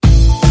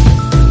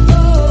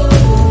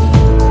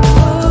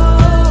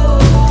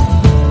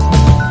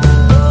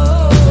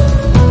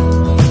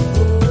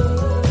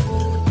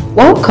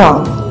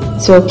Welcome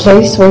to a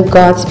place where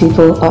God's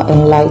people are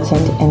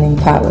enlightened and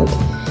empowered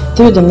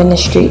through the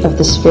ministry of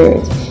the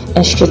Spirit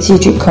and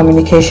strategic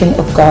communication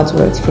of God's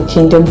words for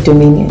kingdom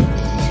dominion.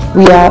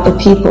 We are a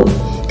people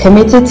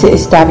committed to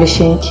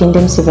establishing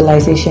kingdom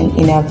civilization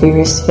in our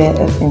various spheres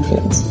of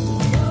influence.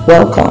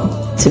 Welcome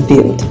to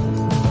Build.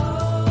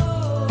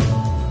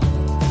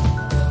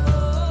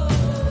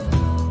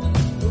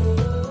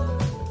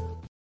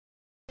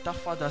 That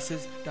father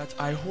says that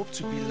I hope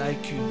to be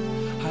like you.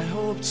 I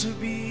hope to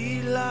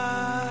be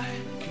like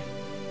you.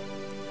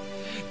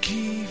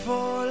 Give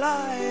all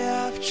I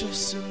have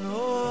just to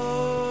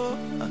know.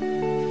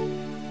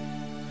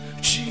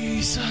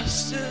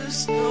 Jesus,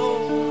 there's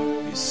no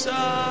one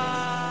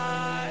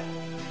beside.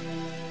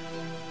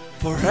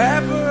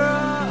 Forever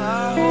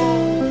I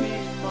hope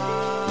in my.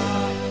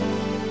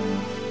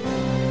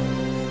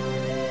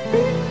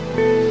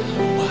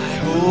 I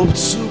hope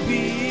to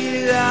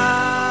be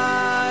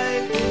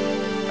like.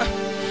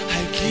 I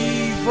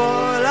give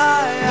all I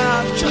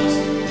have just.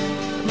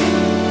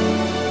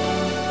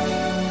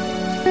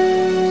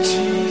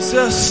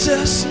 Jesus,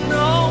 there's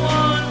no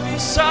one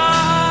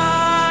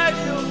beside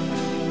you.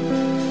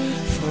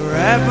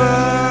 Forever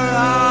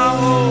I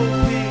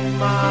hope in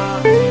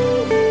my.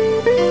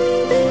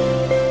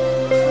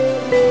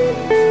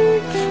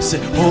 Say,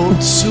 hope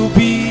to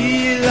be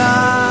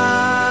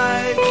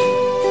like.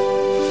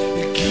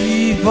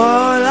 Give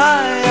all I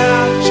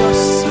have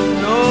just to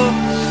know.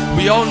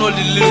 We all know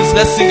the lyrics,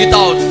 let's sing it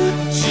out.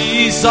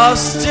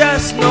 Jesus,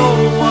 there's no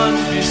one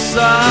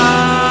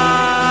beside.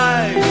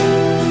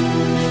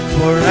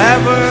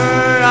 Forever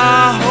I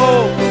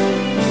hope.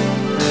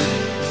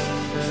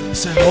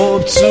 Say,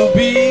 hope to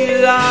be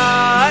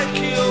like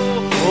you.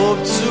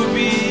 Hope to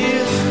be.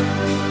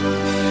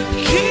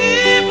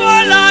 Keep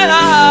all I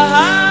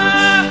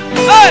have.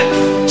 Hey,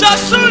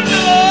 just to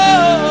know.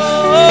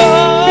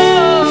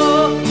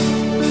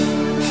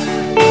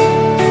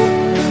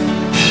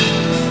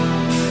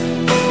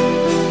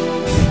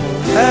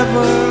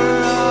 Forever.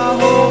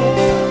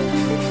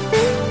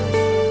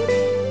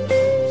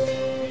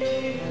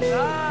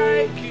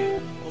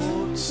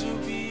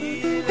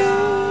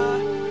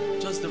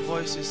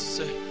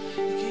 Say,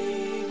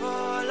 give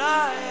all I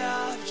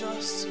have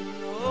just to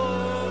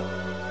know.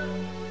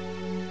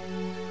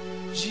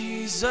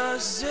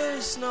 Jesus,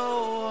 there's no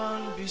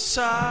one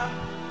beside.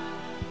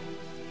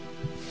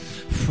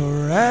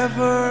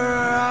 Forever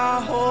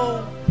I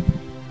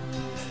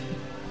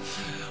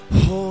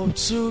hope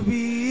to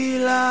be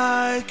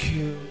like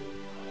you.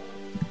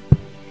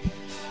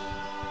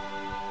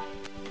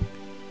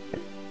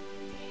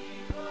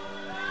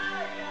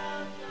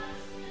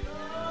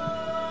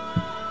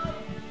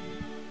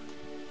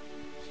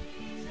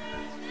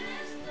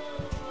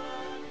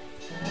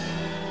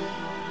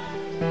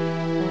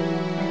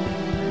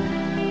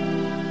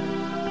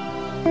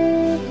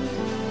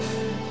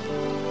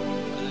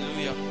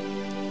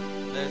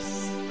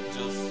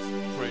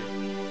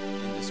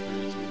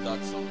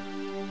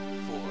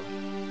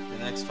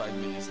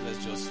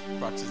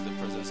 Practice the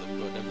presence of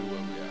God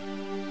everywhere we are.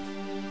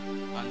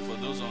 And for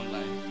those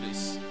online,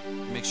 please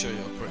make sure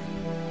you're praying.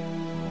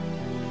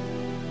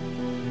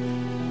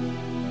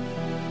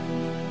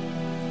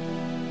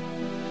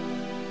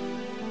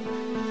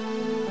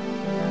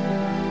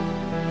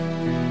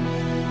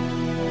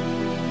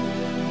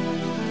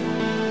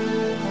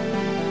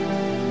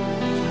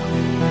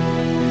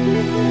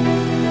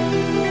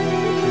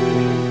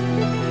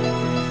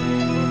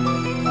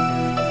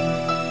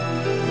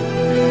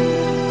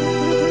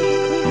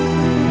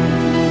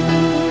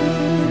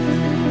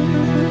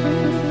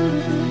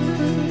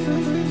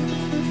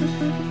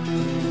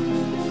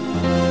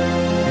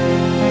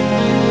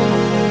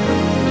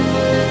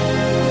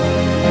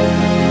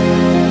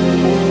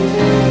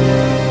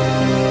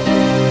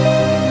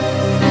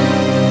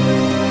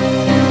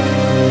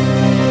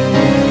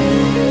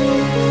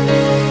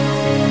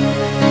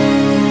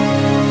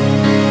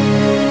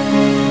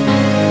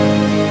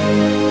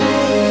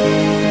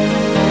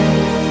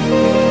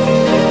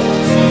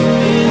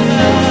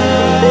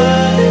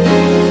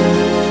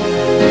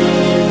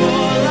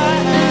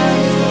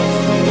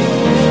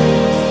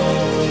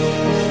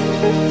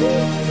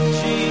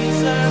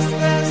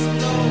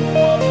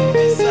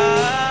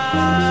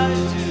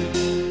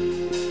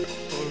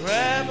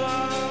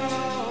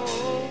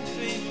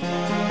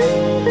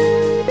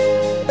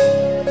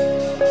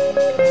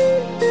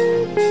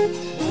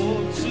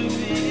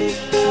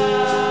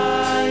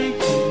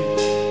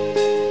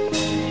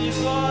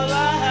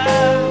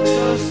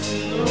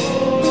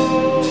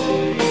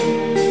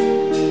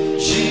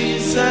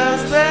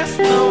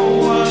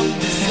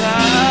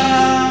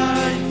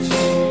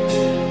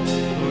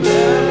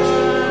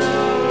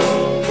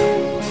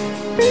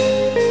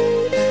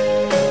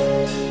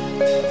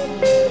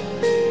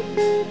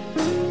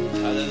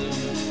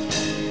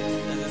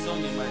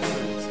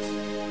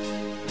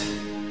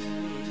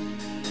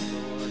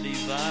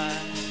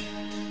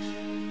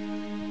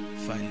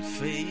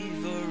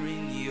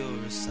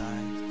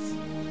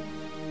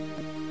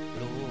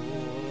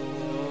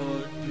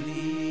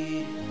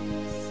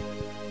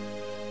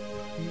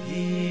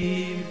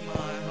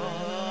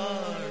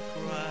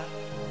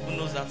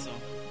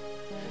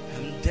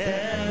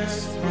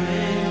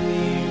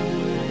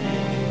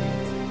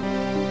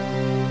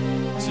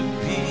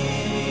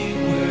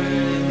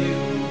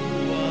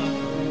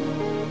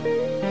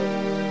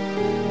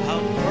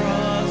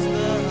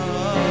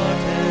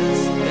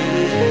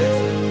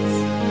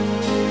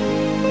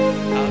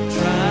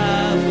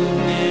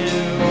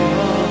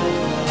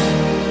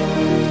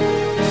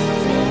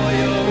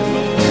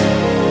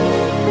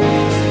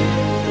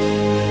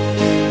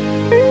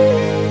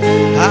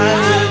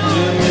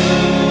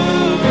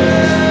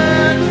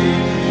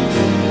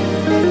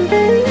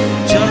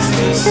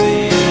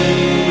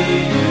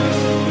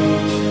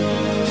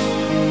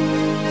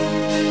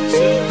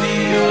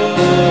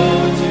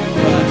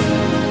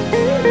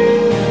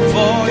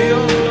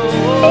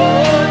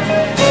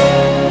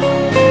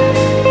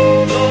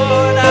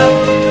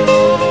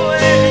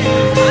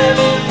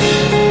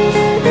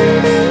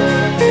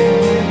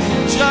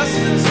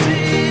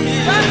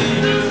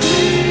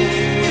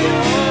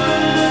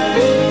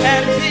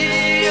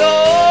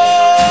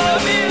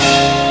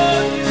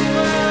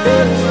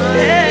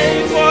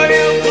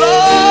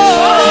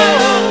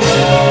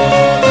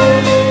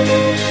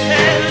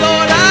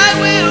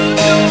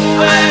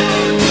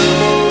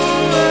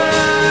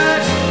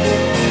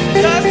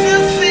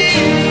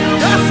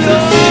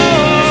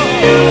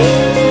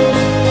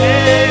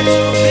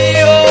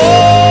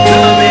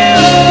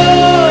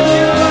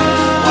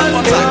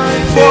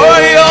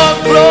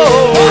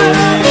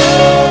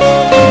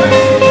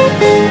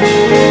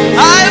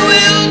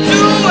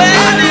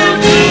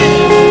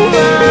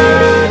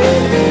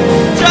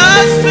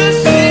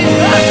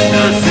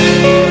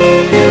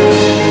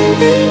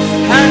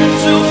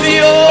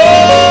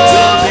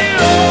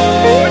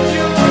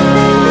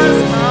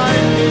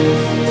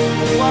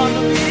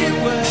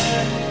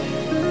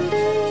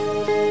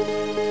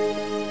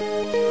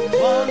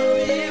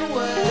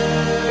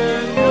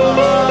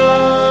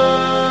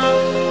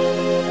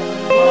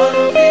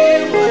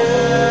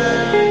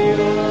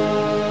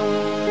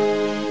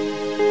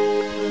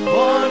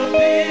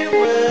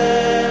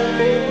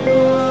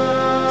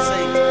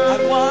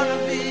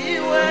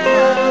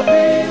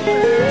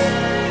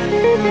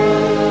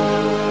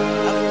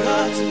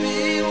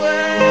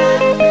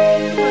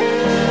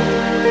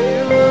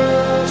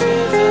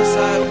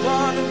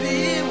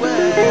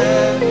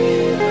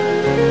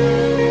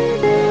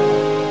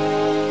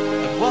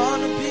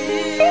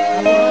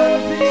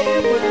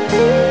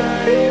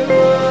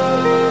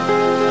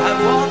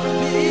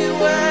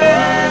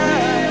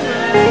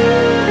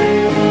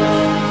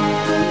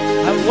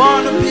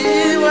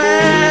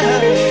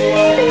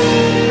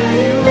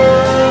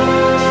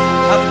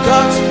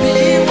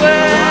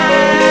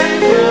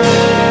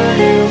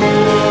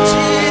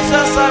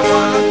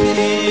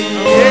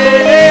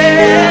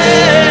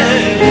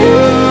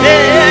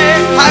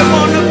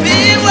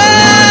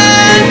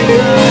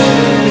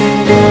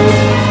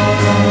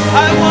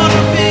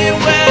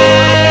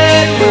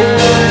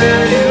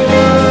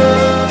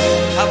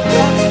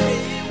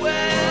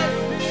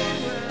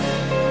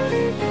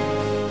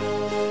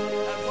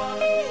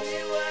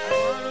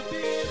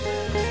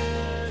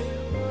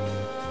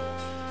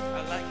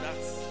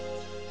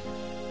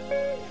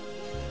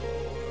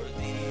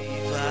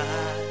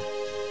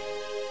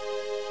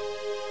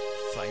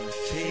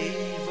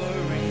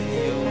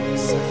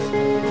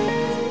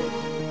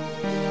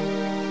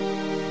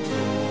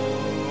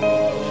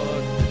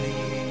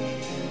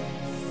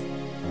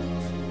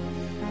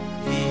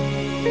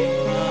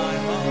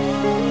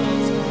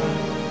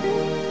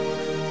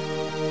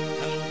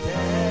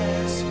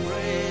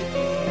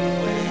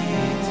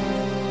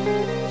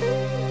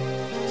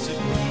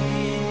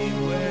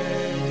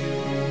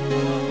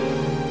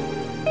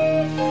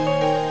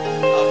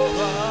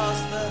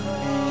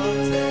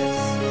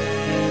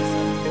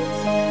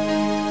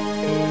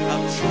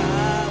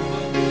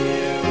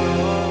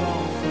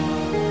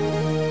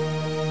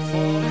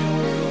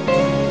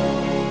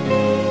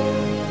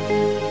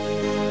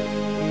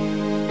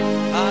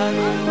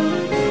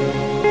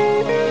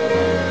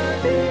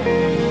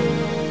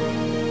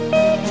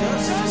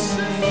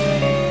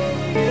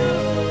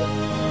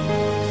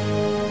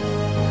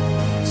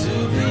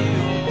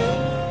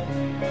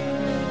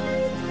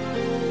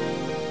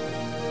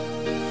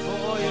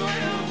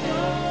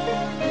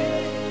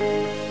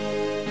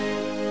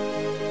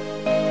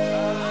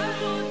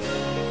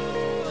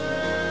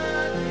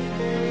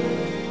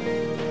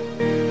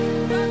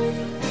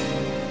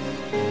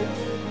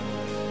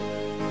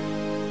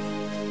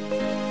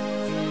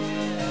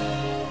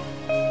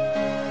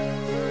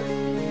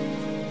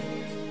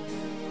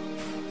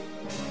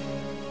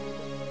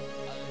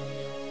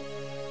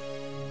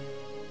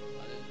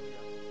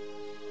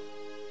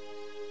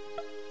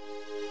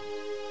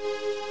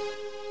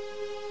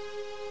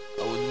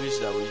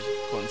 that we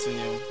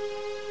continue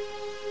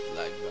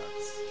like that.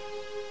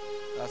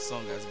 That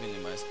song has been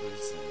in my spirit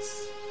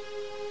since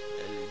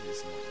early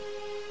this morning.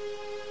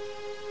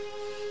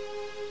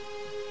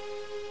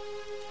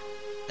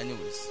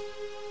 Anyways,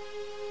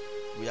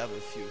 we have a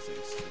few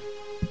things to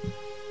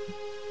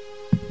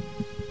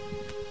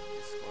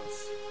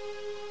discuss.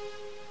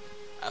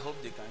 I hope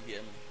they can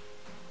hear me.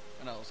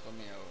 When I was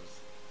coming, I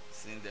was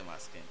seeing them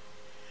asking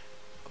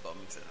about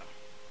mixing up.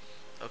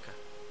 Okay.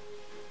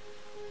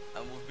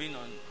 And we've been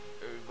on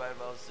a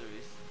revival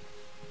series.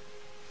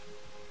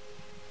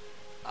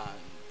 And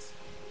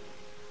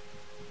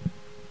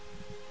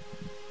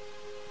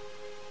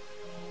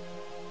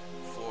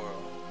for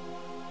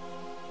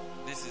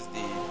this is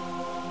the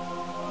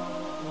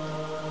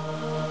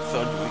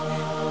third week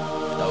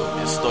that we've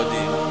been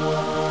studying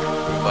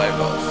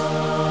revivals.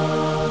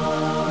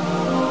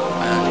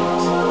 And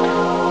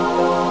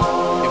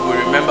if we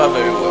remember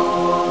very well,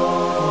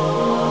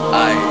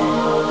 I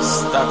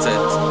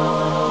started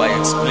by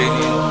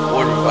explaining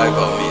what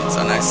revival means,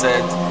 and I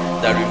said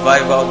that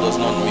revival does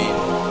not mean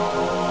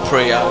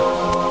prayer,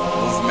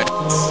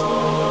 movements,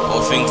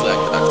 or things like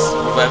that.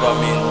 Revival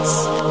means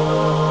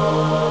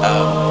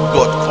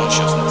God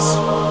consciousness,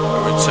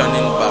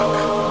 returning back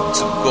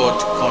to God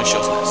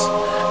consciousness.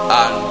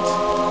 And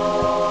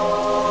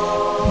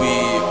we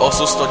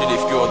also studied a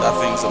few other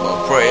things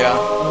about prayer,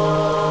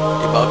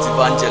 about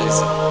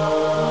evangelism,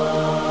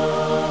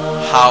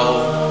 how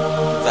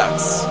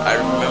that, I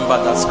remember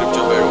that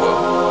scripture very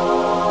well,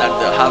 that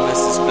the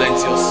harvest is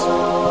plenteous,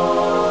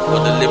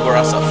 but the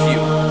laborers are few.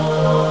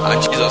 And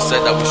Jesus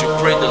said that we should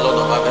pray the Lord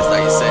of harvest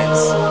that he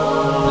sends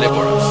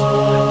laborers.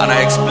 And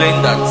I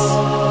explained that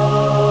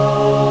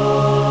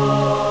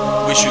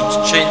we should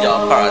change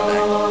our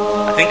paradigm.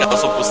 I think I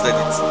also posted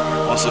it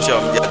on social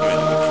media during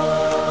the week.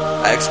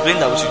 I explained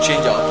that we should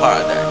change our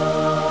paradigm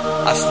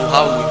as to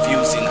how we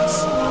view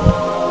sinners.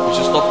 We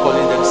should stop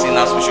calling them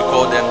sinners, we should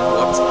call them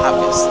what?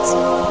 Harvest.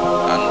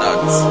 And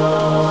that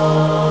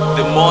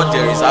the more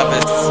there is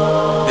harvest,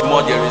 the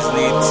more there is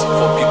need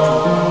for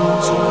people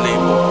to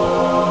labor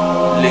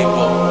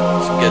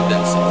to get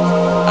them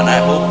saved. And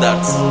I hope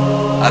that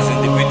as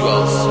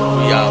individuals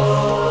we have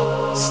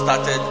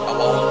started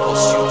our own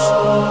pursuit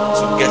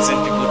to getting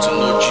people to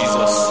know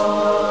Jesus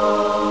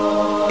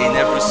in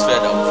every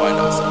sphere that we find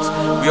ourselves.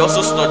 We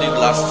also studied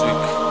last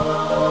week.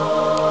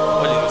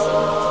 What did we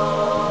study?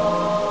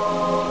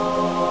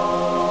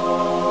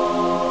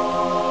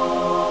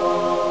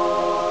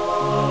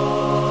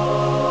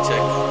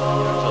 Check.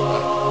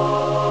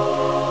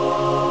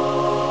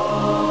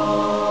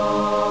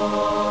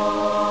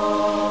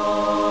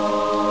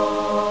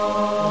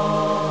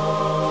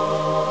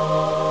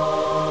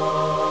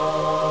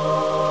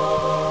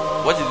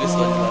 What did we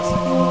study last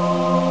week?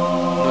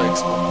 No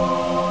expo.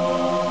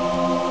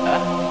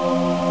 Huh?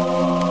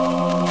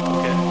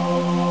 Okay.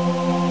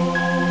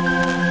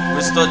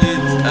 We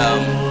studied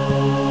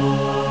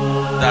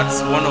that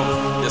one of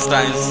the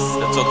signs,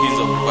 the tokens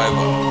of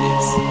revival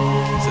is,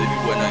 so if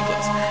people were not in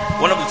class,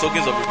 one of the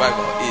tokens of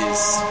revival is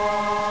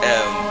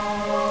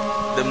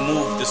the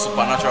move, the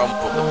supernatural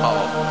move of the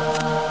power of God.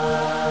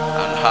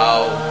 And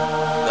how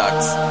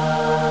that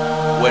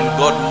when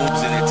God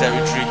moves in a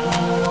territory,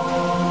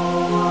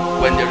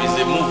 when there is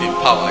a move in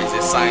power, it's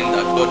a sign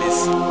that God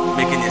is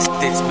making a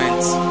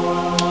statement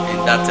in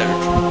that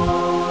territory.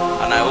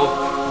 And I hope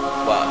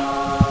we're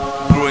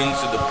growing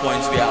to the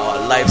point where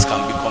our lives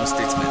can become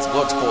statements.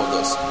 God called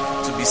us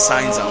to be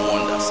signs and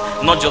wonders.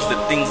 Not just the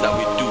things that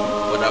we do,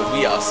 but that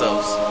we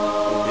ourselves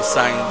will be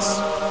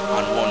signs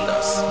and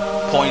wonders.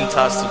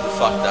 Pointers to the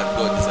fact that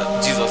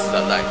Jesus is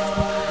alive.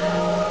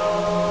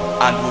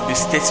 And will be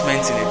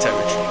statements in a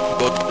territory.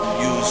 God will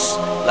use,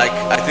 like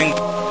I think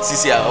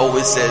CCI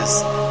always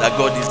says that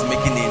God is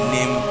making a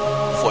name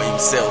for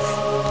himself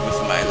with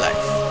my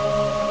life.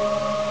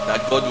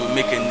 That God will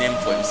make a name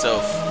for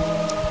himself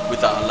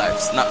with our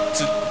lives. Now,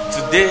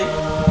 today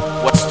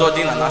we're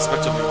studying an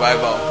aspect of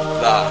revival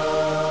that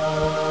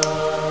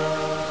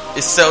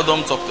is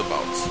seldom talked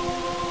about.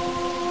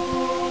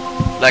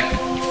 Like,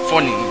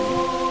 funny,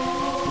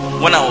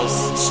 when I was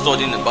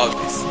studying about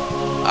this,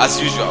 as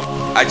usual,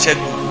 I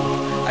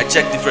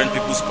checked different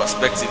people's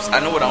perspectives. I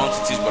know what I want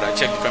to teach, but I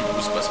check different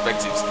people's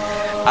perspectives.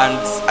 And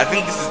I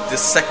think this is the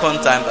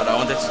second time that I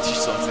wanted to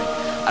teach something,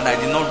 and I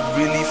did not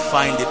really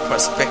find a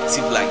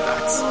perspective like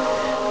that.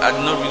 I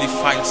did not really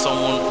find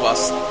someone who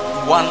has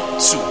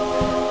two.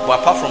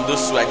 But apart from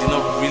those two, I did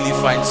not really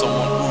find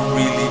someone who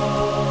really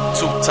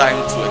took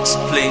time to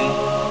explain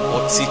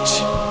or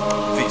teach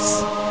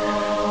this.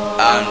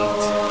 And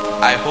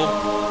I hope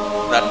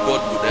that God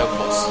would help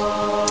us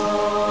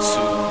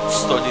to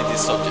study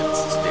this subject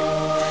today.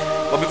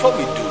 But before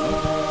we do,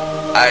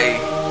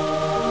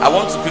 I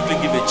want to quickly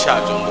give a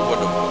charge on the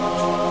Word of God.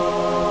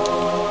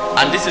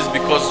 And this is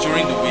because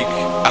during the week,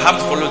 I have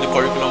to follow the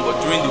curriculum, but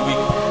during the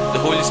week, the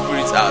Holy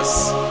Spirit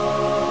has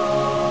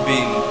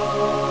been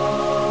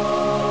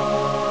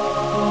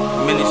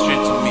ministering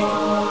to me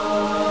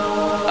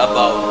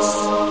about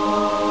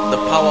the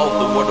power of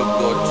the Word of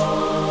God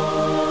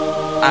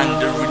and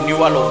the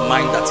renewal of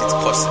mind that it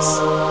causes.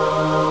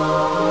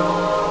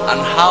 And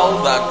how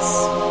that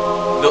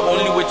the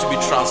only way to be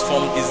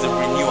transformed is the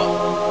renewal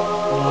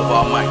of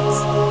our minds.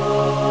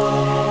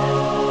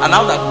 And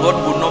now that God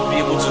will not be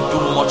able to do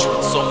much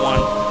with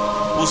someone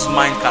whose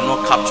mind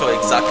cannot capture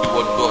exactly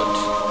what God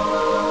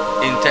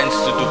intends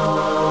to do.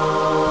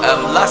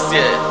 Last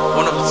year,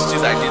 one of the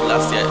teachings I did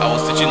last year, I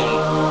was teaching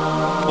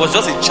on, was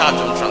just a charge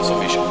on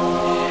transformation.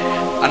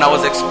 And I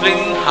was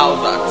explaining how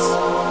that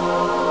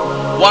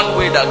one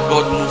way that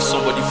God moves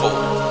somebody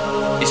forward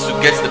is to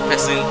get the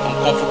person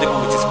uncomfortable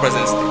with his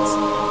present state.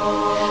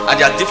 And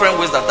there are different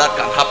ways that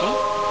can happen.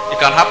 It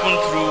can happen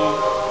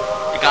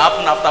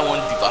after one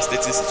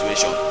devastating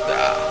situation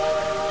that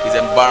is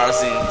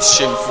embarrassing,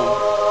 shameful.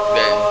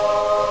 Then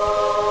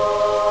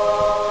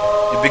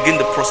you begin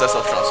the process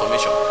of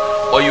transformation.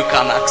 Or you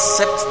can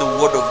accept the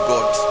word of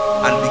God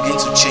and begin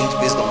to change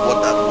based on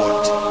what that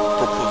word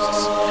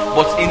proposes.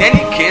 But in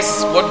any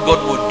case, what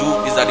God will do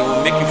is that it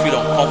will make you feel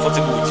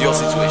uncomfortable with your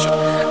situation.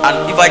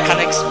 And if I can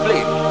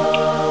explain,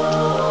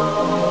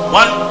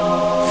 one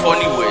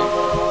funny way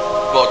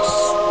God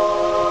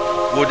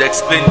would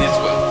explain this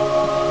well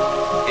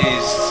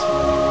is,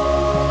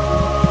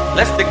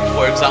 let's take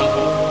for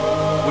example,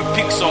 we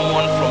pick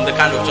someone from the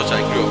kind of church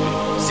I grew up in,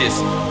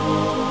 CSC,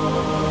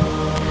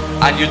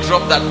 and you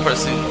drop that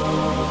person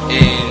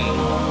in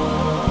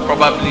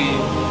probably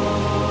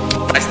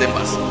Christ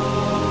Embassy.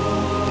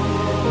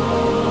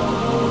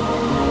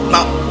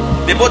 Now,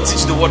 they both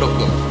teach the word of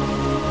God,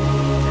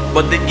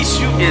 but the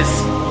issue is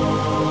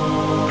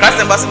Christ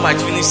Embassy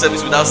might finish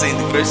service without saying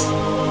the grace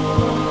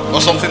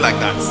or something like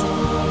that.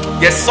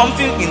 There's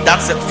something in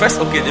that set. The first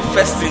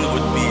thing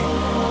would be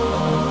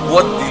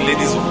what the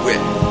ladies would wear,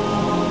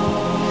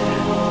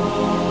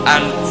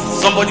 and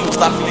somebody will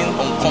start feeling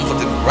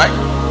uncomfortable, right?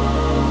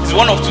 It's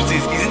one of two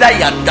things. Is either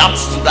he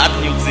adapts to that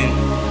new thing,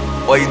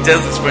 or he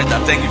tells his friend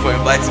that thank you for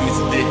inviting me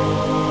today,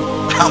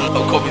 I'm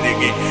not coming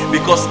again,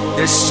 because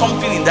there's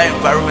something in that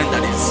environment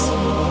that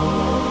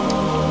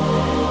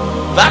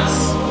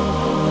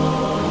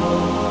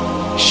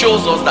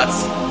shows us that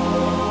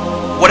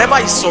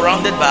whatever is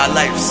surrounded by our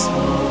lives,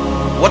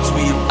 what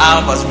we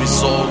have as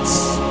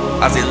results,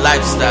 as a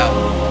lifestyle,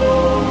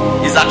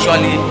 is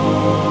actually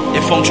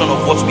a function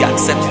of what we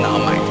accept in our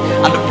mind.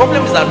 And the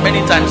problem is that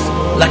many times,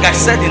 like I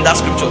said in that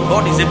scripture,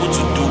 God is able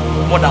to do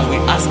more than we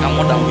ask and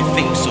more than we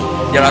think. So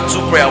there are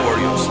two prayer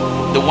warriors: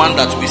 the one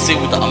that we say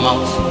with our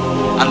mouth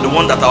and the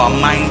one that our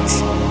mind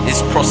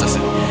is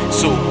processing.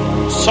 So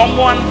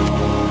someone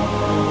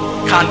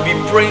can be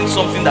praying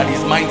something that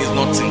his mind is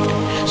not thinking.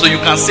 So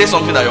you can say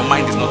something that your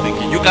mind is not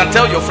thinking. You can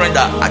tell your friend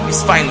that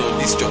it's fine with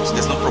this church,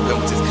 there's no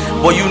problem with it.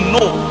 But you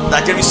know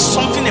that there is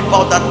something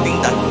about that thing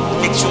that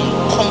makes you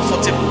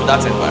uncomfortable with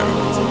that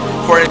environment.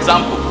 For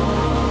example,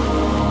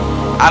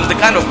 I'm the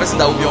kind of person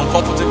that will be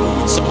uncomfortable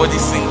with somebody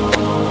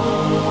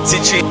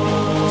teaching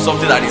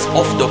something that is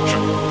off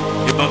doctrine.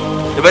 You know,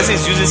 the person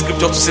is using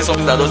scripture to say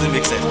something that doesn't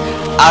make sense.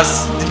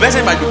 As the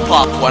person might be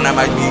powerful and I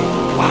might be,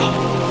 wow,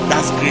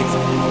 that's great.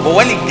 But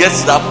when it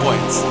gets to that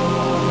point,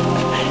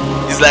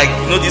 it's like,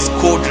 this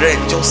code red,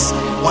 just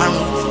one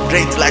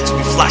red light to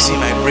be flashing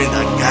in my brain.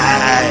 That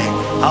guy,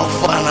 how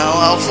far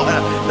now?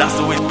 That's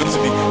the way it's going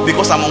to be,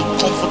 because I'm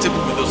uncomfortable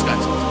with those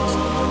kinds of things.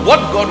 What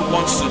God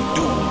wants to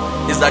do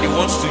is that He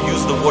wants to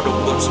use the word of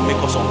God to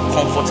make us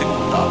uncomfortable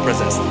with our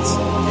present states.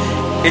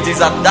 It is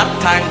at that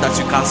time that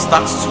you can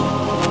start to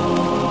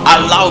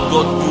allow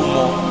God to do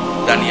more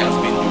than He has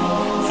been doing.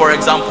 For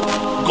example,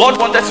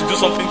 God wanted to do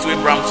something to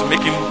Abraham to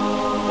make him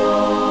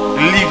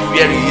live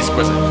where he is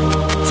present.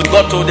 So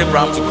God told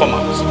Abraham to come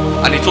out,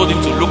 and He told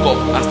him to look up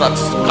and start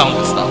to count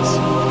the stars.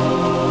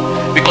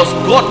 Because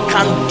God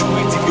can't do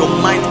it if your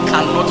mind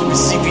cannot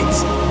receive it.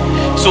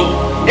 So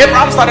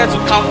Abraham started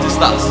to count the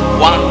stars.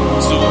 1,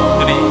 2,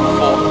 3,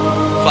 4,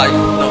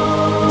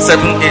 5,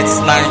 7, 8,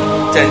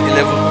 9, 10,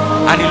 11.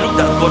 And he looked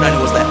at God and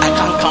he was like, I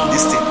can't count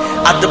this thing.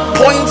 At the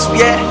point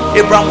where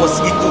Abraham was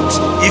equipped,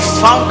 he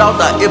found out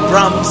that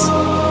Abraham's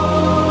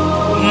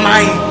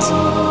mind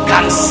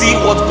can see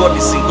what God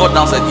is seeing. God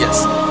now said,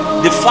 yes.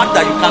 The fact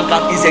that you can't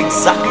count is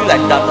exactly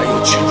like that your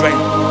children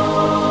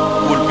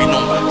will be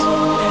numbered.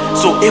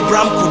 So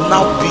Abraham could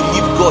now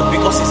believe God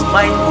because his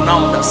mind could now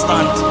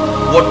understand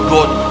what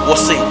God was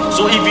saying.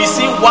 So if he's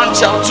seeing one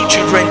child, 2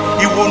 children,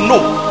 he will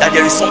know that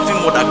there is something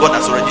more that God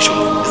has already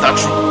shown him. Is that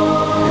true?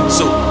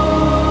 So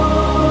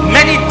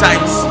many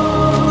times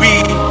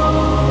we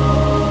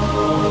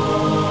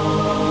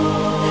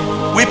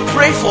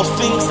pray for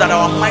things that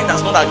our mind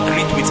has not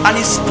agreed with, and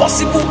it's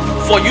possible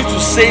for you to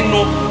say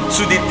no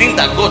to the thing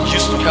that God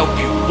used to help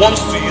you,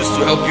 wants to use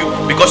to help you,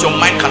 because your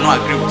mind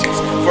cannot agree with it.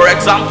 For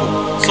example,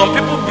 some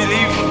people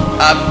believe,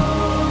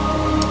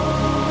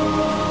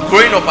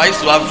 growing up I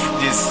used to have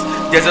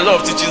there's a lot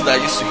of teachings that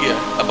I used to hear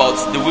about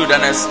the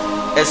wilderness,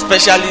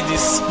 especially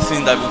this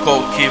thing that we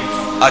call Cave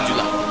of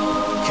Adullam.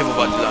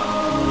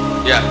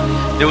 Yeah,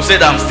 they will say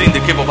that I'm still in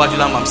the cave of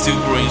Adullam, I'm still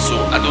growing, so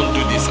I don't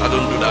do this, I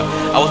don't do that.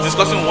 I was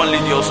discussing with one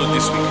lady also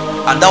this week,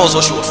 and that was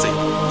what she was saying.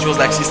 She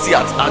was like, she's still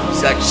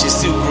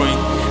growing.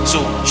 So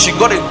she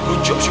got a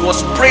good job. She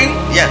was praying.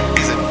 Yeah,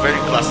 this is a very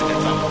classic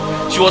example.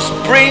 She was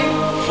praying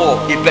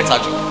for a better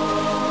job.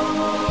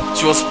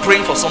 She was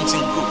praying for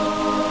something good,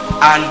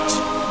 and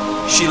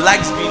she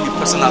likes being the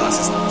personal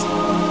assistant.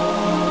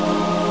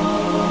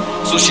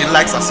 So she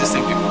likes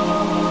assisting people,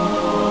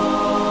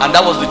 and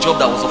that was the job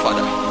that was offered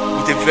her,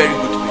 with a very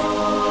good pay,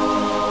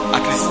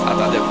 at least at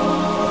that level.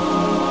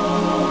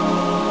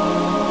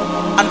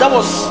 And that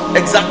was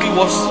exactly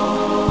what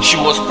she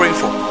was praying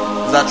for.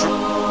 Is that true?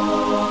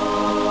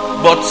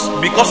 But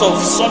because of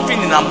something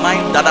in her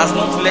mind that has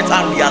not let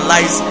her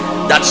realize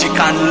that she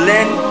can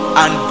learn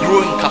and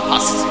grow in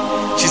capacity,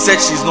 she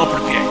said she's not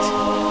prepared.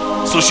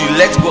 So she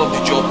let go of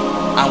the job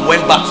and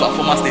went back to her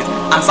former state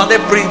and started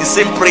praying the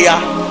same prayer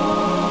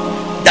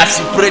that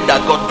she prayed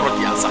that God brought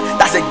the answer.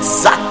 That's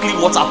exactly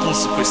what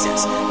happens to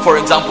Christians. For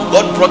example,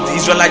 God brought the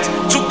Israelites,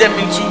 took them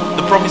into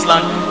the promised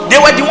land. They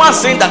were the ones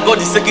saying that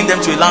God is taking them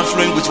to a land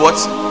flowing with what?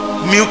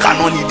 Milk and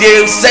honey.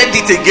 They said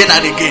it again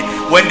and again.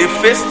 When they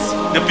faced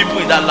the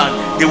people in that land,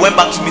 they went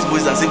back to meet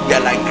Moses and said, we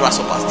are like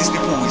grasshoppers. These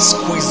people will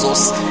squeeze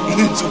us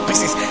into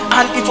pieces.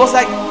 And it was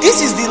like, this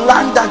is the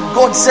land that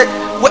God said.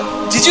 Well,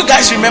 did you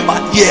guys remember?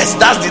 Yes,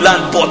 that's the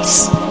land, but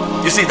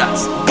you see that?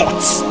 But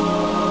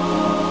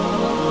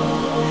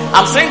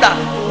I'm saying that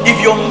if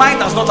your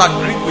mind has not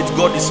agreed with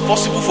God, it's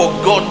possible for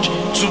God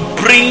to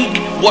bring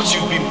what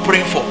you've been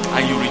praying for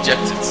and you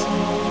reject it.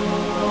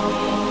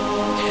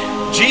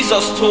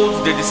 Jesus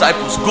told the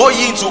disciples, go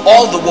ye into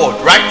all the world,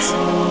 right?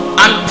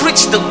 And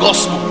preach the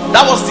gospel.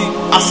 That was the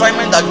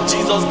assignment that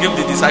Jesus gave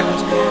the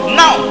disciples.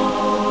 Now,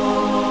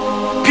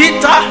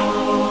 Peter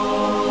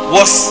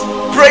was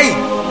praying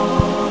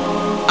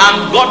and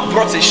God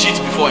brought a sheet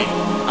before him.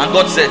 And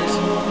God said,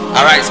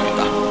 arise,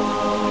 Peter,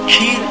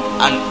 kill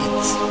and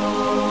eat.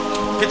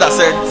 Peter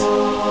said,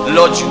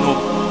 Lord, you know,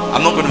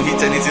 I'm not going to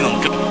eat anything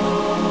unclean.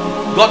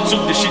 God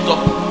took the sheet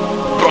up,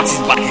 brought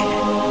it back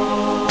again.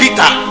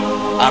 Peter,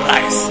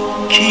 arise,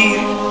 kill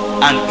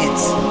and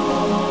eat.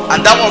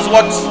 And that was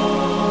what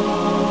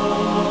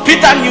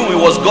Peter knew. It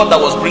was God that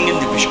was bringing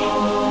the vision.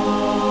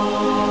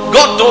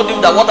 God told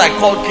him that what I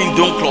call clean,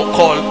 don't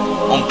call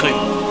unclean.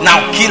 Now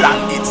kill and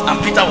eat. And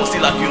Peter was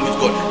still arguing with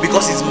God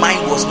because his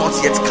mind was not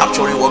yet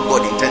capturing what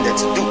God intended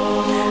to do.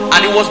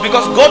 And it was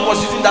because God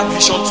was using that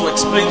vision to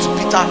explain to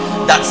Peter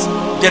that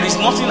there's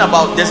nothing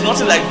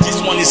like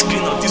this one is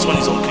clean or this one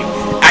is unclean.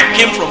 I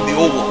came from the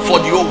old world, for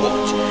the old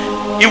world.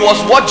 It was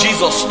what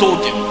Jesus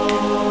told him.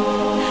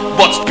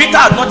 But Peter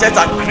had not yet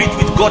agreed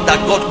with God that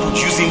God could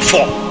use him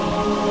for,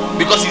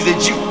 because he's a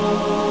Jew.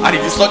 And if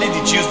you study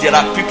the Jews, there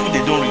are people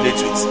they don't relate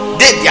with.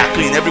 They are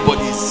clean,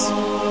 everybody is.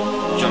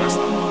 Do you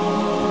understand?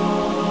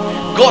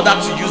 God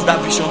had to use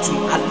that vision to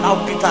allow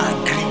Peter to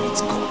agree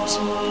with God.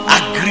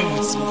 Agree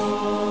with me.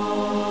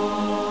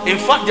 In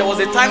fact, there was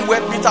a time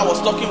where Peter was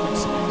talking with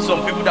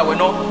some people that were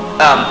not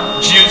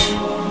Jews.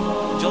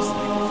 Just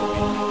leave it for me.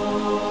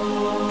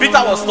 Peter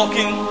was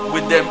talking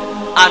with them,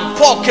 and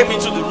Paul came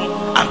into the room,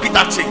 and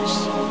Peter changed.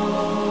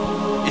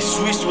 He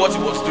switched what he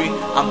was doing,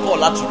 and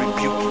Paul had to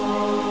rebuke him.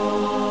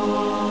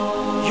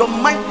 Your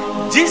mind,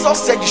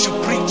 Jesus said you should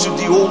preach to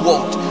the whole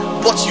world,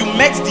 but you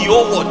met the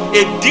whole world,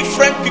 a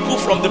different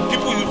people from the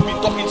people you've been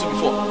talking to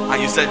before,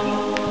 and you said no,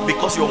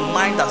 because your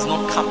mind has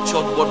not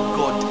captured what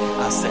God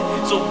has said.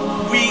 So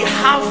we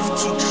have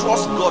to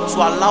trust God to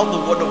allow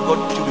the word of God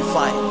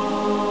purify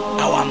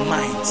our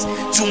minds,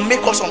 to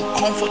make us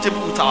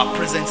uncomfortable with our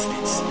present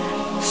states,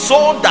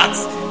 so that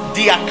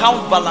the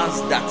account balance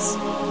that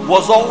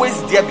was always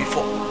there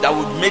before, that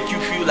would make you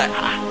feel like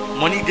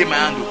money in my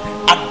hand,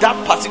 at that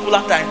particular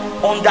time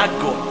under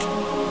God,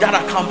 that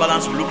account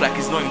balance will look like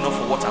it's not enough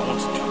for what I want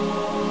to do.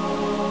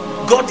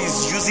 God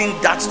is using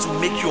that to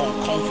make you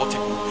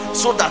uncomfortable,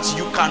 so that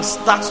you can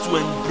start to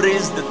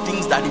embrace the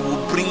things that it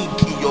will bring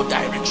in your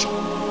direction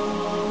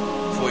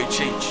for a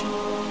change.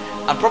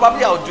 And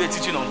probably I'll do a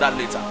teaching on that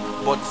later,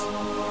 but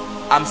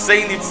I'm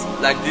saying it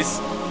like this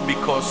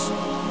because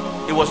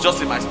it was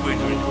just in my spirit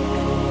during the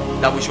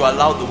week that we should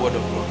allow the word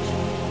of God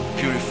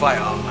purify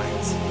our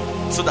minds,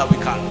 so that we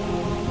can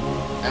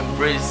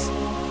embrace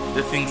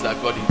the things that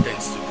God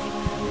intends to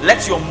do.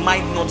 Let your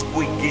mind not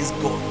go against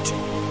God,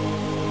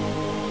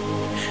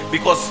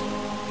 because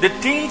the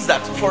things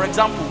that, for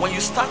example, when you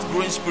start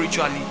growing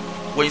spiritually,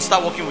 when you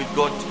start working with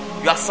God,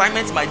 your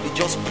assignment might be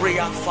just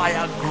prayer,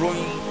 fire,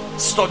 growing,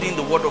 studying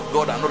the word of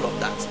God and all of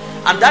that,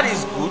 and that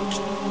is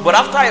good. But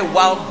after a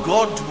while,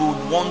 God will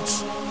want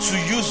to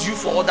use you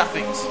for other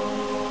things.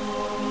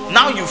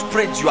 Now you've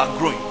prayed, you are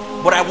growing,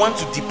 but I want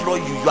to deploy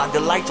you. You are the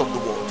light of the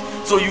world.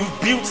 So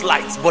you've built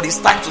lights, but it's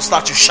time to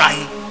start to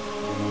shine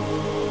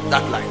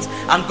that light.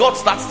 And God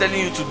starts telling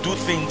you to do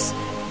things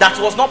that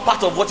was not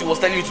part of what he was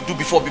telling you to do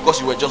before, because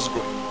you were just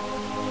growing.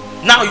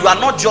 Now you are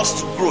not just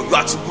to grow, you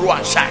are to grow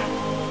and shine.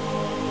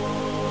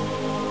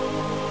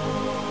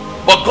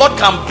 But God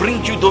can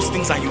bring you those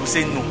things and you will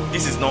say, no,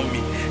 this is not me.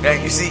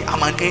 You see,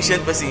 I'm an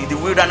ancient person. In the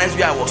wilderness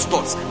where I was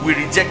taught, we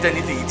reject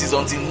anything. It is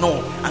until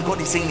no. And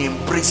God is saying,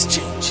 embrace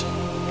change.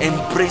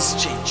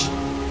 Embrace change.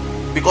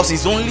 Because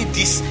it's only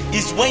this,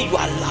 is when you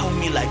allow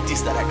me like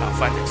this that I can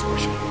find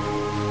expression.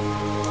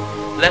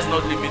 Let's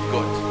not limit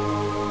God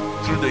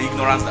through the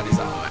ignorance that is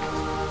our mind.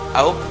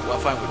 I hope we are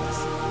fine with this.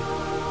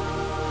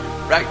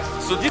 Right?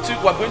 So this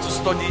week we are going to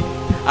study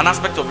an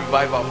aspect of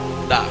revival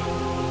that,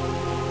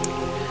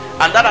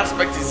 and that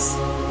aspect is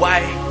why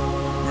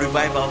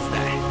revivals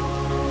die.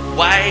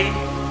 Why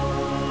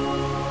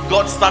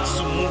God starts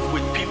to move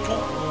with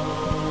people,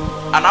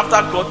 and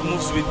after God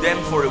moves with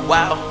them for a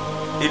while,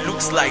 it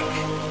looks like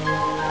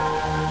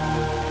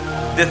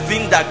the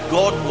thing that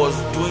God was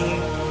doing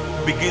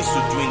begins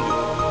to dwindle.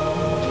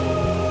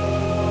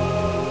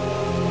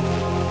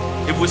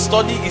 If we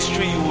study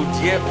history, you would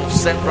hear of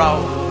several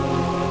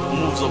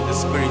moves of the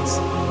Spirit,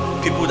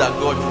 people that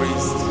God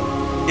raised,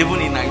 even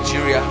in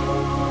Nigeria,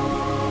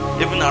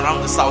 even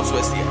around the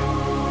southwest here.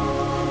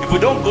 If we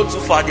don't go too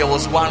far, there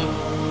was one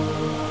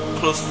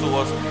close to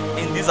us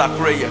in this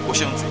Areo here,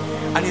 Koshenti,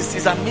 and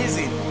it's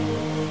amazing.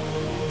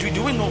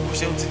 Do we know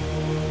Koshenti?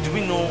 Do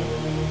we know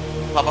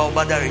Baba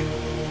Obadare?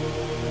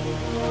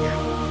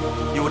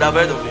 Yeah. You would have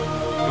heard of him.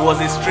 He was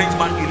a strange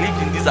man. He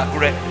lived in this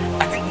Areo.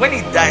 I think when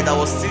he died, I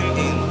was in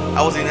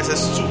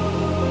SS2.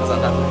 Was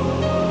at that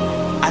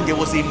time. And there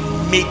was a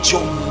major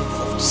move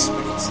of the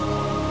Spirit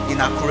in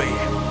Areo.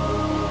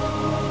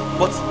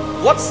 But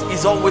what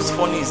is always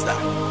funny is that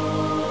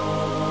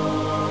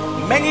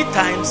many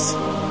times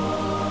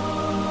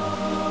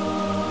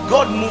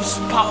God moves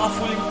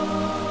powerfully,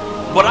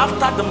 but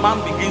after the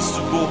man begins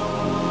to go,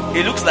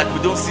 it looks like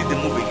we don't see the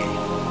move again.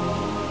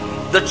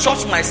 The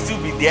church might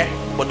still be there,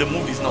 but the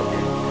move is not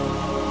there.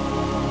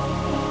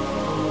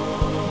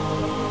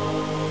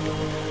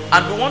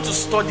 And we want to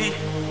study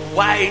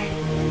why.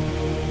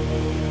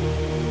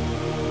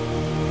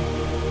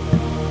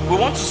 We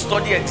want to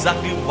study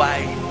exactly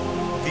why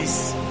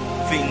these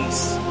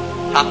things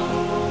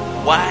happen.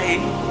 Why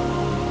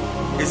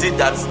is it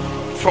that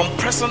from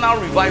personal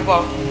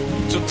revival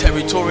to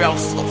territorial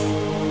stuff,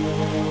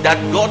 that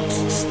God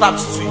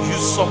starts to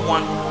use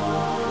someone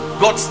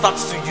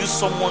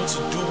to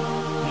do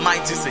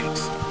mighty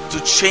things, to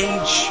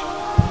change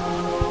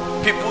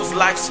people's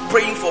lives,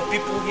 praying for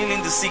people,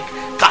 healing the sick,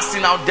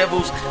 casting out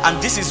devils,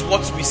 and this is what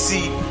we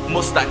see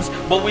most times.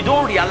 But we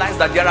don't realize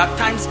that there are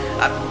times.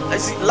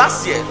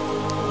 Last year,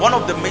 one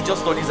of the major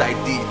studies I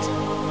did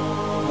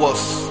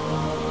was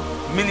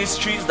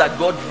ministries that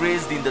God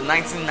raised in the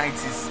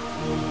 1990s,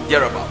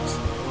 thereabouts.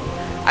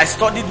 I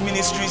studied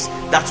ministries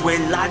that were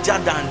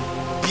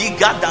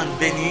bigger than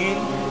Benin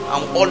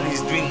and all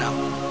he's doing now.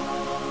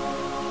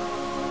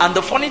 And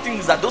the funny thing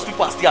is that those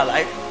people are still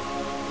alive,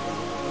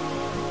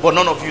 but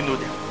none of you know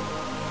them.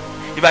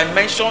 If I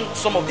mention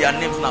some of their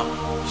names now,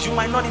 you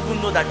might not even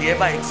know that they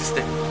ever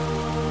existed.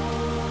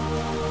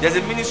 There's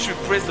a ministry,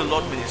 Praise the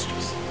Lord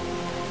Ministries,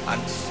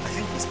 and I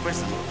think it's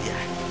Praise the Lord.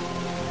 Yeah.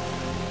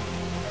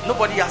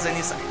 Nobody has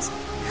any signs,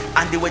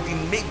 and they were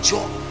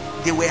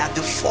they were at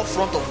the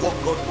forefront of what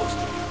God was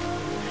doing.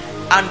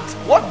 And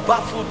what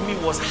baffled me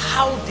was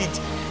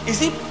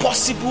is it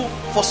possible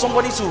for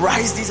somebody to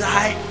rise this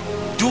high,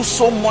 do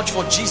so much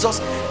for Jesus,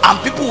 and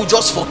people will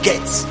just forget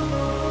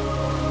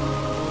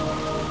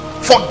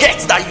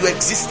that you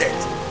existed,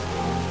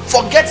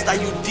 forget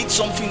that you did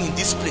something in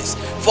this place,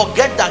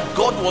 forget that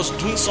God was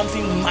doing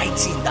something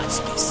mighty in that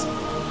space.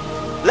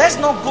 Let's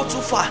not go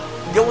too far.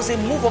 There was a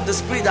move of the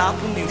Spirit that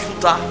happened in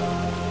Futa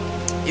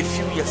a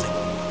few years ago.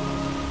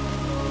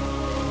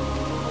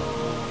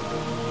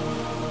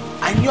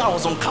 I knew I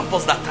was on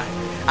campus that time,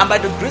 and by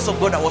the grace of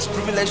God, I was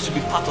privileged to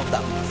be part of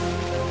that move.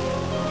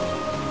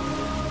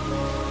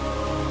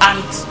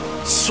 And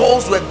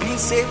souls were being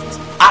saved,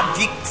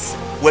 addicts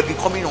were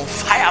becoming on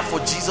fire for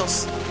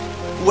Jesus.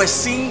 We're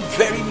seeing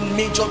very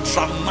major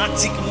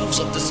dramatic moves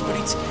of the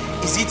Spirit.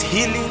 Is it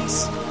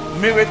healings,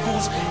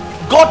 miracles?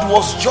 God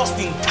was just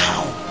in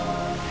town,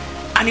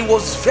 and it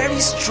was very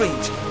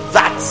strange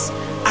that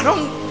I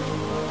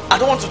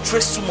don't want to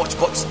trace too much,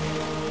 but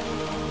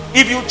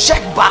if you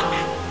check back,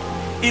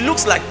 it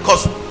looks like,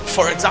 because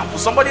for example,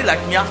 somebody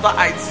like me after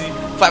IT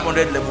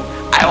 500 level,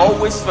 I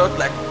always felt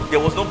like there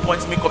was no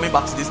point in me coming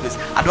back to this place.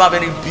 I don't have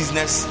any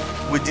business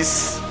with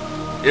this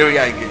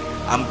area again.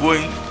 I'm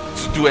going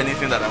to do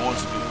anything that I want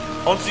to do.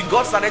 Until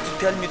God started to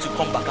tell me to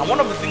come back. And one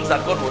of the things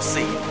that God was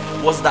saying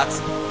was that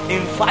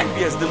in 5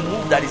 years, the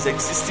move that is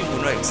existing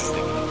will not exist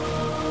again.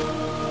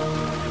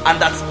 And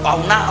that I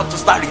will now have to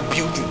start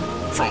rebuilding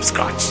from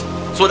scratch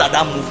so that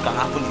move can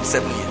happen in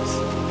 7 years.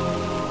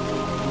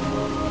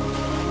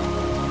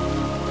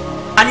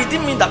 And it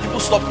didn't mean that people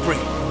stopped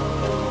praying.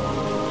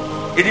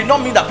 It did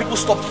not mean that people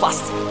stopped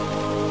fasting.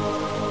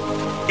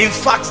 In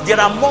fact, there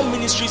are more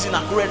ministries in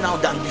Areo now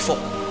than before.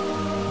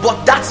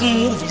 But that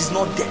move is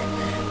not there.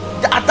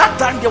 At that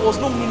time, there was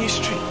no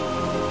ministry.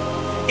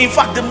 In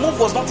fact, the move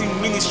was not in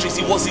ministries.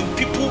 It was in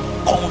people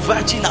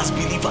converging as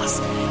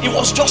believers. It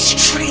was just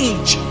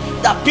strange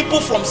that people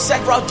from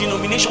several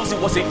denominations,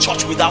 it was a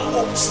church without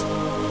walls.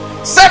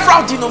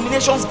 Several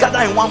denominations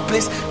gather in one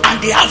place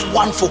and they have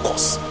one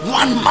focus,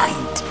 one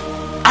mind.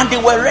 And they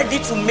were ready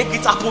to make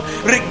it happen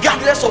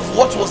regardless of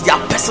what was their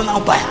personal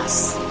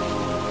bias.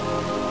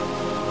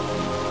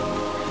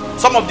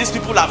 Some of these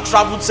people have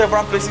traveled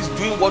several places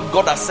doing what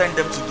God has sent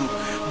them to do.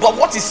 But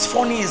what is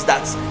funny is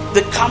that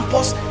the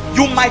campus,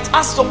 you might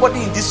ask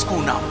somebody in this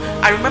school now.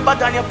 I remember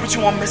Daniel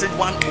preaching one message.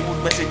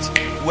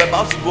 We're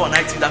about to go on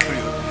IT that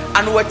period.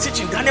 And we were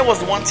teaching. Daniel was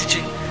the one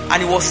teaching.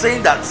 And he was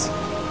saying that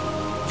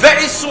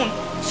very soon,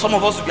 some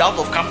of us will be out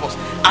of campus.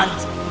 And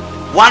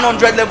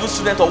 100 level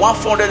student or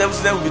 400 level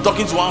student will be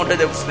talking to 100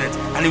 level student.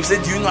 And he will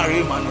say, do you know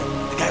Areo Emmanuel?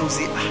 The guy will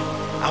say,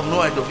 I've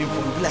no heard of him. He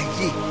will be like,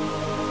 yeah,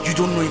 you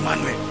don't know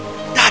Emmanuel.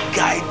 That That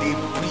guy, they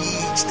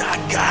preach.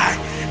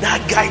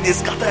 That guy, they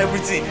scatter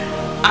everything.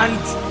 And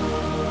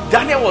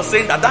Daniel was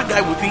saying that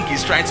guy would think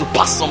he's trying to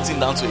pass something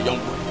down to a young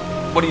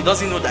boy, but he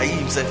doesn't know that he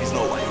himself is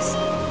not wise.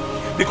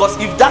 Because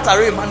if that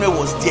Areo Emmanuel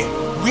was there,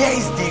 where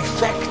is the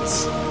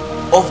effect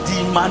of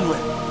the Emmanuel?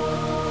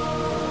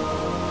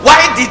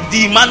 Why did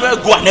the Emmanuel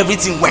go and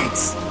everything went?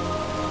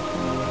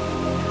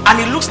 And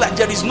it looks like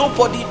there is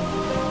nobody.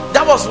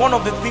 That was one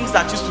of the things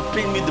that used to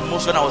pain me the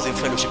most when I was in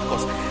fellowship,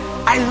 because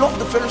I love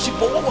the fellowship,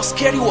 but what was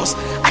scary was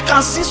I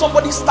can see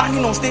somebody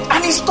standing on stage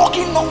and he's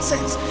talking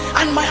nonsense,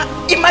 and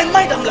in my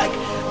mind I'm like,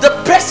 the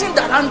person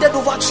that handed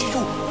over to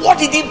you, what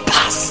did he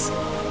pass?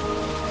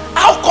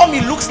 How come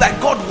it looks like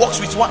God works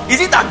with one?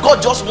 Is it that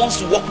God just wants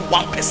to work with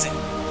one person?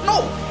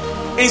 No.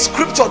 In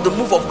scripture, the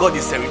move of God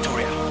is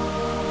territorial.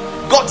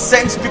 God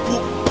sends people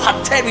per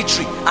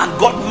territory, and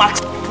God marks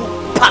people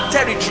per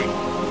territory.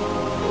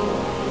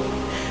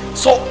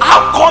 So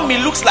how come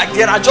it looks like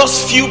there are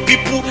just few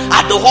people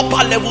at the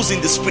upper levels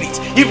in the spirit?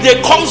 If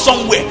they come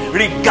somewhere,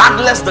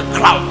 regardless the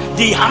crowd,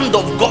 the hand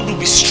of God will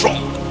be strong.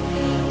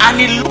 And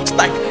it looks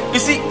like, you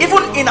see,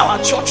 even in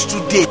our church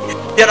today,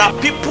 there are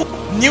people,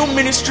 new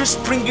ministries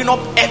springing up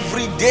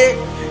every day,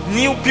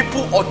 new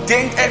people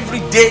ordained every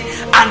day,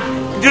 and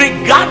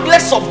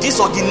regardless of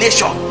this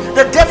ordination,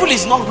 the devil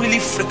is not really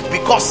freaked,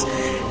 because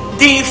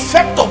the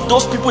effect of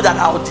those people that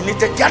are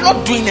ordinated, they are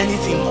not doing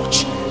anything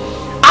much.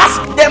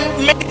 Ask them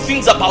many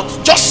things about,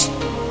 just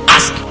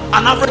ask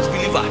an average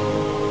believer,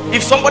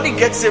 if somebody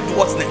gets saved,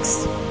 what's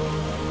next?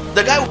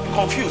 The guy will be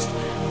confused.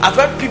 I've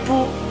heard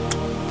people,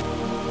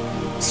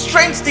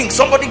 strange things.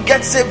 Somebody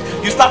gets saved,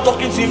 you start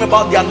talking to him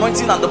about the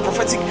anointing and the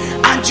prophetic,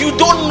 and you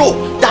don't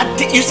know that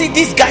you see,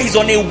 this guy is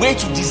on a way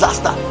to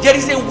disaster. There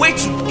is a way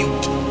to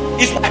build.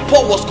 It's why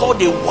Paul was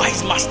called a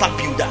wise master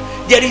builder.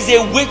 There is a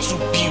way to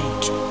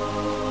build.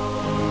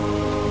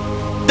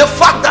 The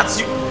fact that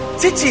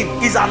teaching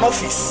is an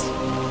office,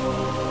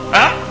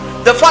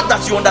 the fact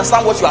that you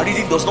understand what you are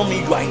reading does not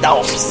mean you are in that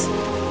office.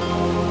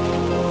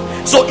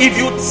 So if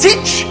you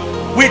teach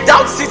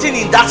without sitting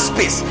in that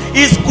space,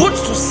 it's good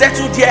to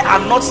settle there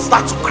and not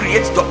start to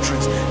create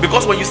doctrines,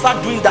 because when you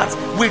start doing that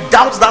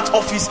without that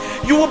office,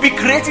 you will be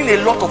creating a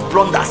lot of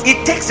blunders.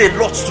 It takes a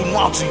lot to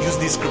know how to use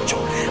this scripture.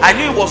 I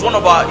knew it was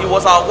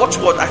our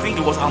watchword. I think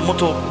it was our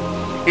motto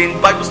in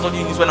Bible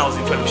study when I was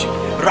in fellowship: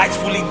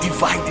 rightfully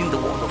dividing the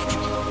word of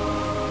truth.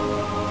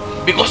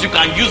 Because you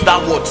can use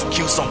that word to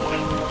kill someone.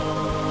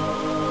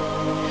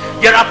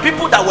 There are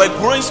people that were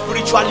growing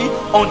spiritually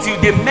until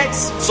they met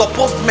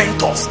supposed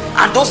mentors,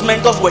 and those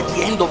mentors were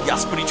the end of their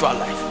spiritual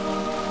life.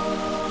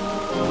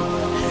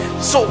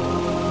 So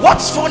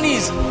what's funny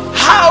is,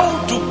 how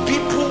do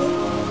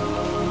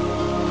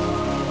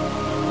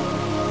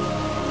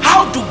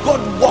God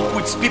work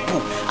with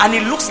people, and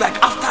it looks like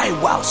after a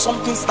while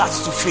something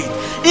starts to fade?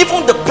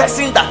 Even the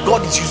person that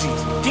God is using,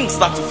 things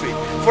start to fade.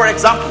 For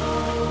example,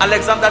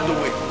 Alexander the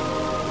Way.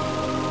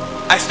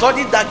 I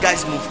studied that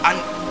guy's move, and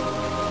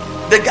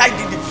the guy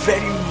did the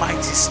very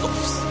mighty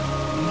stuffs.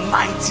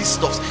 Mighty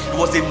stuffs. He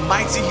was a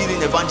mighty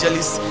healing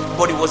evangelist,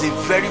 but he was a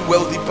very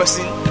wealthy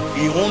person.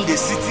 He owned a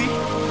city,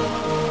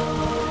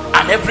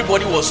 and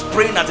everybody was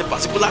praying at a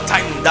particular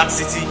time in that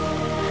city.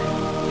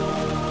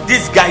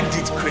 This guy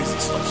did crazy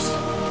stuffs.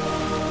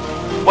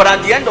 But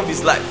at the end of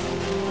his life,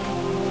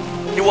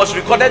 it was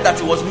recorded that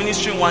he was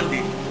ministering one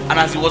day, and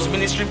as he was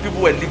ministering,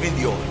 people were leaving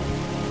the hall.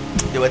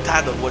 They were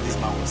tired of what this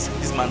man was saying.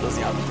 This man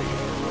doesn't have it again.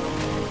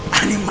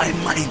 And in my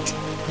mind,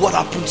 what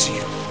happened to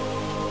you?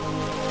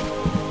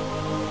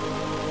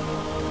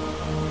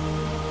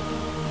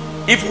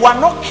 If we are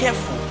not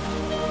careful,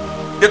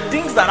 the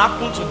things that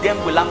happen to them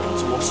will happen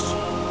to us too.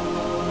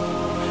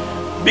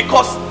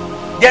 Because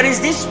there is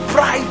this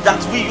pride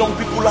that we young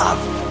people have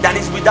that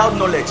is without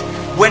knowledge.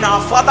 When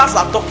our fathers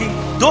are talking,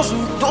 those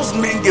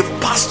men, they've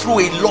passed through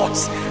a lot.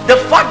 The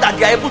fact that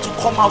they are able to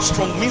come out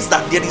strong means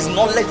that there is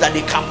knowledge that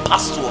they can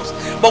pass to us.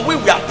 But we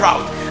are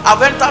proud.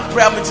 I've entered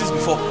prayer meetings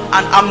before,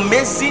 and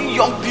amazing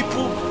young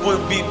people will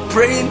be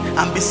praying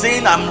and be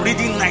saying, I'm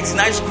reading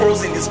 99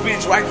 scrolls in the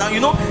spirit right now. You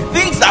know,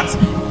 things that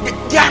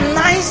they are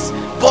nice,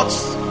 but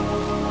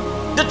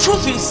the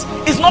truth is,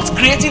 it's not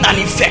creating an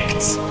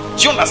effect.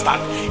 Do you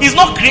understand? It's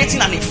not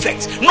creating an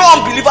effect. No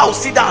unbeliever will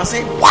sit down and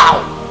say,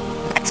 wow,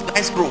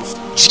 99 scrolls,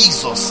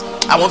 Jesus,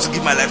 I want to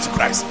give my life to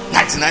Christ.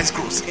 99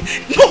 scrolls.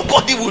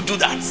 Nobody will do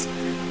that.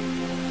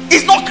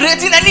 It's not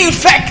creating any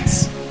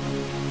effect.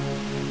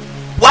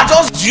 We're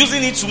just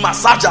using it to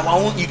massage our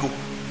own ego.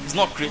 It's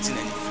not creating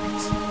any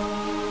effect.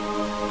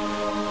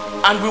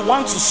 And we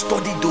want to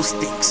study those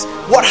things.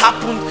 What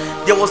happened?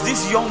 There was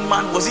this young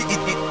man.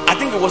 I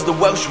think it was the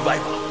Welsh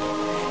revival.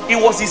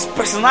 It was his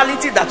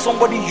personality that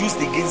somebody used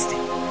against him.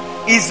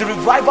 His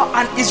revival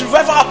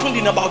happened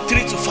in about 3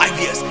 to 5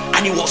 years,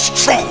 and he was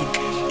strong.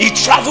 He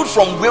traveled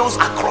from Wales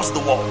across the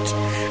world.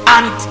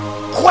 And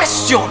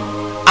question,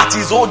 at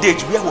his old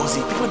age, where was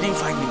he? People didn't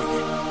find him again.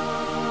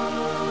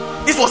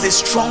 This was a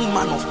strong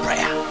man of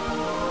prayer.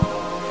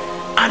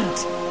 And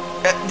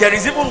there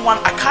is even one,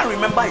 I can't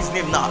remember his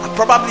name now.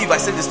 Probably if I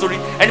say the story,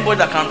 anybody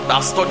that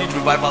has studied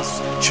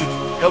revivals should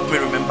Help me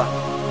remember.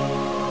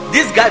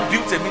 This guy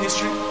built a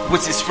ministry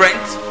with his friend.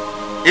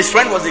 His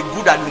friend was a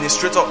good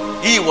administrator.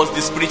 He was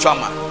the spiritual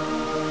man.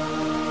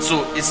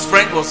 So his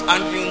friend was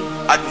handling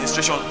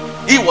administration.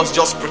 He was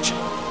just preaching.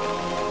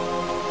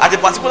 At a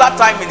particular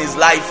time in his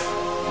life,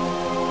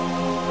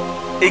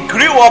 he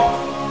grew up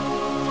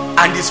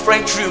and his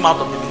friend threw him out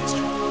of the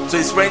ministry. So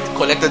his friend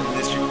collected the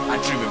ministry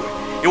and threw him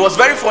away. It was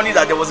very funny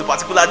that there was a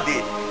particular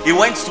day he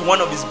went to one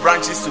of his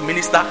branches to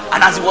minister,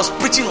 and as he was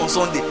preaching on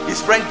Sunday,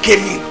 his friend came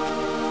in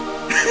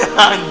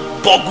and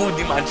boggled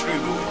him and threw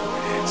him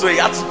away. So he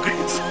had to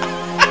create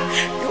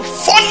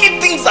funny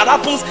things that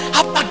happens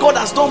after God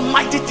has done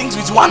mighty things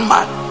with one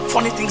man.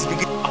 Funny things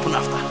begin to happen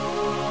after.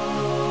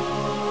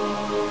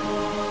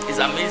 It's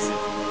amazing.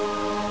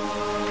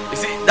 You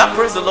see, that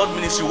Praise the Lord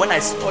ministry, when I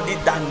studied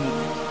that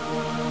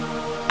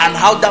move and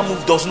how that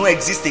move does not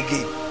exist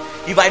again,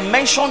 if I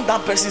mention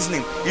that person's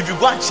name, if you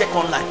go and check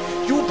online,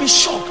 you will be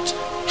shocked.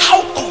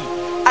 How come?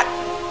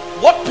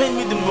 What pained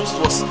me the most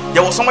was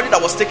there was somebody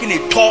that was taking a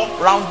tour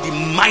around the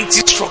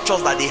mighty structures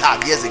that they had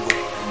years ago,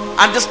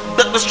 and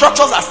the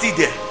structures are still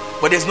there,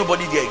 but there's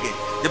nobody there again.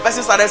 The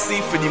person started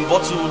seeing feeding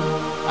bottle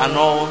and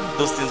all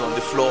those things on the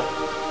floor.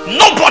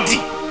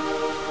 Nobody.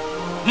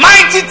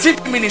 Mighty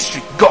TV ministry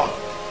gone.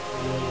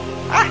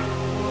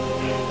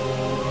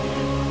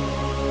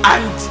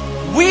 And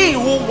we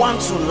who want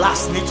to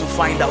last need to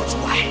find out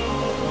why.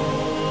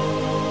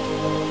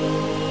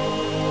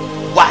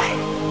 Why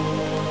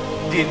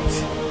did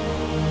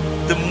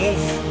the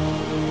move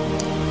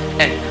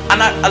end? And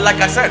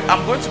like I said,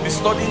 I'm going to be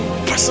studying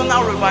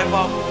personal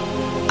revival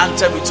and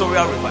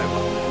territorial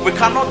revival. We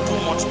cannot do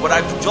much, but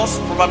I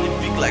just probably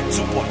pick like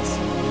 2 points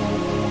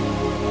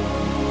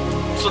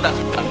so that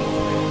we can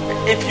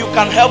move. If you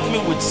can help me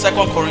with 2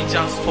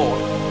 Corinthians 4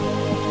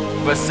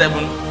 verse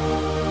 7,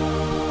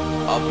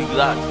 I'll be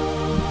glad.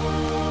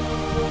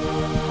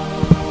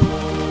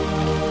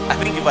 I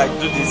think if I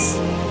do this,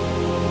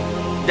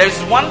 there is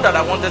one that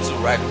I wanted to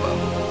write about.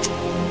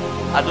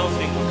 I don't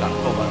think we can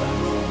cover that.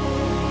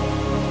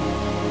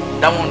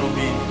 That one will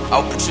be,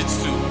 I'll push it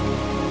too,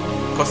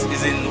 because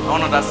it's in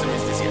another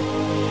series this year.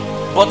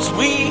 But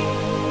we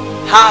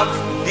have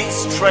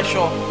this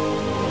treasure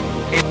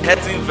in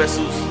earthen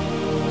vessels,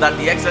 that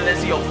the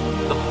excellency of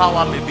the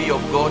power may be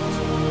of God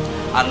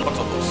and not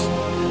of us.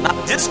 Now,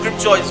 this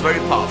scripture is very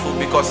powerful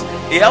because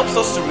it helps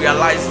us to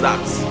realize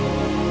that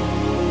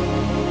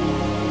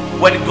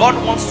when God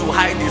wants to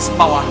hide his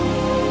power,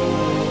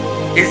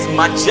 his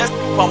majestic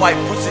power, he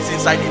puts it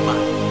inside a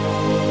man,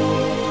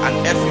 an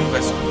earthen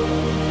vessel,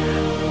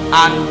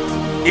 and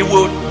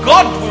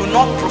God will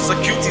not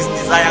prosecute his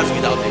desires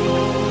without him.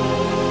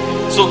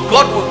 So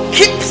God will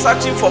keep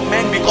searching for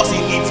men because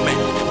he needs men.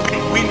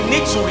 We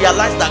need to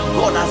realize that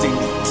God has a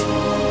need.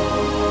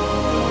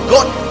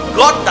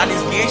 God that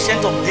is the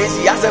ancient of days,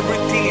 he has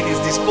everything in his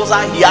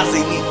disposal. He has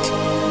a need,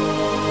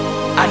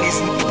 and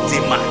his need is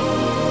a man.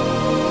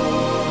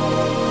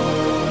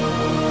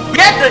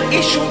 Where the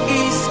issue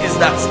is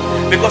that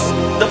because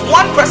the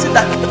one person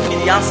that gave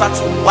me the answer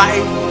to why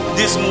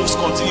these moves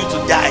continue to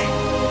die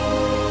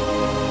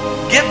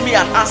gave me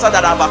an answer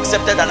that I've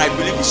accepted and I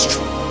believe is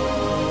true.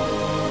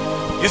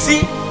 You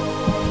see,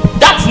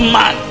 that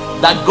man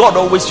that God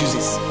always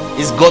uses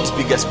is God's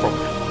biggest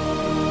problem.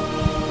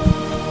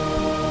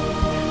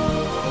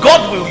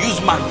 God will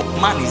use man,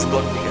 but man is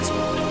God's biggest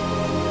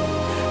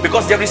problem.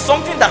 Because there is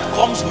something that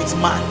comes with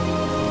man.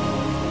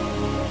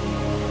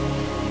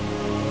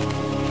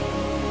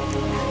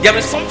 There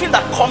is something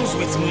that comes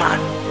with man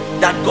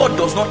that God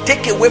does not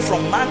take away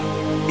from man.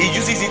 He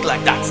uses it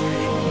like that.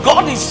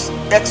 God is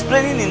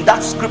explaining in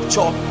that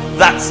scripture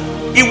that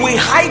he will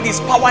hide his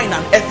power in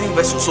an earthen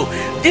vessel. So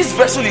this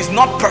vessel is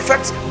not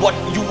perfect, but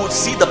you will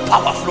see the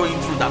power flowing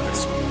through that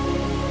vessel.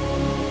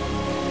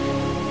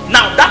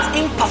 Now that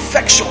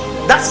imperfection,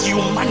 that's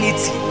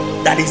humanity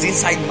that is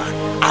inside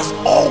man, has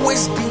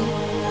always been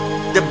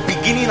the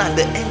beginning and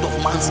the end of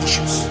man's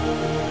issues.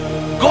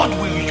 God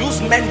will use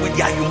men with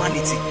their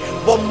humanity,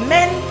 but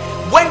men,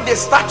 when they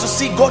start to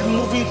see God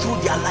moving through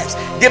their lives,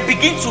 they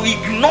begin to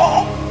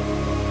ignore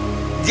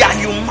their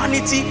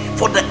humanity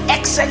for the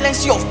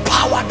excellency of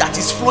power that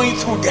is flowing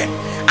through them,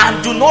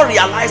 and do not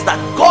realize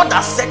that God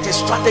has set a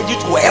strategy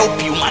to help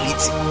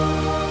humanity.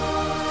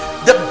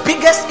 The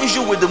biggest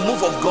issue with the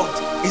move of God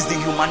is the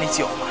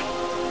humanity of man.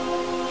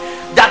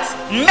 That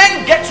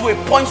men get to a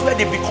point where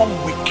they become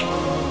weak.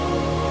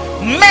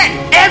 Men,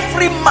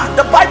 every man,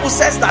 the Bible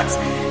says that,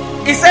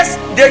 it says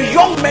the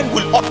young men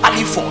will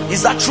utterly fall.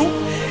 Is that true?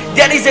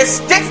 There is a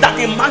state that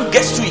a man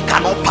gets to, he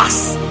cannot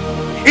pass.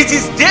 It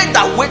is they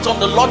that wait on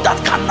the Lord that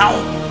can now.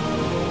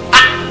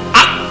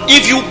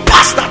 If you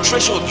pass that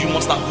threshold, you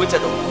must have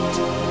waited on God.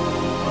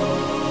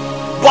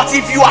 But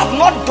if you have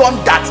not done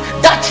that,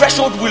 that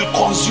threshold will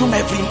consume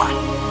every man.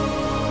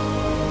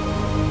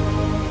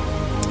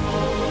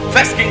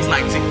 1 Kings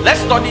 19.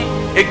 Let's study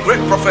a great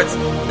prophet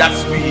that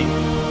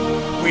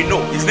we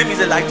know. His name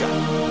is Elijah.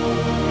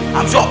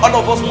 I'm sure all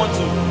of us want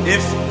to,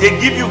 if they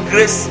give you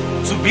grace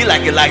to be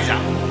like Elijah,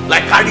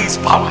 like carry his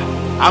power,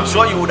 I'm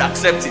sure you would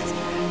accept it.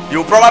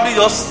 You'll probably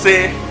just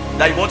say,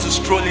 that you want to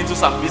stroll into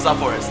Sambisa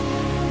Forest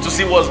to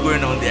see what's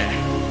going on there.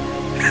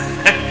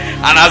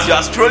 And as you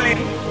are strolling,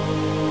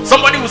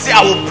 somebody will say,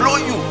 I will blow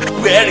you.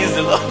 Where is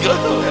the Lord?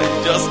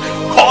 Just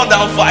call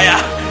down fire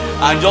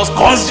and just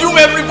consume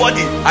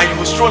everybody. And you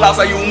will stroll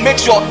outside. You will make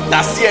sure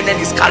that CNN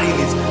is carrying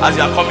it as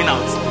you are coming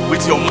out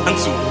with your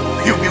mantle.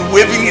 You'll be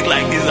waving it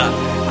like this.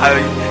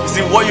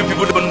 See, what you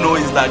people don't know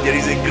is that there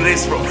is a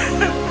grace from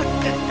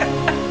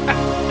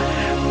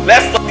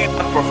Let's study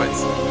that prophet.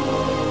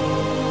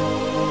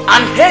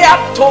 And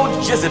Ahab told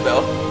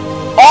Jezebel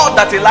all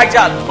that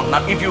Elijah had done.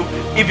 Now, if you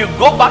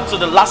go back to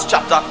the last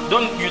chapter,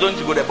 you don't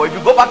go there, but if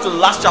you go back to the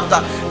last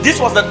chapter, this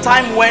was the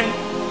time when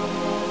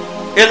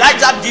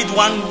Elijah did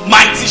one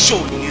mighty show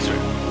in Israel.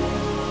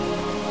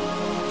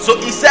 So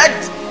he said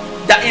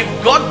that if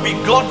God be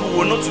God, we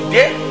will know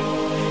today.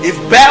 If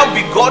Baal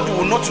be God, we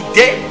will know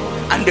today.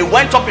 And they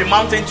went up a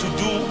mountain to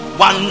do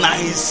one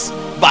nice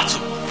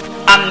battle.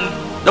 And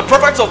the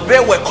prophets of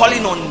Baal were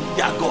calling on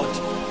their God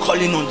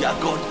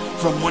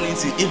from morning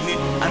till evening.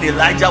 And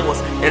Elijah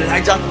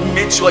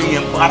made sure he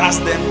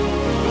embarrassed them.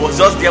 He was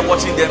just there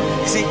watching them.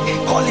 You see, he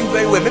called him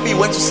very well. Maybe he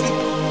went to sleep.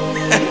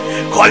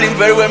 Call him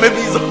very well.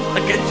 Maybe he's on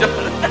vacation.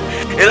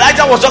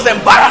 Elijah was just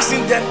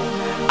embarrassing them.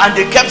 And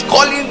they kept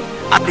calling.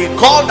 And they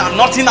called and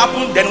nothing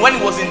happened. Then when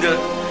he was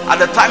at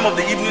the time of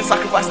the evening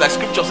sacrifice, like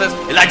scripture says,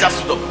 Elijah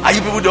stood up. Are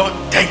you people done?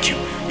 Thank you.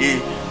 He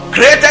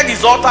created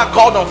his altar,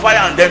 called on fire,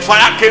 and then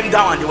fire came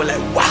down, and they were like,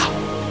 wow.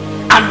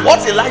 And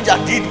what Elijah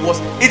did was,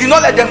 he did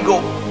not let them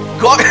go.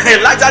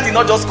 Elijah did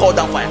not just call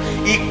down fire.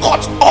 He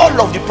caught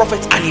all of the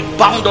prophets and he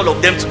bound all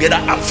of them together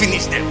and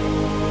finished them.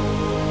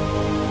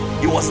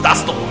 He was that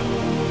stubborn.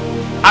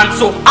 And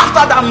so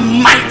after that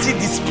mighty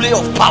display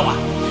of power,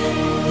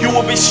 you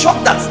will be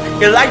shocked that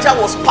Elijah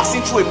was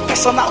passing through a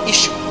personal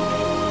issue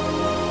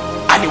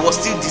and he was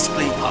still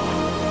displaying power.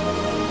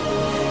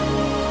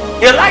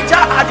 Elijah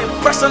had a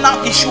personal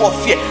issue of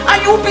fear,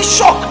 and you will be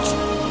shocked.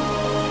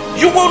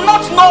 You will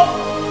not know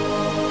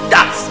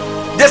that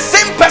the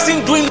same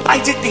person doing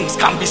mighty things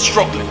can be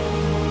struggling.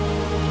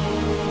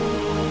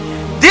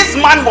 This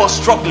man was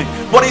struggling,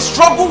 but his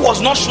struggle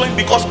was not showing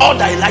because all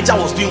that Elijah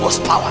was doing was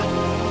power.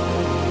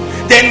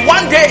 Then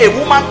one day a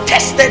woman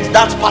tested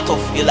that part of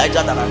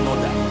Elijah that had not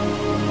died.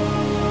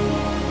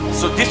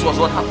 So this was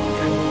what happened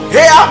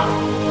here. Ahab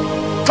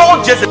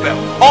told Jezebel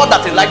all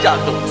that Elijah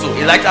had done. So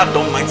Elijah had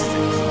done mighty things.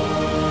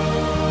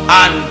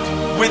 And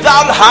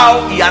without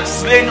how he had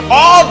slain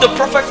all the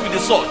prophets with the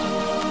sword.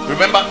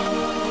 Remember?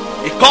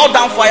 He called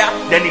down fire,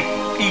 then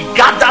he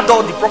gathered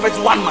all the prophets,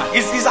 one man.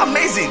 It's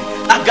amazing.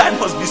 That guy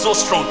must be so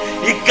strong.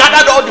 He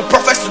gathered all the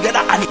prophets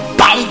together and he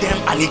bound them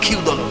and he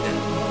killed all of them.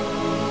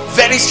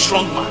 Very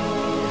strong man.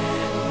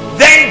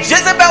 Then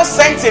Jezebel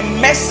sent a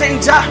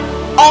messenger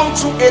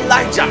unto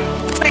Elijah,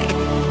 saying,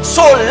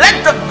 so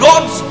let the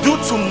gods do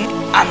to me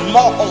and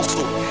more also,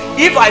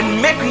 if I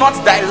make not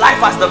thy life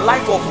as the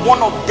life of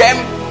one of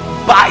them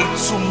by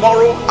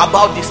tomorrow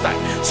about this time.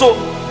 So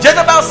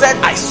Jezebel said,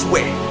 I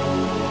swear.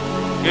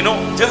 You know,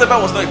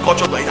 Jezebel was not a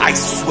culture, but I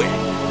swear,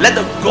 let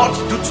the gods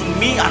do to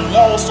me and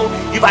more also,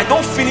 if I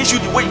don't finish you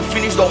the way you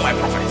finished all my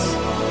prophets.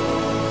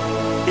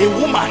 A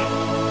woman.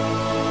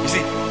 You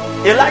see,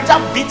 Elijah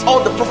beat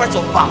all the prophets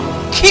of Baal,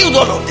 killed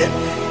all of them.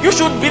 You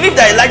should believe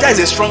that Elijah is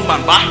a strong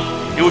man, but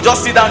he will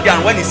just sit down there,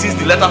 and when he sees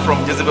the letter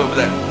from Jezebel, he'll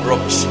be like,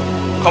 rubbish,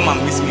 come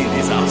and meet me in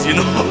this house. You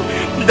know,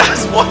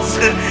 that's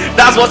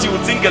what you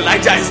would think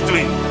Elijah is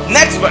doing.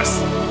 Next verse.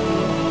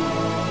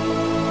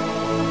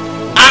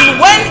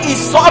 And when he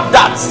saw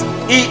that,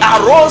 he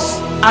arose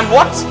and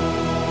what?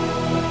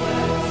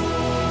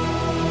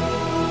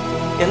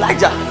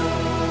 Elijah,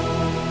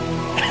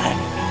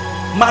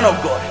 man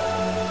of God,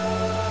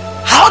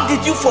 how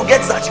did you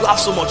forget that you have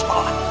so much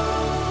power?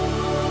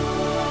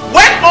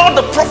 When all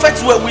the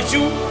prophets were with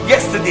you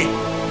yesterday,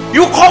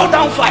 you called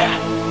down fire.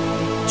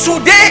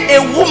 Today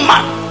a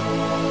woman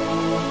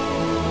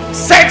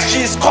said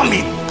she is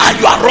coming and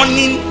you are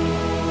running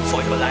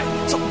for your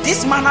life. So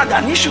this man had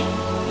an issue.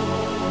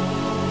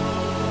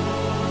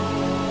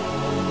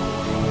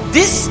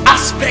 This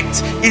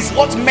aspect is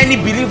what many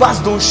believers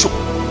don't show.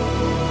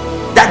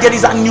 That there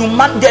is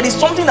there is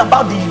something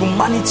about the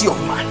humanity of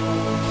man.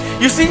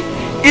 You see,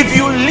 if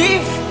you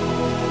live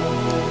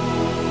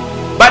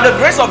by the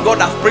grace of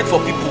God, I've prayed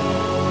for people,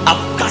 I've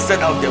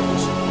casted out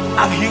devils,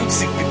 I've healed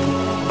sick people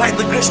by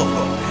the grace of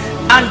God.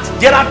 And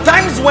there are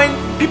times when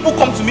people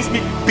come to meet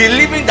me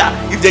believing that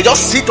if they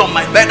just sit on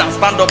my bed and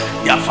stand up,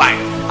 they are fine.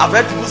 I've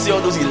heard people say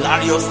all those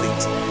hilarious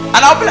things, and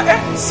I'll be like,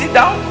 sit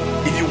down.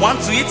 If you want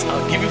to eat,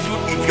 I'll give you food.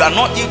 If you are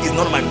not eating, it's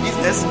not my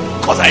business,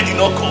 because I did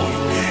not call you.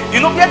 You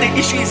know where the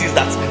issue is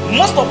that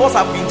most of us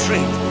have been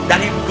trained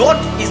that if God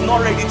is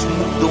not ready to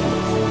move, don't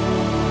move.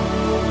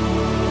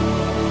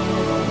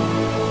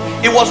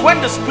 It was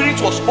when the Spirit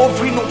was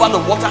hovering over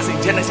the waters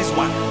in Genesis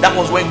 1, that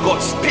was when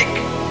God spake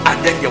and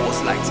then there was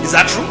light. Is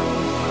that true?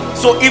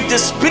 So if the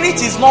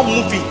Spirit is not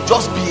moving,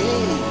 just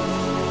behave.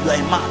 You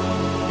are a man.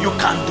 You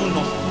can do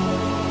nothing.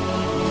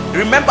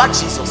 Remember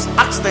Jesus,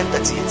 Acts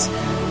 10:38.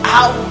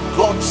 how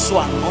God so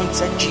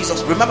anointed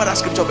Jesus. Remember that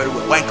scripture very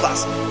well. We're in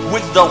class.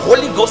 With the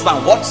Holy Ghost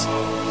and what?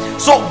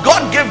 So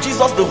God gave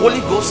Jesus the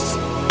Holy Ghost,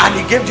 and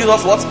he gave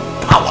Jesus what?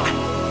 Power.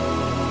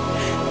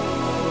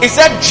 He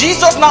said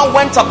Jesus now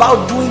went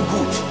about doing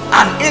good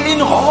and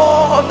healing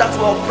all that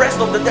were oppressed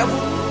of the devil,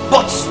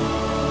 but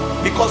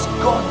because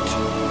God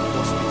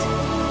was with him.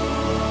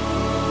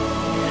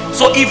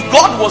 So if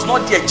God was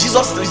not there,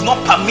 Jesus is not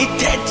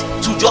permitted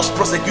to just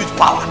prosecute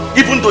power,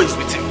 even though he's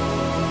with him.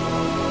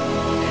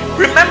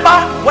 Remember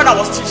when I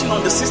was teaching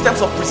on the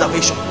systems of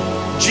preservation,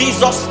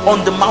 Jesus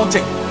on the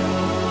mountain.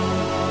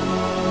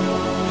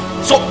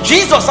 So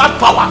Jesus had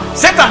power.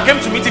 Satan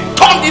came to meet him,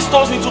 turned these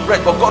stones into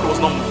bread, but God was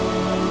not moving.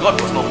 God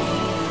was not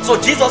moving. So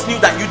Jesus knew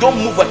that you don't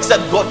move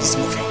except God is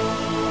moving.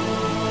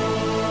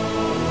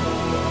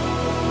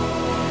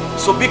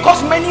 So because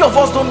many of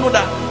us don't know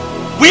that,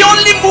 we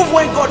only move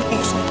when God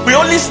moves. We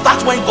only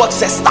start when God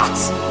says start.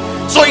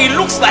 So it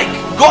looks like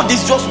God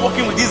is just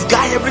working with this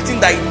guy. Everything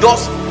that he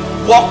does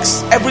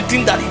works.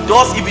 Everything that he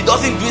does, if he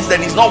doesn't do it, then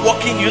he's not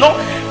working. You know,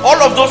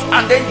 all of those,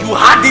 and then you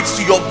add it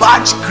to your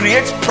badge,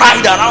 create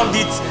pride around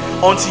it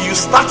until you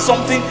start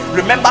something.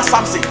 Remember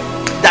Samson,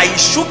 that he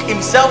shook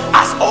himself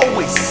as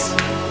always,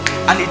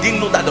 and he didn't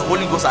know that the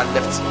Holy Ghost had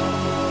left him.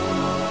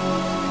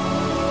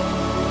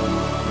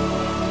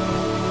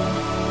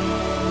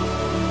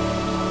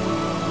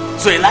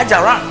 So Elijah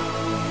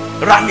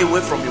ran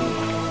away from a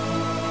woman.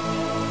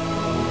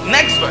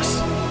 Next verse.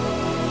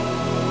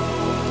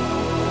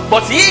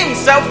 But he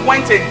himself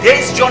went a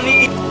day's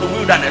journey into the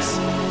wilderness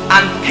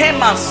and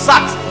came and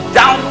sat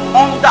down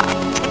under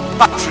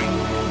a tree,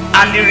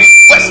 and he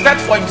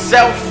requested for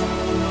himself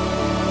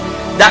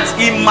that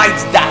he might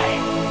die,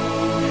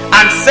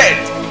 and said,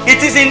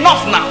 "It is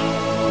enough now.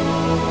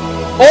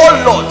 Oh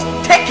Lord,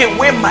 take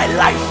away my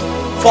life,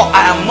 for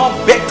I am not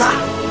better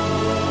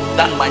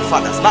than my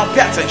fathers." Now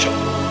pay attention.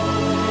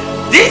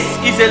 This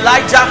is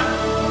Elijah.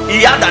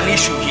 He had an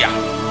issue here.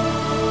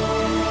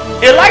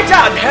 Elijah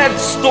had heard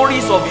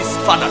stories of his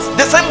fathers,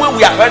 the same way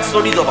we have heard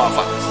stories of our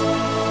fathers.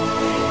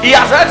 He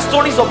has heard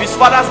stories of his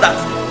fathers that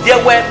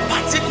there were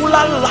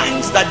particular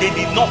lines that they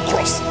did not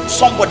cross.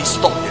 Somebody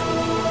stopped them.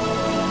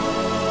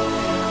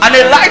 And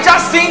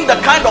Elijah, seeing the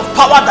kind of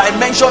power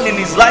dimension in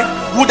his life,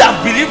 would have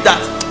believed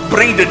that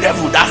bring the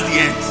devil, that's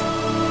the end.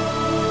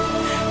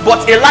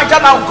 But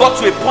Elijah now got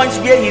to a point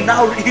where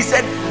he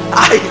said,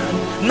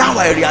 now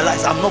I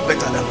realize I'm not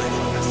better than my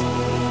fathers.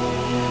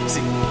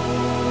 See,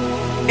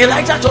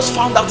 Elijah just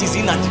found out his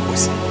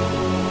inadequacy.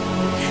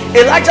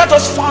 Elijah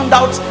just found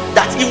out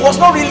that he was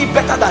not really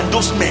better than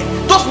those men.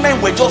 Those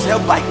men were just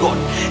helped by God.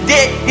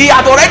 He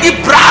had already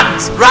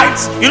bragged, right?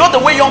 You know the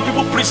way young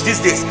people preach these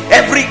days.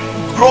 Every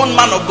grown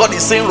man of God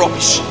is saying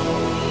rubbish.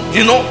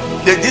 You know,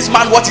 this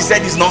man, what he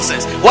said is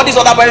nonsense. What this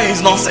other person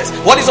is nonsense.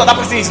 What this other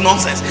person is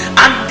nonsense.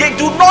 And they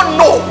do not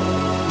know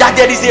that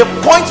there is a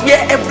point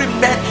where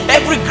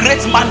every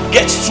great man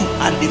gets to,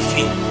 and they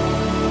fail,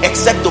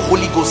 except the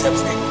Holy Ghost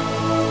helps them.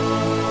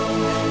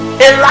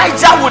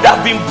 Elijah would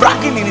have been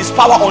bragging in his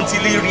power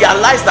until he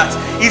realized that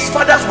his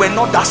fathers were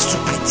not that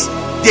stupid.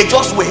 They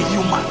just were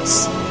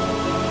humans.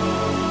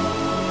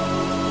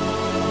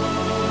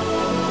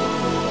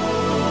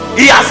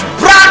 He has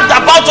bragged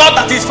about all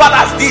that his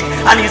fathers did,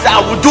 and he said,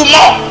 I will do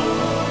more.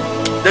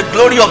 The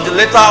glory of the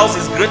latter house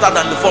is greater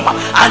than the former.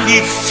 And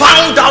he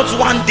found out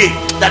one day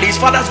that his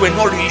fathers were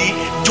not really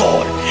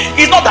dull.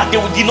 It's not that they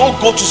did not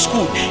go to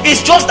school.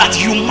 It's just that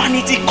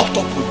humanity caught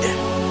up with them.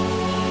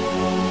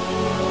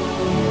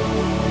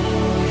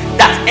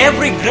 That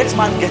every great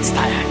man gets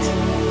tired.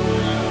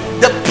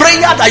 The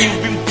prayer that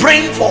you've been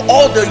praying for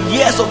all the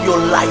years of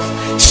your life,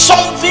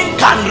 something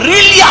can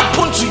really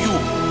happen to you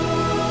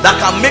that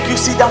can make you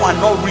sit down and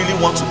not really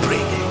want to pray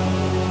again.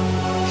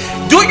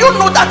 Do you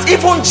know that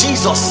even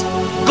Jesus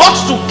got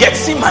to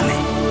Gethsemane,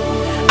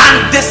 and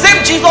the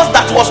same Jesus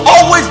that was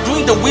always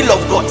doing the will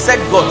of God said,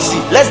 God, see,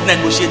 let's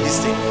negotiate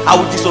this thing. I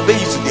will disobey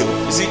you today.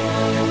 You see,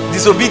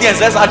 disobedience,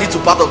 let's add it to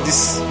part of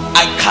this.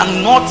 I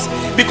cannot,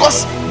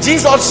 because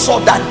Jesus saw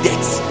that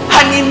death,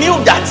 and he knew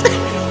that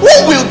who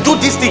will do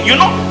this thing? You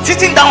know,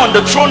 sitting down on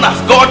the throne as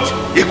God,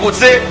 he could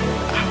say,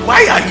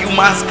 why are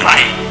humans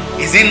crying?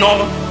 Is it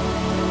not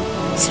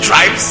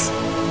stripes?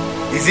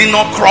 Is it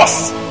not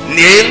cross,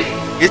 nail?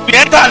 It's to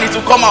enter and it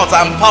will come out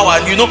and power,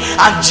 you know.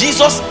 And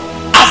Jesus,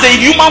 as a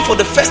human, for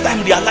the first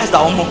time realized that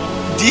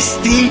this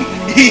thing,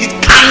 it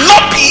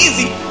cannot be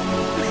easy.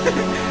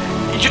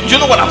 you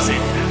know what I'm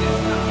saying?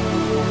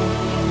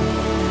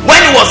 When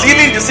he was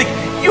healing the sick,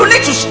 you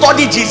need to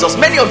study Jesus.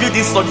 Many of you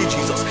didn't study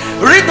Jesus.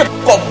 Read the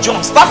book of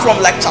John. Start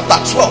from like chapter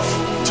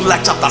 12 to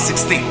like chapter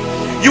 16.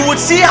 You would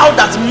see how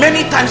that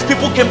many times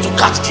people came to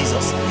catch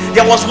Jesus.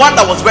 There was one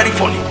that was very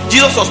funny.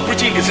 Jesus was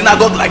preaching in the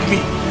synagogue like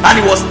me, and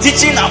he was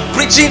teaching and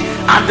preaching,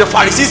 and the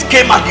Pharisees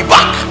came at the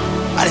back,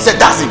 and he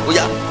said, that's it, oh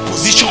yeah,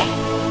 position,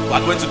 we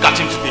are going to catch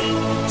him today.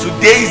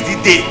 Today is the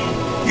day.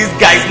 This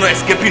guy is not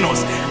escaping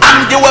us.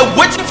 And they were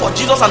waiting for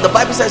Jesus, and the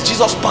Bible says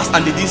Jesus passed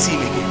and they didn't see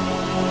him again.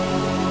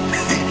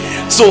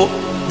 So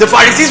the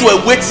Pharisees were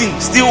waiting,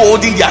 still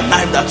holding their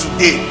knife, that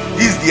today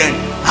is the end.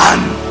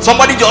 And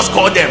somebody just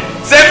called them,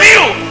 say,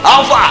 Mew,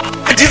 how far?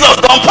 Jesus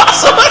don't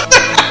pass.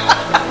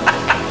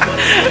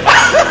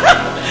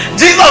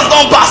 Jesus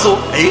don't pass.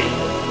 Eh?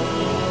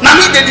 Now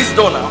he did this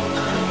door now.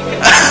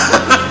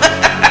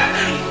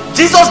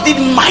 Jesus did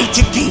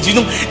mighty things.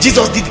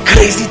 Jesus did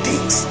crazy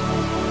things.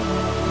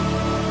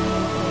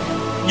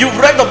 You've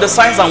read of the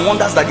signs and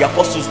wonders that the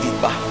apostles did.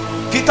 But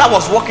Peter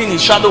was walking,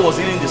 his shadow was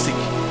healing the sick.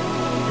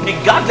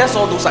 Regardless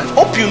of all those signs,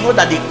 hope you know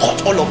that they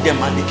caught all of them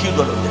and they killed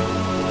all of them.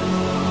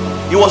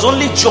 It was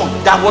only John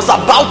that was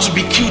about to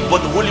be killed,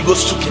 but the Holy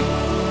Ghost took him.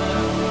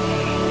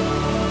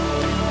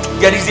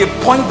 There is a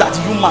point that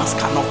humans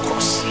cannot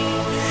cross.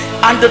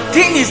 And the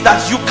thing is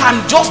that you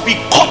can just be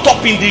caught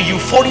up in the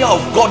euphoria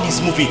of God is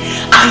moving,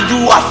 and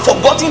you have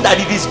forgotten that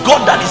it is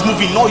God that is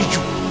moving, not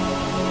you.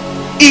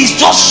 He's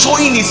just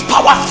showing his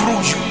power through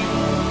you,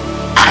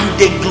 and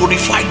they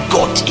glorified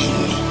God in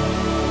me.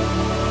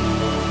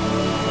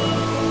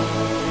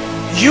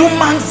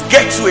 Humans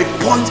get to a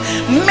point,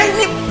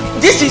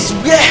 this is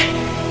where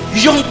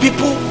young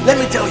people, let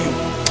me tell you,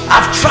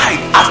 I've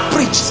tried, I've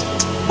preached,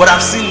 but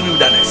I've seen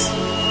wilderness.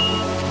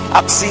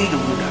 I've seen the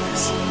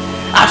wilderness.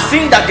 I've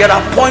seen that there are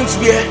points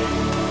where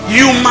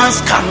humans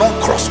cannot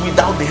cross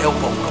without the help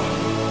of God.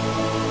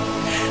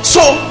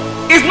 So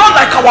it's not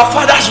like our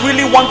fathers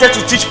really wanted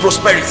to teach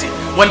prosperity.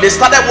 When they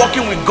started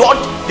working with God,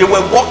 they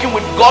were working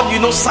with God,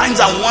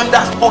 signs and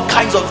wonders, all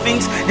kinds of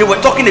things. They were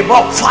talking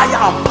about fire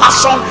and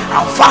passion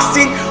and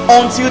fasting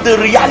until the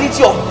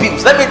reality of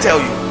bills. Let me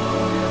tell you,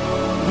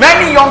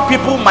 many young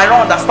people might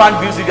not understand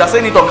bills. If you are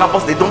saying it on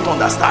campus, they don't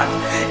understand.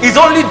 It's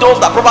only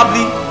those that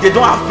probably they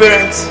don't have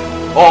parents,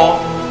 or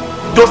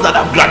those that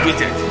have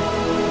graduated.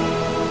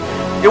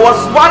 There was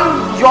one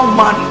young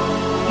man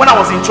when I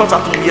was in church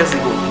 2 years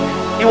ago.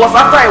 It was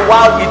after a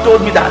while he told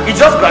me that he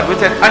just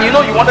graduated, and you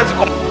wanted to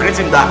greet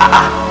him that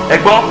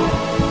Egbon,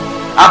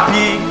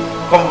 happy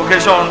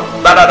convocation,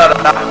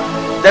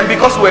 Then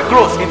because we were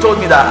close, he told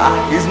me that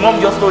his mom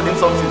just told him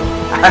something.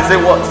 I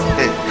said, what?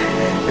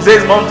 He said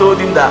his mom told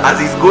him that as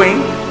he's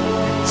going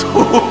to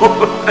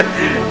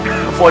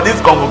for this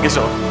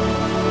convocation,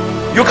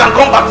 you can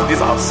come back to this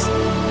house,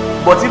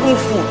 but even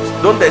food,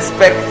 don't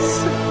expect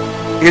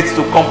it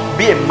to come.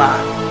 Be a man.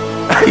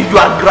 You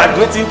are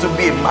graduating to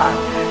be a man,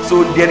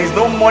 so there is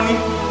no money,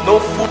 no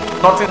food,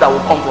 nothing that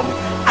will come from it.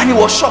 And he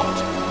was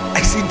shocked.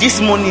 I see this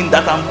morning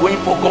that I'm going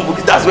for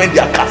convocation, that's when they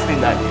are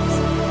casting that news.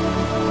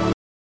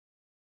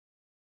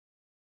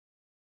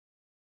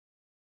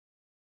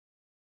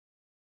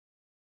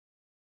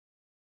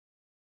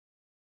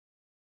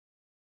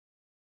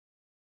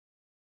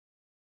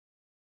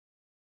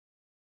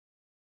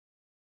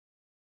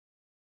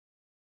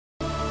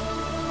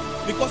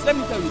 Because let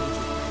me tell you the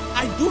truth,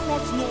 I do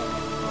not know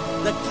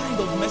the kind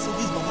of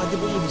messages Baba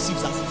Deboye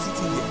receives as he's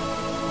sitting there.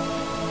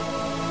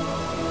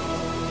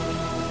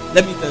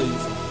 Let me tell you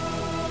something.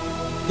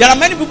 There are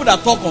many people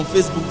that talk on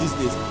Facebook these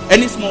days.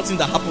 Any small thing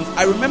that happens.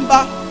 I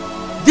remember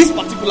this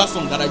particular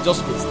song that I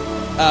just raised.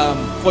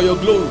 For your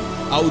glory,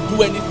 I will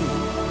do anything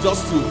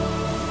just to.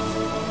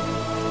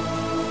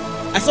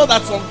 I saw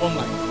that song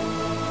online,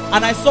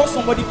 and I saw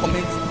somebody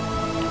comment,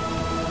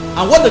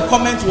 and what the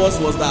comment was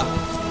that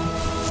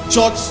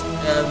church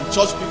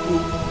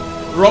people,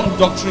 wrong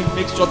doctrine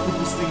makes church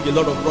people sing a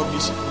lot of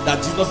rubbish, that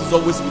Jesus is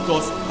always with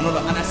us and all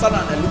that. And I sat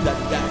down and I looked at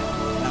the guy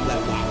and I'm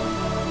like, wow.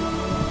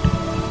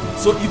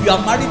 So if you are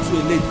married to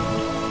a lady,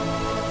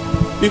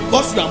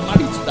 because you are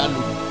married to that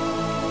lady,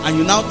 and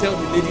you now tell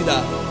the lady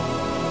that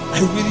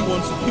I really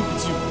want to be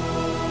with you,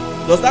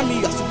 does that mean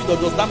you are stupid, or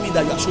does that mean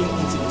that you are showing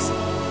intimacy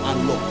and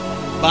love?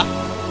 But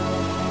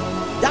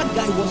that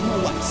guy was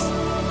not wise.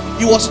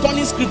 He was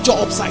turning scripture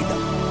upside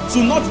down,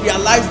 to not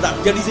realize that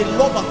there is a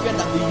love affair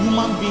that the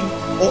human being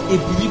or a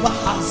believer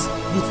has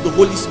with the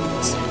Holy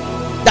Spirit.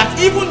 That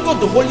even though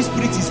the Holy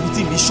Spirit is with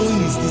him, he's showing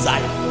his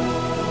desire.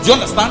 Do you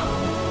understand?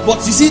 But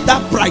you see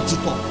that pride to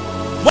talk.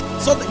 When I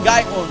saw the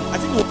guy on, I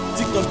think it was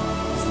TikTok.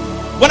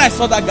 When I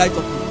saw that guy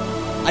talking,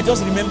 I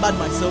just remembered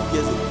myself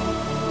years ago.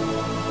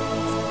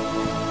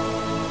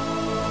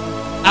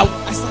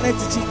 I started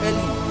teaching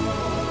early,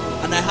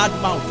 and I had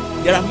mouth.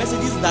 There are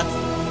messages that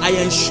I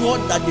ensured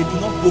that they do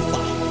not go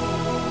far.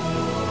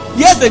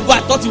 Years ago,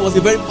 I thought it was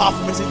a very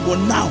powerful message, but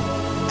now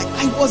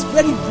I was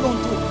very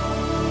blunt.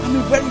 I'm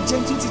a very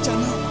gentle teacher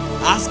now.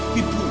 I ask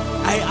people.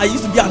 I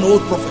used to be an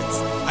old prophet.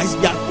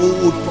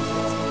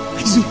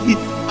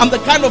 I'm the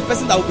kind of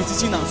person that will be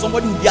teaching, and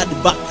somebody will be at the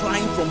back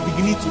crying from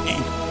beginning to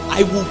end.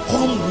 I will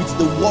come with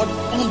the word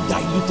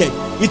undiluted.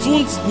 We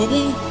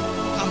won't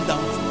calm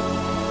down.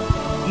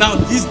 Now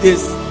these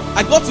days,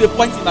 I got to a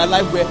point in my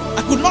life where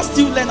I could not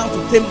still learn how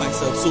to tame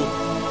myself. So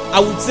I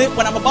would say,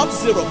 when I'm about to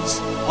say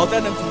rubbish, I'll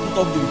tell them to put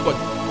off the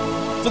recording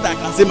so that I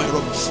can say my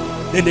rubbish.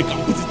 Then they can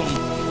put it on.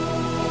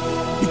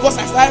 Because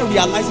I started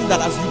realizing that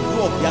as you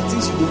grow up, there are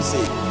things you don't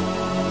say.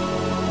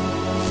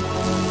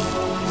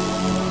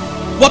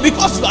 But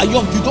because you are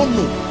young, you don't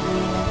know.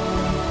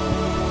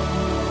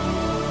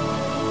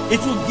 It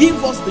will give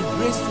us the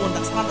grace to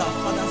understand our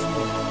Father's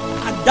will.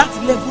 At that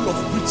level of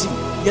preaching,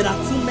 there are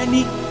too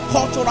many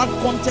cultural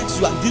contexts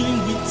you are dealing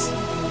with.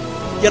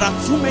 there are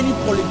too many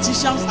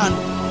politicians and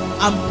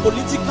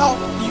political.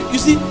 You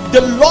see,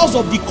 the laws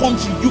of the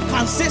country, you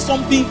can say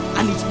something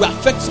and it will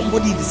affect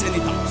somebody in the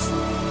Senate House.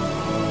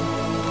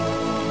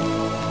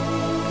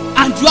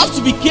 And you have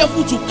to be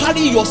careful to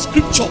carry your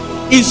scripture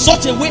in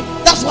such a way.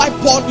 That's why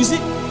Paul, you see,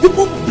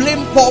 people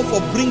blame Paul for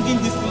bringing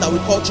this thing that we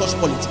call church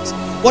politics.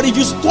 But if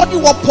you study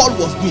what Paul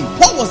was doing,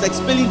 Paul was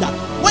explaining that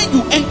when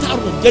you enter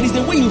Rome, there is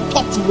a way you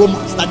talk to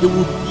Romans that they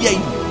will hear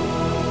you.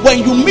 When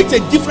you meet a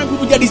different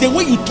people, there is a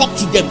way you talk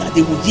to them that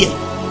they will hear you.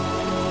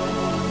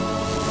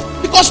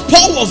 Because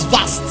Paul was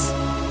vast.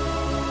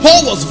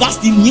 Paul was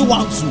vast, he knew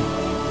how to.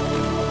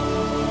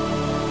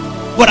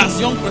 But as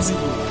young person,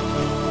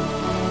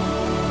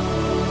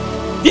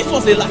 this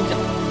was Elijah.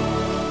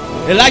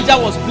 Elijah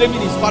was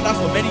blaming his father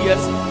for many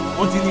years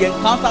until he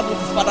encountered what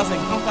his fathers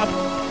encountered,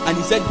 and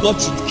he said God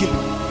should kill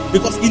him.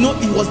 Because it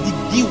was the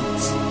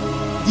guilt,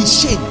 the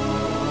shame.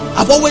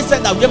 I've always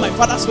said that where my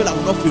fathers failed, I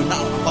will not fail.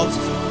 Now I'm about to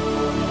fail.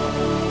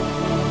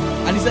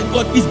 And he said,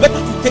 God, it's better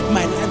to take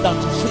my life than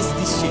to face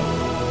this shame.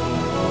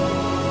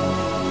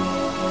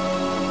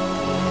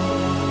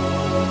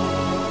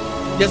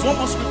 There's one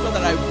more scripture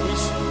that I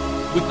wish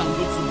we can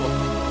go to, but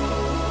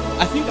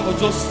I think I will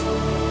just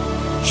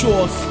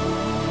show us.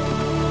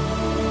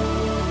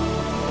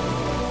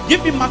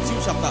 Give me Matthew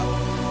chapter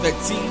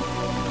 13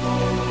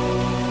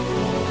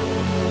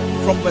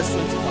 from verse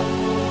 21.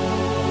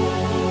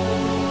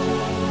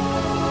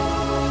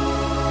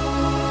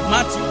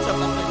 Matthew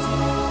chapter 13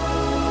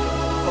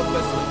 from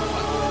verse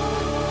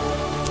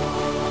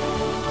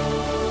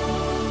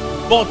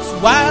 25. But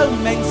while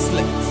men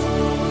slept,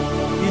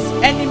 his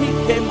enemy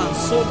came and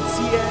sowed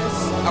tears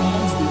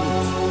amongst the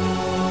wheat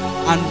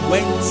and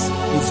went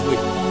his way.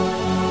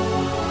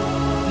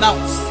 Now,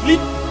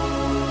 sleep,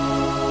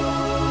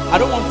 I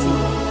don't want to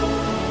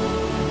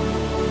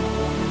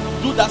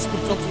do that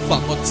scripture too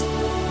far, but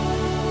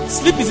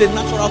sleep is a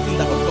natural thing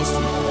that occurs to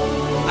you.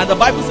 And the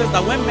Bible says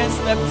that when men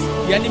slept,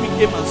 the enemy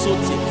came and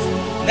sowed tears.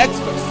 Next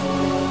verse.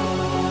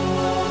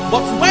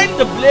 But when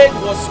the blade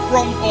was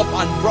sprung up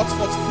and brought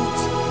forth fruit,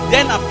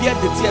 then appeared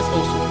the tears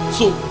also.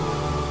 So,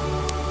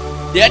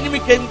 the enemy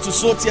came to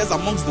sow tears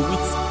amongst the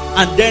wheat,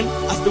 and then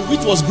as the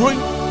wheat was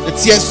growing, the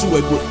tears too were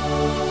growing.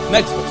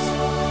 Next verse.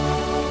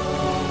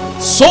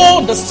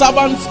 So the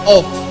servants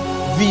of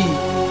the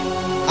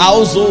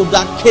household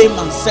that came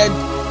and said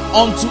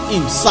unto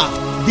him, Sir,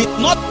 did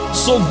not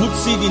sow good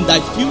seed in thy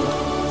field?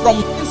 From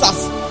whence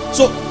has...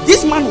 So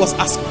this man was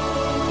asking,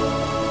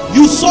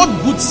 you sowed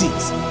good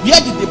seeds,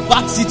 where did the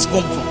bad seeds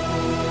come from?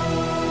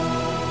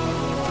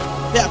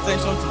 Pay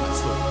attention to my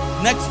story.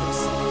 Next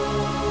verse.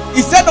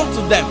 He said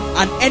unto them,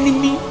 an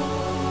enemy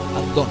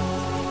has done it.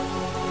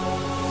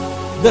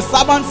 The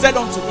servant said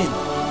unto him,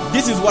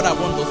 this is what I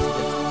want us to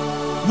get.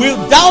 Will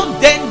thou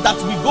then that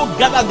we go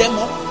gather them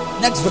up?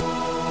 Next verse.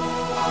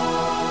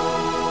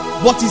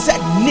 But he said,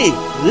 nay,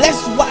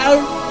 lest while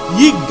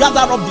ye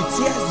gather up the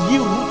tares,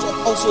 ye root up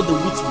also the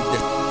wheat with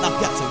them. Now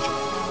pay attention.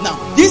 Now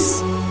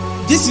this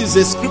is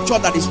a scripture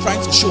that is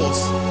trying to show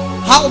us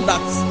how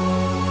that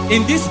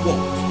in this world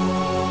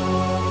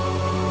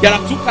there are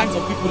two kinds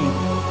of people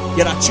living.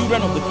 There are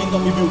children of the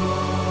kingdom. If you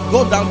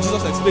go down,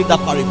 Jesus explained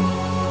that parable.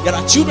 There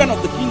are children of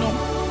the kingdom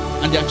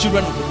and there are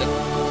children of the devil.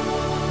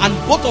 And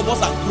both of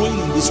us are growing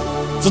in this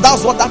world. So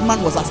that's what that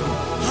man was asking.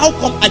 How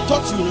come I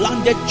thought you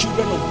landed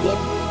children of God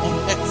on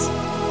earth?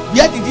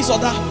 Where did this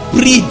other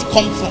breed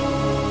come from?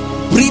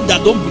 Breed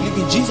that don't believe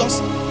in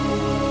Jesus?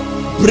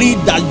 Breed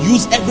that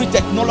use every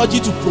technology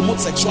to promote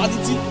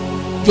sexuality?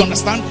 You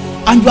understand?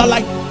 And you are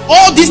like,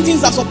 all these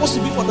things are supposed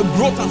to be for the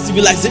growth and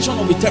civilization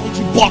of the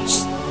territory, but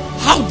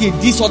how did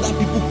these other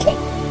people come?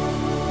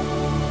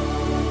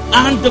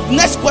 And the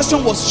next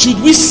question was,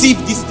 should we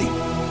sieve this thing?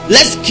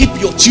 Let's keep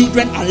your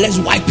children and let's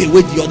wipe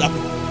away the other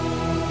people.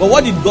 But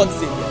what did God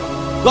say here?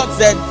 God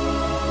said,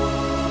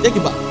 take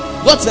it back.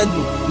 God said,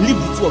 no, leave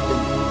the two of them.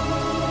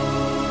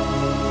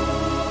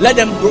 Let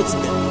them grow to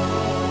them.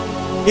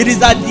 It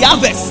is at the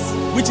harvest,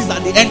 which is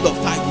at the end of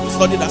time, we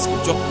study that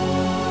scripture,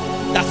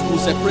 that will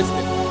separate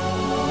them.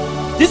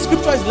 This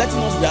scripture is letting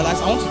us realize,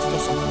 I want you to do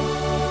something.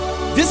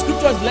 This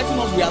scripture is letting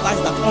us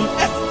realize that on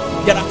earth,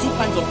 there are two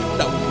kinds of people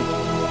that will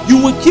live. You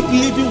will keep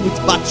living with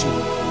bad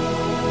children.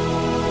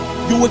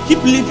 You will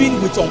keep living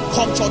with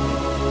uncultured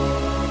people.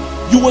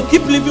 You will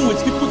keep living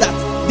with people that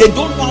they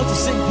don't know how to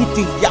say good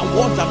things. Their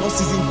words are not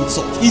seasoned with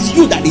salt. It's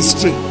you that is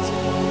strange.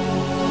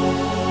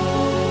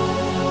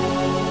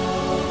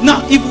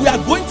 Now, if we are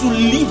going to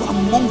live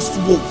amongst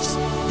wolves,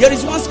 there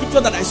is one scripture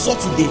that I saw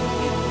today.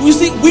 You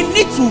see, we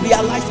need to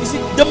realize, you see,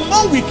 the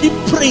more we keep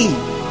praying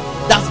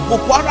that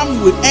Boko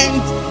Haram will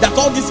end, that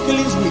all these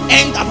killings will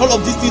end, and all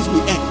of these things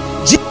will end,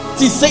 Jesus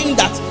is saying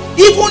that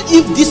even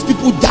if these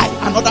people die,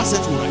 another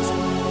set will rise.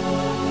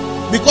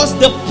 Because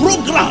the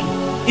program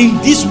in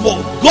this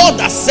world, God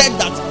has said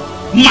that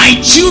my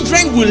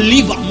children will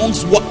live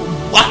amongst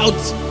wild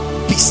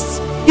beasts.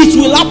 It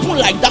will happen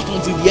like that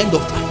until the end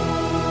of time.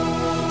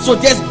 So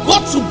there's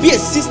got to be a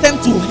system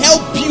to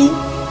help you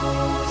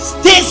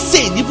stay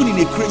sane even in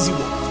a crazy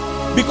world.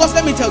 Because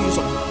let me tell you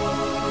something.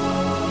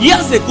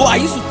 Years ago, I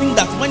used to think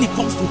that when it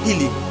comes to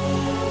healing,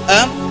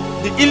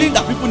 the healing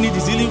that people need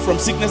is healing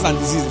from sickness and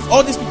diseases.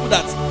 All these people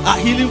that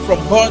are healing from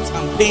hurt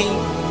and pain,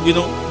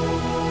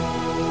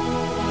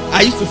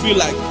 I used to feel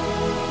like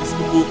these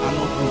people are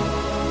not good.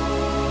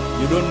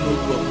 You don't know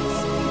God.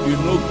 You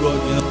know God,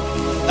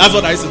 That's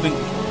what I used to think.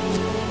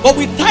 But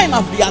with time,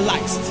 I've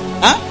realized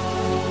that,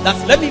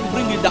 let me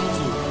bring it down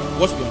to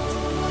what's beyond.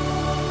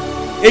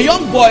 A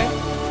young boy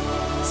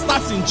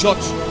starts in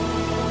church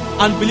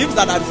and believes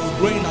that as he's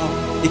growing now,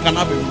 he can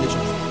have a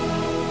relationship.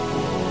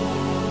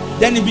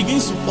 Then he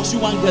begins to pursue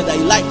one girl that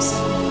he likes.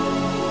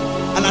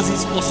 And as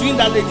he's pursuing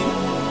that lady,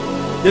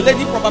 the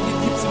lady probably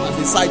keeps him as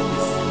a side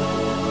piece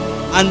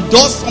and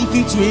does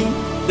something to him.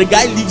 The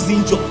guy leaves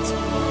injured.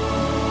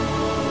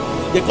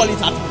 They call it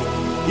heartbreak.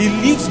 He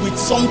lives with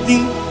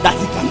something that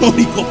he cannot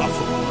recover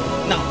from.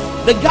 Now,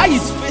 the guy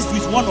is faced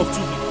with one of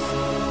two things.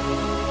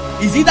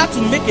 Is either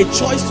to make a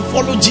choice to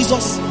follow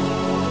Jesus,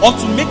 or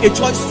to make a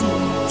choice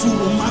to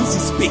romance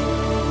his pain,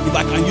 if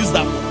I can use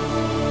that word.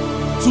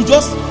 To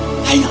just,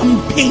 I am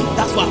in pain,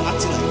 that's why I'm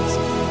acting like this.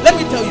 Let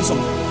me tell you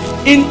something.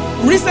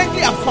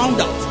 Recently I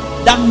found out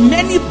that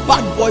many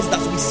bad boys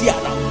that we see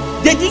around,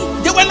 they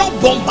were not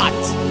born bad.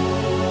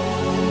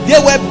 They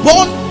were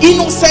born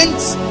innocent.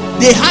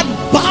 They had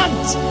bad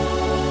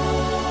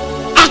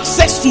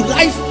access to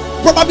life.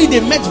 Probably they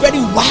met very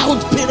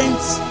wild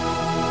parents.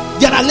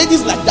 There are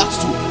ladies like that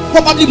too,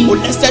 probably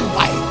molested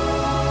by.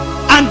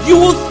 And you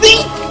will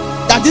think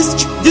that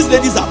these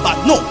ladies are bad.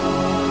 No,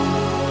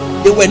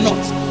 they were not.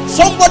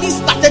 Somebody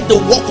started the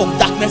work of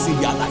darkness in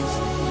their life.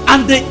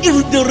 And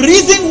the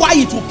reason why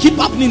it will keep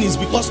happening is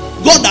because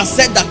God has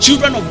said that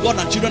children of God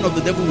and children of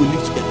the devil will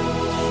live together.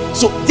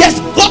 So there's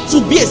got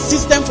to be a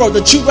system for the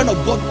children of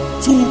God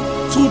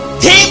to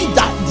tame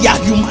their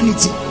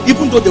humanity,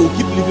 even though they will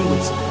keep living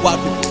with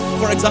wild people.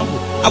 For example,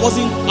 I was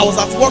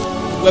at work.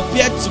 We were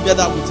paired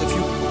together with a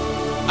few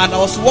people, and I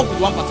was to work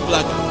with one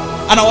particular guy.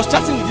 And I was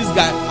chatting with this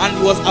guy, and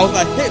I was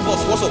like, "Hey boss,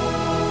 what's up?"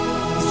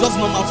 It's just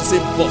normal to say,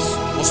 "Boss,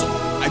 what's up?"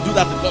 I do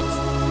that a lot.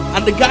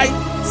 And the guy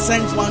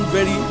sent one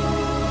very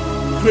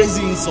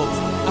crazy insult.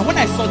 And when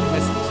I saw the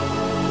message,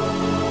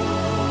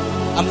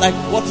 I'm like,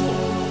 "What for?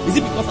 Is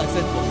it because I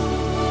said boss?"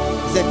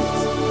 He said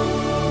yes.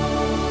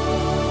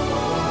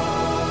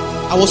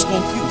 I was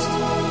confused.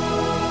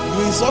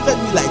 You insulted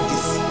me like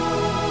this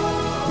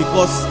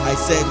because I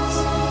said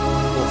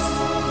boss.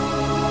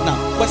 Now,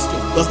 question: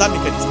 does that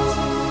make any sense?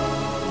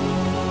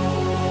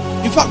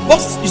 In fact,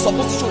 boss is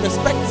supposed to show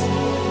respect.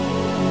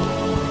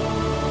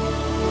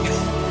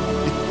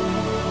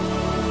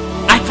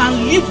 I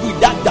can live with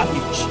that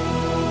damage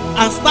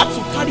and start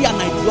to carry an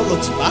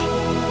ideology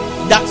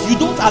that you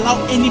don't allow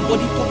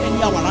anybody to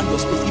anyhow around your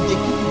space. If they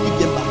give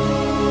them back.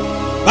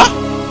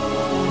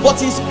 But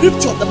in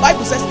scripture, the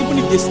Bible says even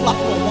if they slap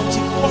you on one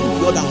cheek, on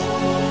the other one.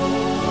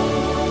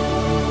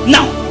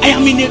 Now, I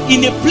am in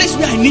a place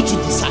where I need to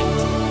decide.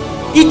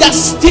 Either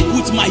stick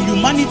with my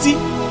humanity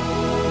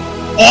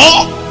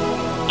or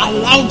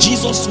allow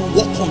Jesus to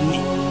work on me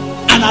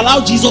and allow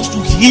Jesus to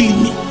heal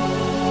me.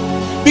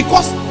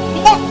 Because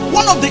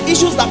one of the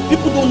issues that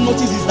people don't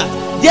notice is that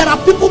there are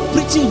people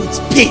preaching with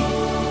pain.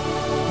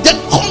 The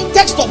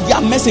context of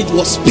their message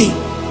was pain.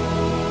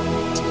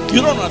 You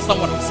don't understand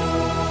what I'm saying.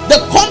 The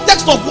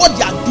context of what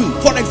they are doing.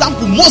 For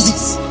example,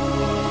 Moses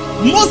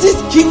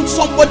killed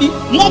somebody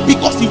not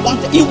because he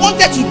wanted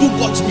to do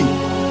God's will.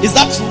 Is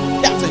that true?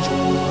 Pay attention.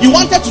 He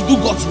wanted to do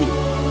God's will,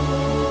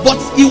 but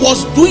he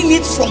was doing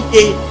it from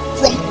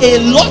a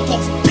lot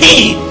of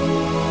pain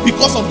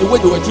because of the way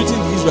they were treating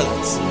the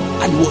Israelites,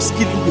 and he was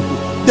killing people.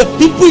 The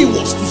people he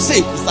was to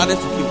save, he started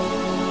to kill.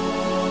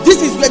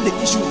 This is where the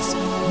issue is.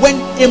 When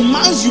a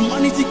man's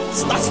humanity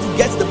starts to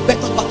get the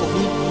better part of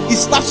him, he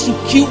starts to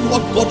kill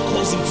what God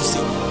calls him to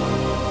save.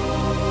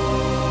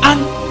 And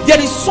there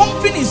is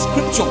something in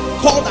scripture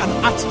called an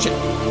heart check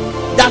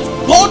that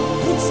God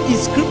puts in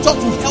scripture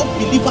to help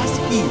believers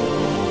heal.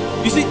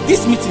 You see,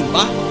 this meeting,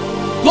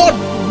 God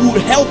will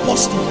help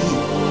us to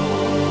heal.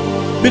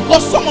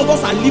 Because some of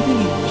us are living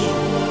in pain.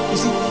 You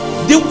see,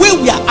 the way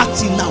we are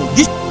acting now,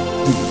 this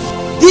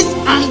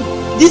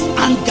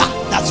anger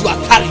that you are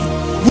carrying,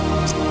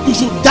 you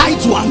should die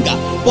to anger.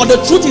 But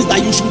the truth is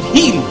that you should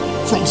heal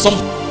from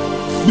something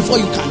before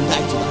you can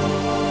die to that.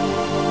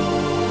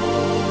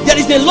 There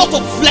is a lot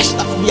of flesh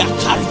that we are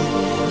carrying.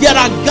 There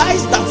are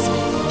guys that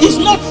is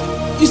not,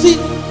 you see,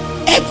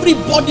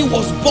 everybody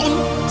was born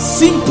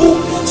simple.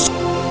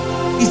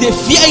 Is a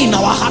fear in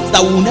our hearts that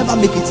we will never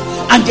make it.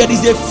 And there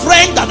is a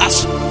friend that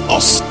has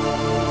us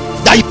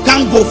that you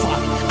can't go far.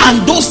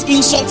 And those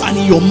insults are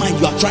in your mind.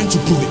 You are trying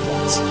to prove a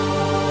point.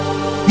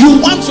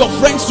 You want your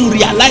friends to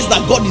realize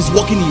that God is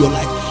working in your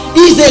life.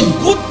 It is a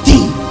good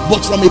thing,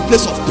 but from a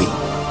place of pain.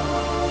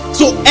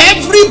 So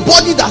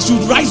everybody that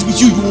should rise with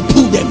you, you will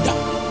pull them down.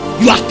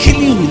 You are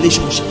killing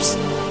relationships.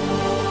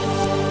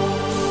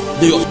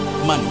 They are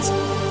humanity.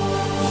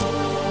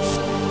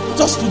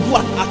 Just to do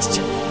an heart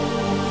check.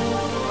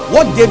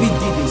 What David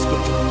did in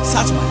scripture,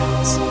 search my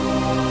heart.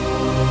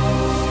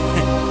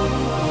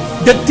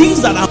 The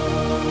things that are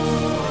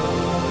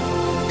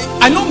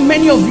I know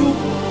many of you.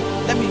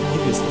 Let me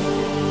give you a story.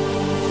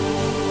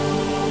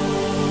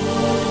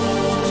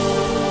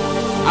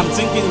 I'm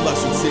thinking if I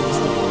should say this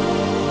story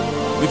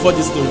before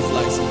this story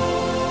flies.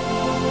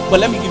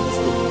 But let me give this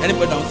story.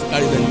 Anybody that wants to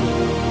carry them,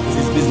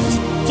 it's his business.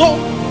 So,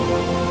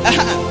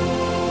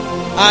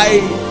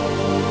 I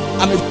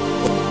am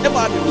never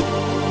had a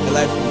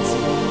life with you.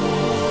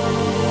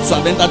 So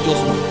I've entered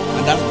just one,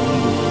 and that's the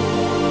window.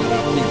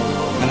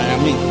 And I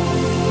am in.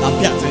 Now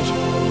pay attention.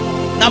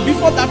 Now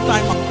before that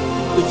time,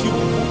 a few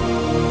people,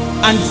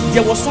 and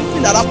there was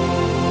something that happened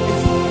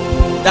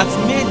that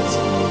made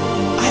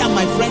I and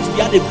my friends,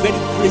 we had a very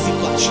crazy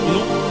clash, you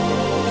know.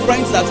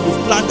 Friends that we've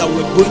planned that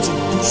we're going to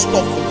do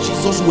stuff for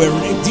Jesus, we're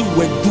ready,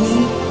 we're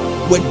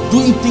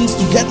doing things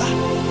together,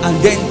 and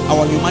then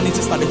our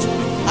humanity started to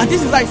play. And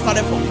this is how it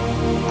started for me.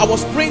 I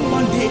was praying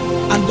one day,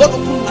 and God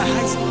opened my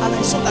eyes, and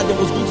I saw that there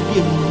was going to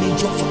be a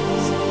major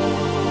fight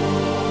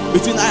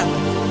between I and my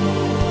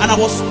friend. And I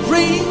was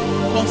praying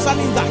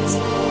concerning that.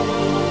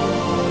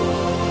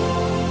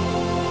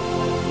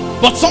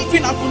 But something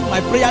happened. My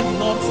prayer did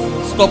not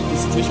stop the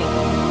situation.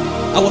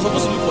 I was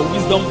supposed to look for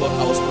wisdom, but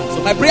I was praying.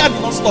 So my prayer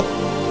did not stop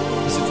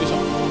the situation.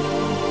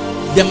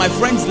 Then my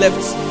friends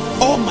left.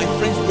 All my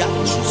friends were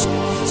issues.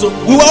 So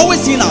we were always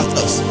seeing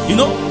ourselves, you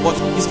know. But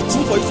it's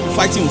possible for you to be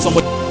fighting with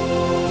somebody.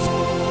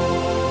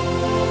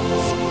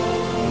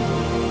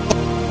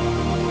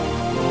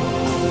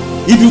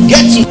 If you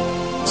get to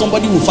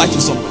somebody will fight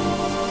with somebody.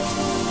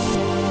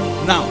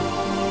 Now,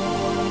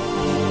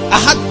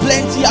 I had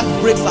plenty of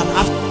breaks and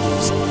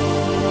afterwards.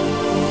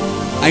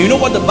 And you know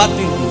what the bad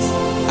thing is?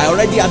 I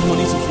already had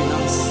money to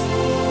finance.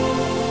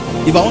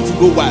 If I want to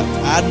go wild,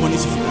 I had money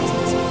to finance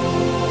myself.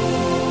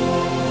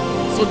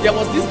 So there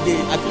was this day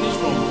I finished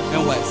from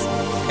NYS.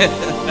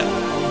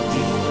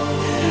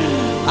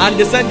 And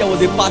they said there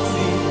was a party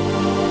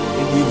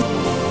in the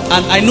evening.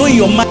 And I know in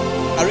your mind,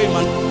 Areo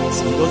Emmanuel,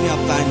 he doesn't have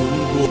time,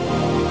 he won't go.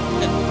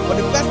 For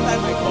the first time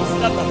I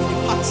considered that the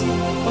party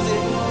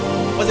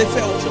was a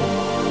fair option.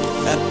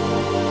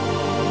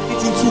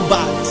 It's too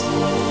bad.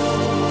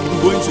 I'm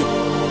going to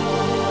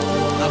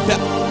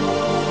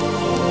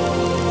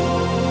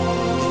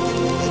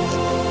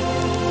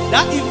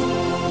that evening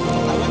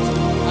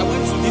I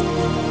went to eat.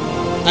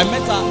 I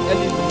met her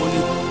early in the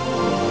morning.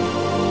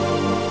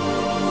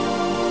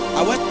 I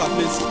went to her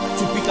place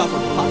to pick her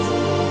from the party.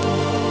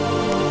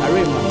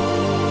 Areo.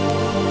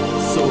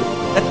 So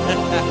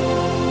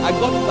I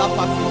got to that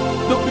party.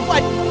 No, before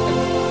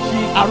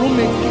her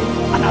roommate came,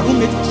 and her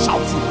roommate was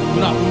shouting.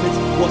 You know, her roommate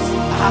was,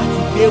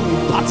 today we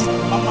party,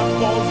 mama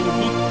calls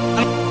me.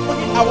 And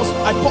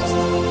I paused.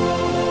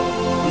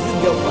 Is this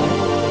girl fine?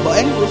 But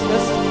anyways,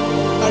 let's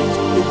carry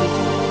to this.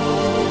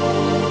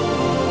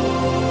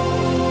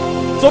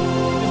 So,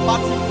 this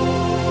party,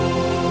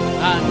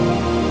 and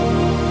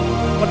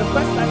for the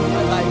first time in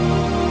my life,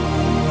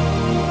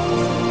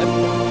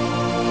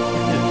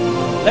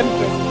 let me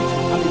first teach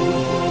you how to do it.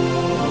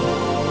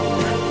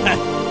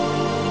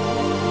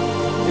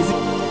 Is it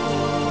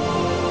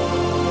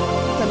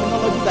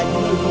terminology that you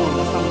don't even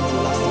understand until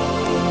last year?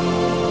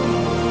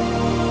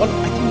 But I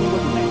didn't know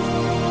what it meant.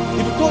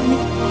 If you told me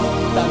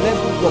that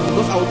let's meet up,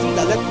 because I would think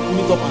that let's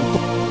meet up and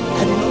talk,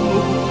 I did not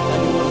know that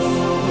it was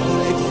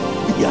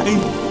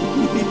behind.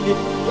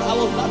 I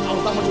was that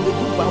much of a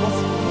group, but I was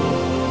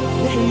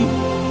very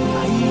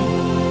naive.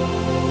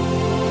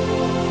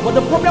 But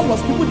the problem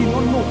was people did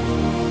not know.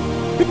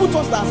 People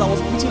thought that as I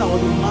was preaching, I was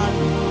a man.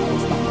 I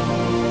was standing.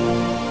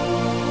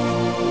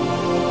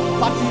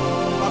 Party,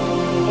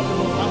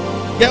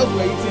 girls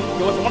were eating.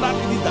 There was other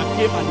ladies that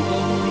came and they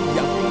just picked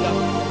their finger,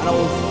 and I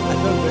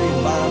felt very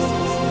embarrassed.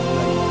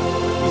 Like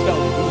this guy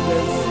was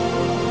business,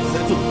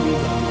 settled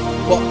things.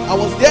 But I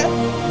was there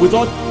with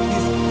all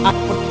this. And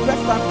for the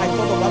first time, I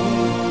thought of having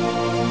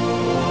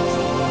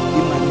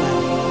in my mind.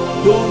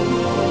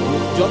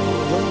 Just.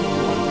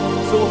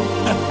 So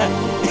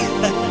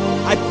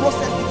I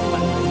processed it in my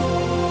mind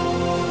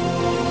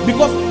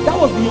because that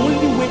was the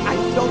only way I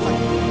felt like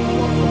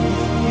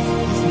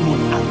this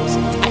morning. I was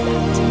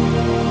tired.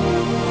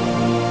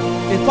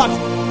 In fact,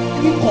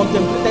 even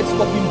contemplated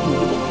stopping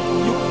doing it.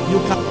 You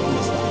can't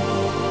understand.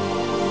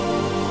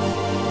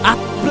 I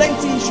had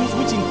plenty issues,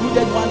 which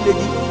included one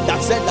lady that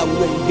said that we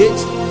were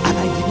engaged, and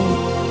I didn't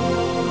know.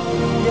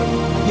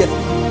 Yes,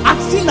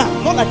 I've seen her,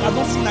 not like I've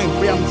not seen her in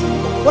prayer meeting,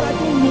 but I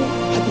don't know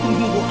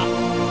what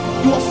happened.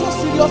 It was so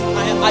serious.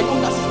 My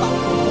younger sister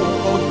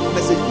called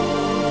message me.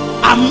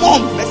 Her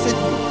mom messaged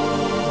me,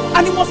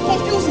 and it was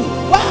confusing.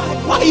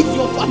 Why is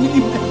your family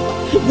member?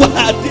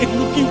 Why are they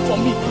looking for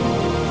me?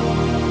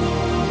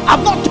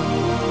 I'm not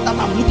that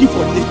I'm looking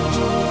for a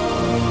relationship,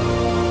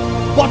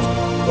 but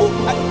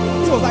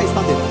this was how it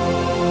started.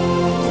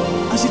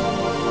 And she,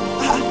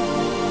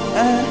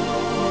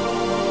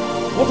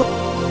 what?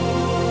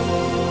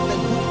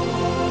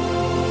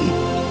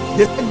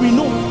 They said we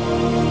know.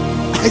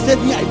 I said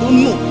I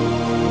don't know.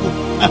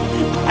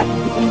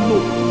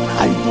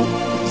 I don't.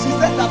 She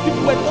said that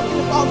people were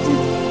talking about it.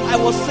 I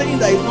was saying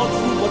that it's not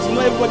true, but you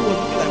know everybody was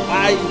looking like,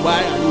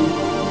 why are you?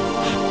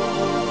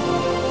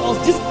 I was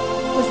just,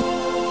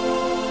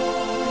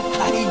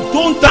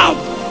 don't have.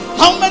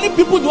 How many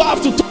people do I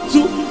have to talk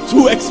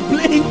to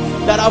explain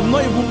that I've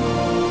not even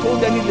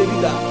told any lady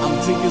that I'm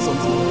thinking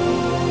something?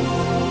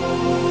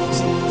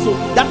 So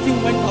that thing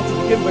went out, it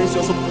became very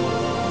serious.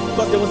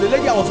 Because there was a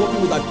lady I was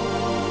working with that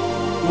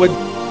were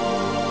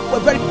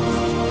very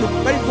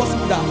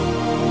possible that,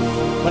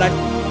 but I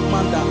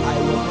man that I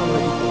was not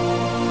ready for.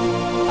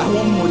 I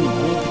want money.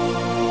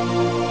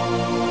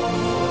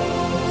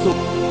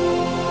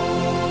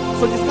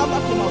 So this camera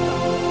came out that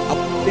I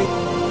would play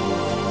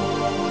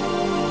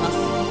as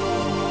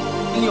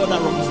any other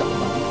rubbish that was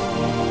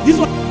happening. This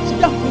one, she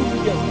just going to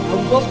get. I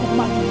will just put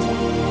my this.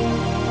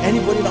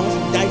 Anybody that wants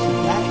to die should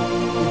die.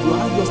 If you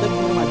hang yourself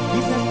in my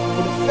business,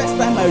 for the first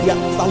time I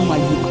realized how my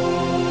you.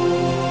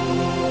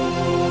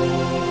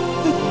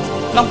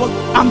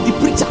 I'm the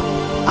preacher.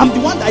 I'm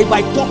the one that if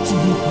I talk to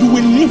you, you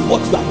will leave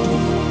what you are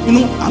doing. You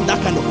know, I'm that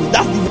kind of thing.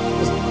 That's the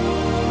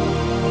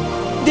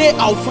day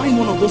I'll find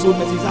one of those old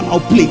messages and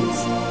I'll play it.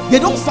 They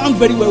don't sound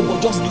very well,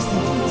 but just listen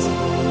to it.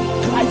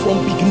 Cry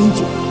from beginning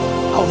to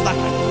end. I was that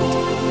kind of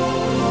preacher.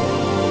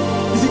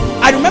 You see,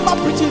 I remember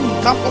preaching in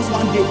campus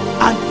one day,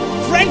 and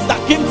friends that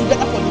came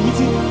together for the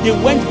meeting, they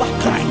went back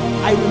crying.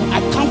 I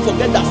can't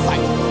forget that sight.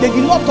 They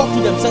did not talk to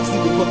themselves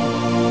till they got me.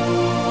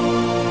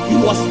 It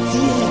was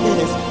tears.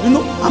 You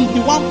know, I'm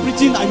the one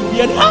preaching and you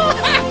hear it.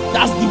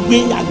 That's the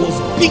way I was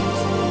beat.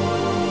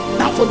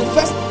 Now for the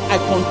first I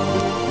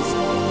contributed this.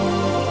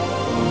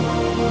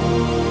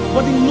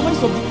 But the noise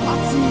of the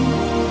party,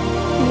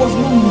 it was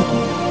not me.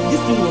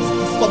 This thing was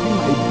disturbing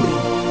my brain.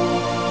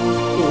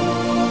 So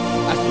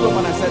I stood up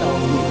and I said I was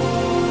going.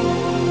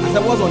 As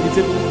I was on the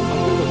table,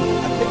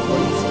 I paid for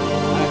it.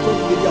 And I told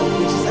the lady I was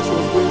going. She said she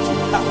was going to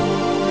I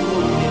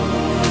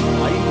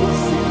ain't going to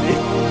see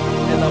it.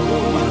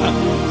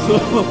 So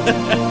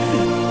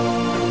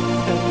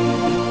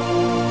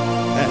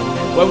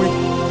when we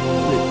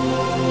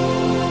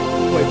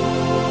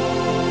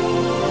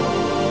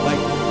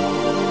like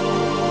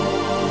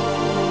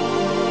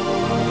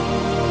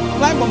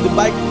climb on the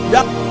bike,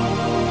 yeah.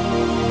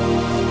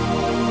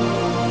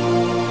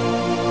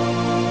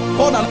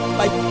 Called and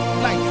like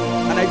night,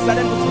 and I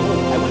decided not to go.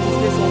 I went to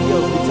stay somewhere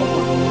else with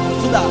someone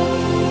so that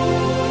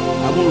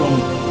I won't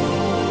run.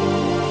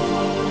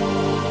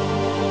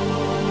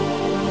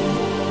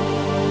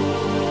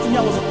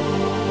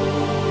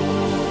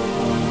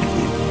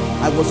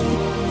 I was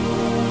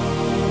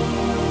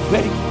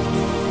very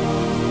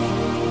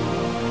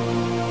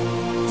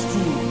to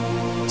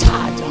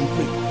charge and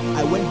pray.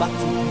 I went back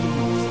to healing.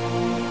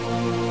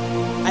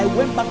 I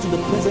went back to the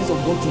presence of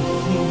God to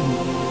heal you.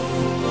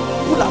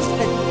 People have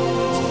said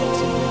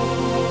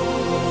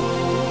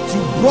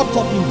you brought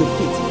up in the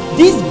faith.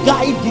 This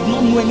guy did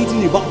not know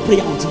anything about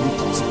prayer until he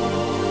taught him.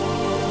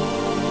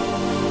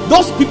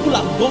 Those people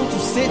have gone to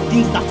say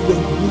things that were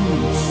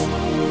rules.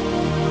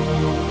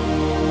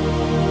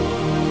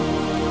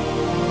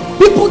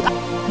 People that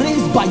are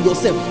raised by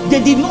yourself,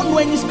 they did not know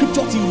any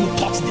scripture till you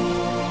taught them.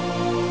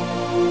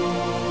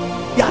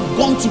 They had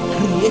gone to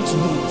create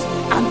rules,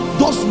 and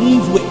those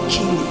rules were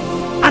killing.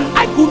 And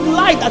I could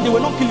lie that they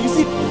were not killing. You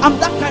see, I'm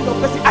that kind of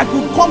person. I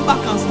could come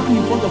back and stand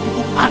in front of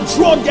people and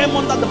throw them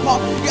under the power.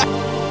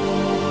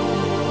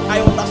 I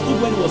understood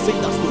when he was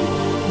saying that story,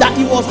 that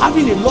he was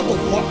having a lot of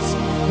hurts,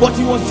 but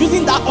he was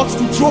using that ox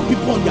to throw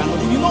people on their nose.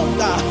 You know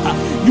that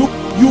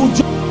you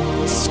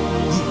just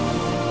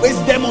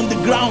waste them on the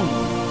ground.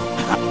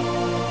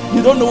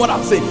 You don't know what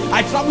I'm saying.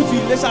 I traveled to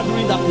Elisha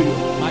during that period.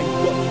 My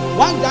God,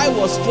 one guy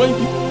was throwing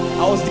people.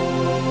 I was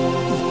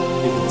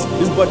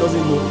this boy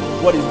doesn't know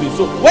what he's doing.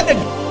 So when they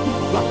so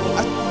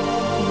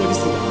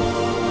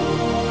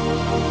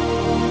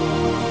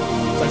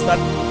I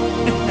started.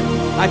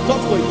 I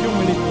thought for a few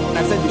minutes and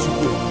I said they should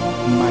pray.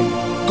 My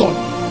God.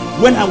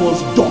 When I was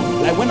done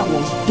with them,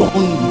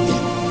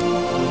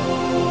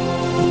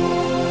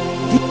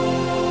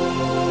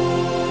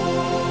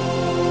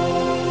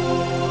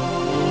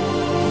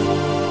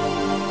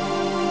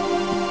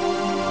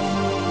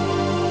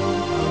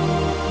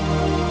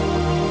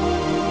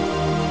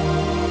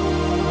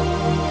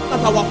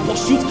 that our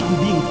pursuit can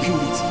be in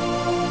purity,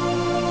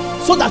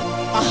 so that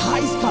our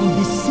eyes can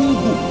be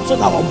single, so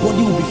that our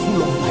body will be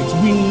full of light.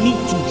 We need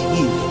to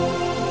heal.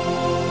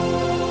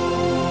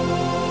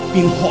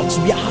 In hot,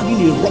 we are having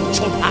a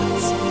ruptured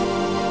heart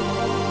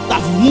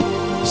that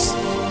moves.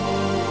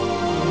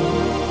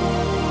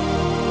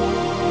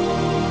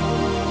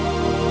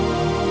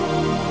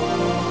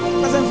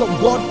 Presence of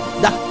God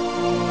that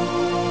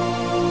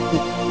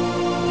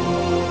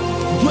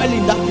dwell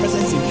in that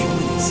presence in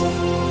humility.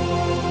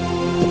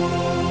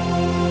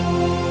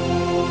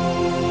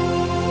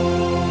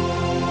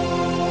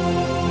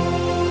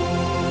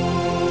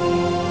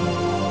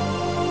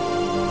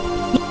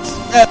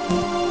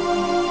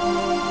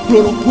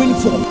 Chloroquine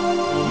form.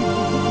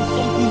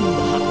 Something in the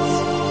heart.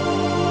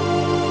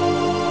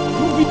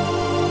 Prove it.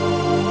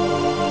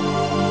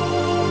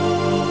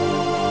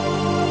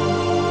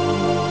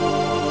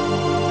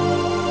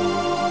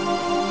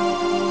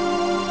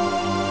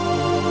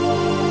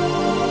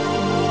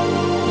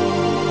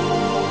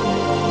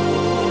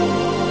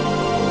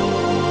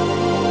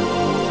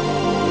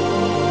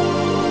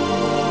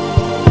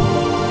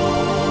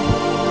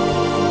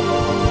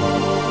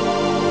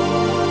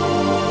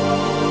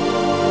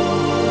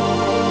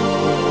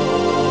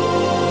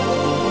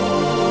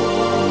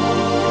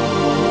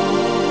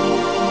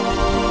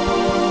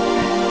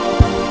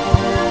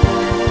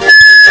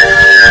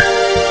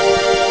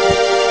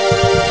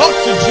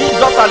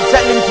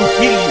 to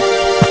heal you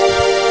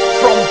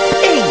from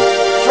pain,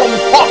 from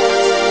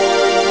hurt.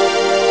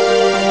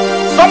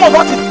 Some of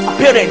us, our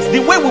parents, the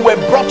way we were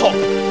brought up,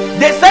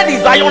 they said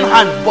it's iron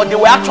hand, but they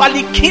were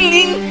actually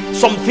killing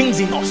some things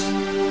in us,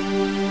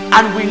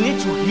 and we need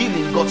to heal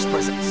in God's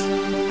presence.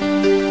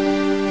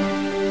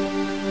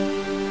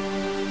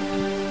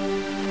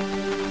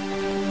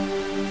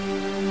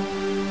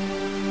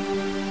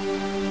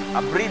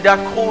 Abrida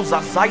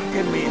koza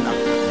zaite mena.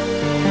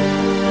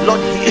 Lord,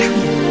 heal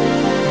me.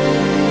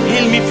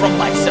 Heal me from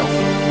myself.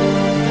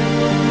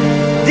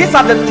 These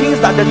are the things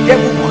that the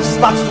devil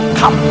starts to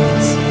come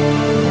with.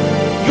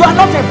 You are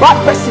not a bad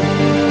person.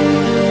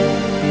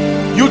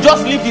 You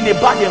just live in a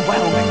bad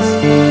environment,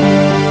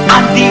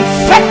 and the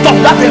effect of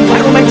that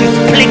environment is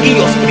plaguing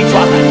your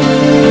spiritual life.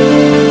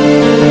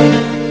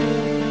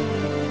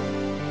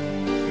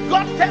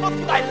 God tells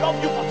you, I love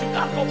you, but you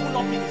can't open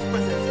up in his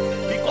presence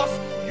because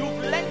you've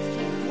learned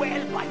to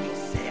dwell by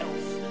yourself.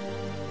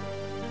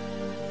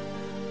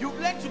 You've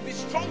learned to be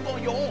strong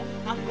on your own,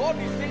 and God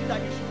is saying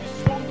that you should be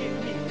strong in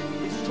me,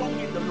 be strong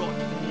in the Lord,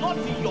 not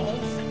in your own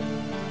self.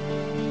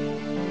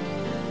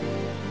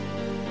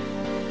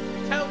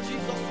 Tell Jesus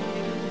to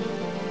heal you.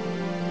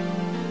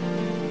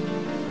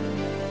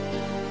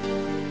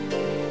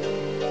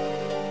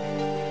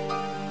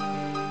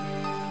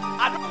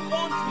 I don't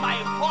want my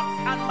hurt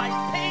and my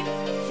pain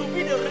to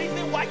be the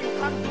reason why you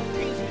can't do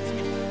things with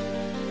me.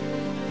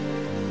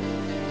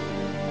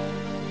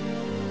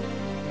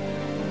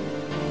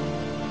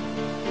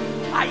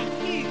 I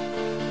heal.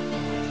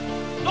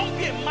 Don't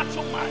be a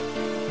macho man.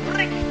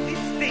 Break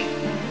this thing.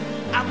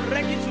 I'm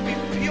ready to be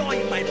pure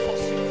in my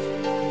pursuit.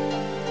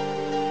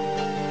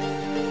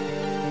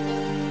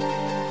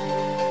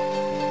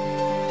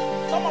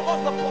 Some of us,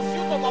 the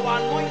pursuit of our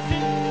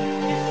anointing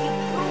is to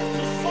prove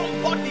to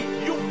somebody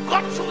you've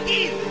got to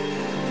heal.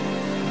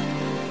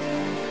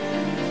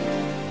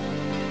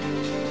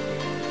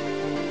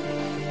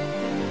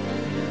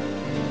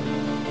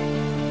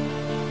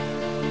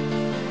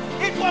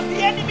 It was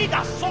the enemy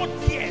that sowed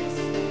tears.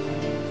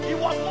 It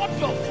was not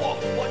your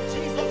fault, but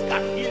Jesus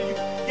can heal you.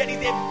 There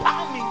is a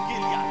balm in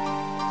Gilead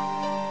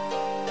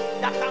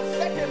that can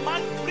set a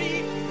man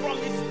free from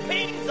his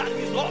pains and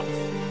his hurts.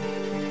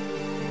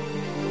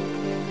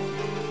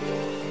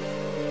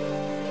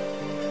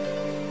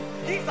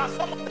 These are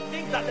some of the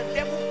things that the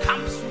devil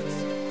comes with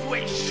to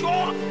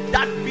ensure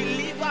that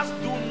believers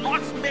do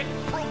not make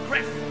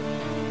progress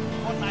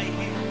on I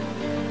heal.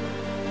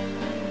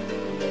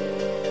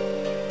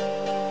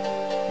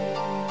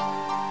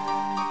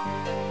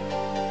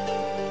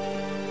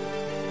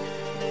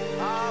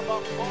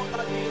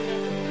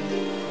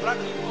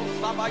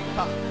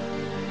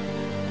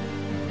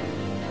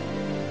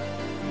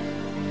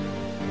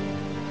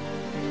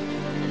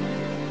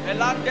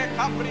 Elande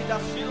capri da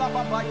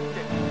silaba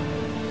baite.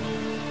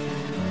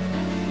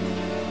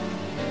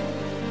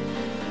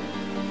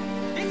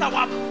 This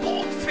our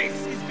bold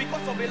face is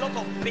because of a lot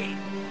of pain,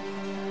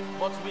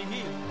 but we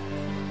heal.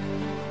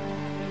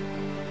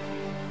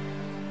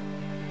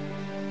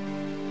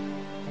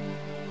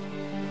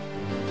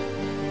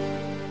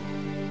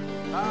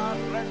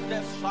 Rende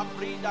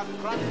sabrida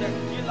grande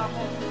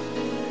kilamo.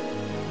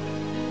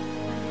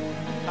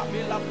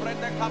 Kabila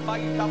prende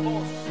kabaita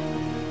bos.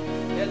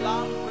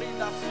 Elam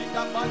prida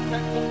sida bante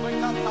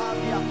kubeka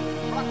talia.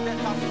 Prate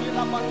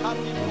kasila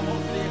bakati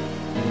kohose.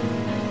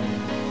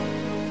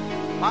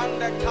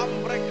 Mande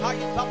kambre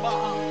kaita ba.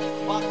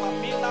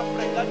 Bakamina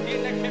prega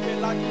dine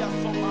kebelagia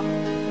soma.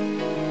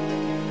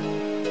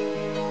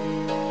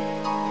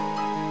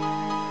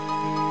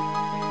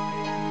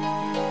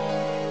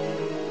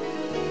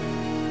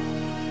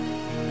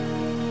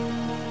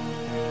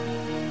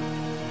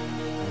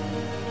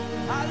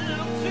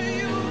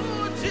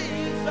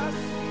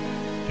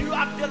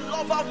 The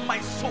lover of my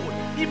soul.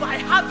 If I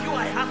have you,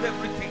 I have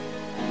everything.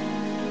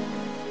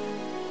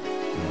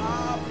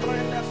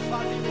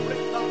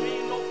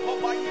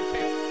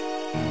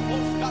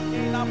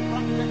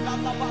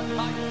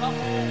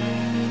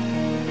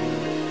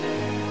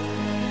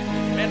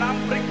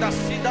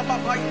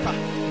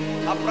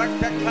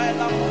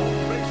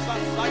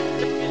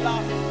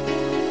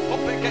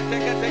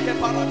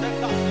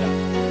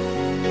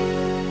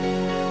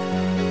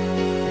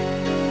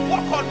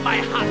 Walk on my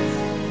heart.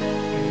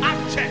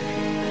 Check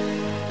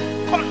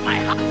on my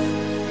heart.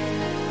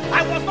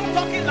 I was not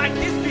talking like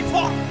this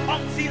before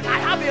until I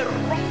have a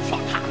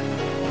ruptured heart.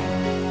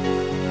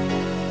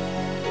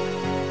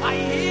 I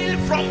heal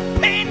from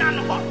pain and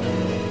hurt.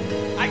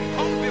 I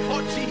come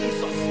before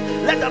Jesus.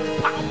 Let the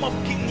balm of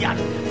Gilead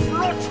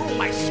flow through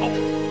my soul.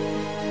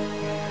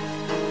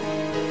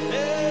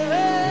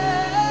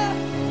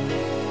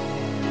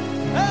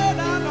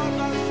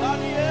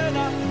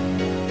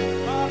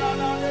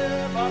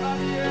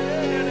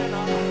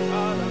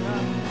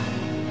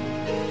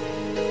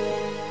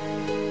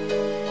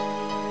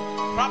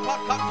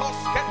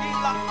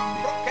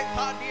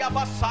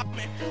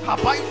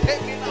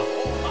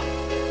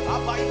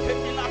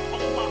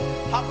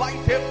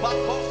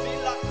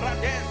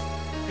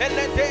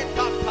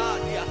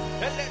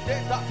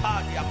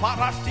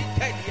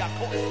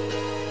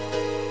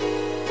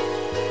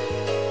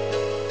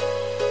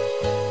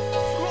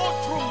 Flow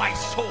through my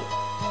soul.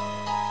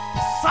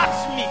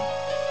 Search me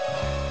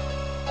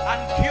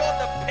and cure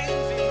the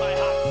pains in my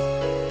heart.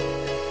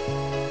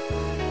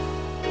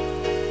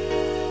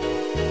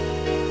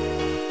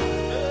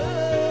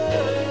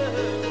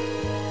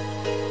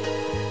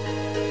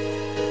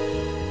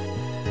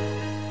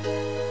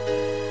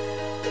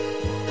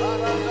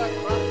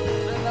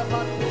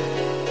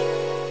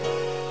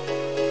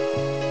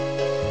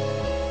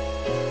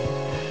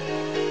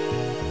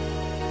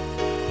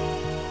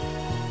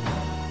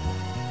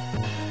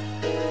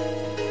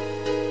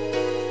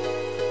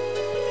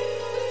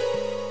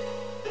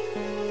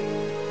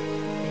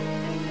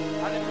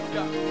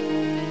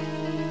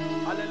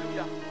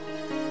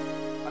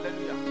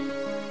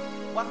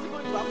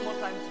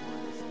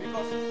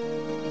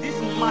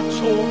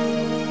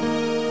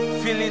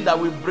 Feeling that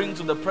we bring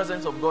to the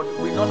presence of God,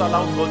 we not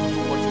allow God to do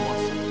what He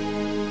wants to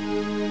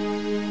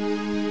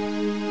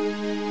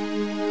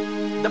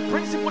do. The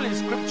principle in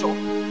Scripture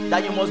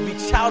that you must be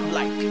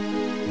childlike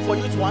for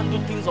you to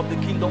handle things of the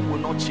kingdom will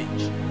not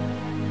change.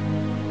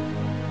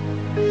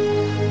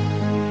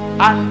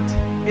 And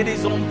it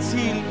is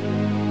until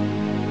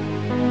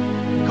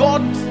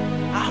God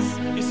has,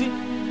 you see,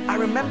 I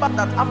remember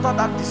that after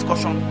that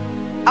discussion,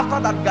 after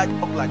that guy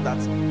talked like that,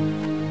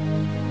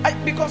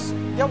 because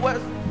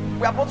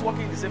we are both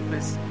working in the same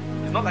place.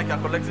 It's not like you're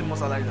collecting more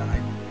salary than I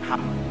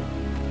am.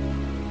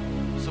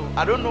 So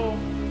I don't know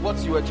what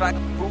you were trying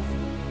to prove,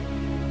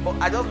 but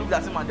I just looked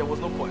at him and there was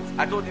no point.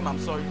 I told him, I'm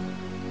sorry.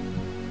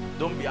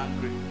 Don't be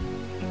angry.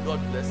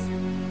 God bless you.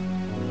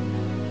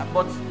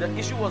 But the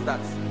issue was that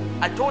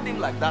I told him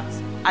like that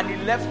and he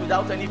left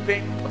without any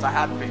pain, but I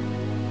had pain.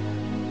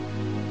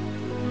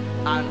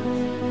 And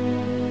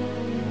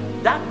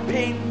that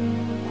pain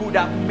could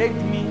have made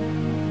me,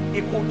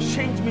 it could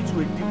change me to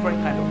a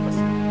different kind of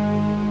person.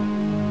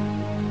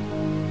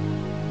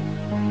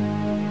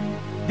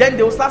 Then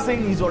they will start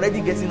saying he's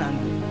already getting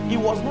angry. He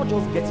was not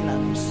just getting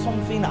angry,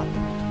 something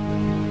happened.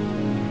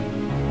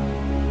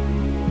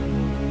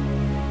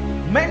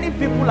 Many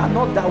people are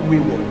not that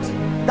wayward.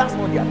 That's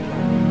not their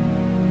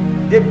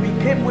plan. They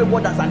became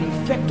wayward as an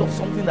effect of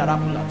something that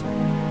happened at home.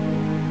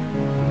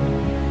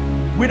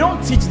 We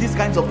don't teach these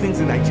kinds of things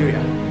in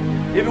Nigeria.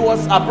 If it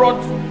was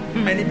abroad,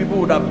 many people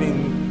would have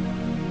been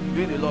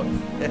doing a lot.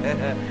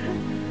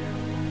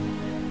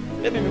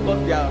 Maybe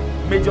because their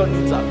major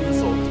needs are being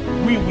solved.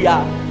 We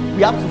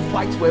have to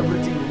fight for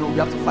everything, you know. We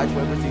have to fight for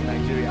everything in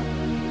Nigeria.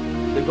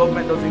 The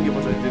government doesn't give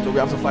us anything, so we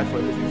have to fight for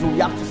everything. So we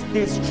have to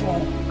stay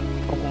strong.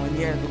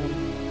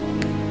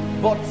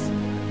 But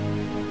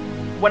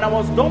when I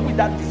was done with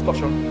that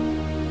discussion,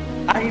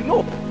 I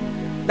know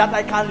that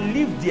I can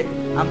live there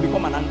and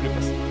become an angry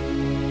person.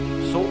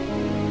 So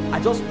I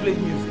just played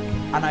music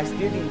and I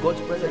stayed in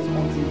God's presence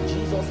until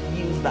Jesus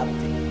heals that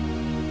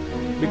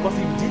thing. Because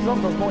if Jesus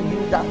does not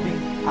heal that thing,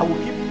 I will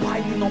keep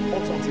piling up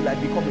odds until I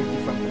become a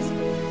different person.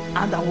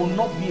 And I will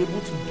not be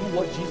able to do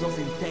what Jesus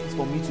intends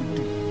for me to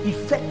do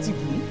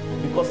effectively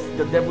because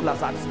the devil has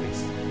had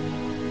space.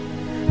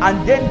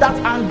 And then that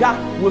anger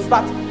will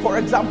start. For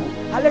example,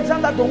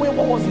 Alexander Dowie,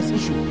 what was his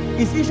issue?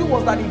 His issue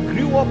was that he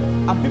grew up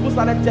and people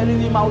started telling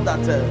him how that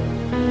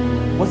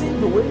was it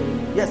Dowie?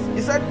 Yes,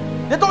 he said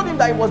they told him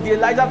that it was the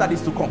Elijah that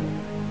is to come,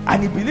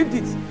 and he believed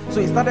it.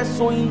 So he started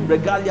sowing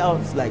regalia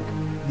like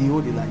the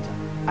old Elijah,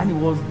 and he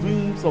was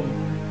doing some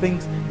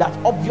things that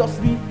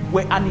obviously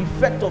were an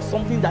effect of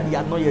something that he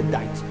had not yet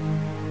died to.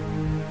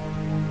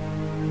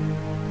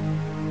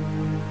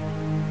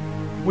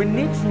 We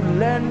need to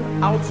learn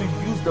how to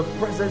use the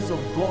presence of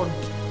God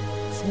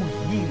to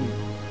heal,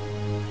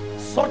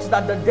 such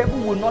that the devil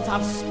will not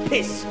have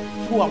space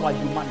through our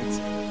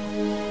humanity.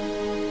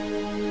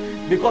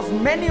 Because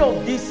many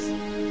of these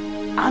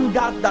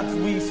anger that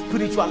we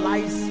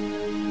spiritualize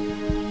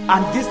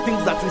and these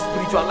things that we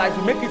spiritualize,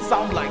 we make it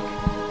sound like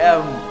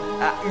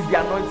is the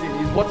anointing,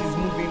 is what is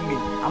moving me,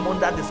 I'm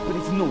under the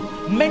Spirit. No,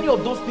 many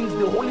of those things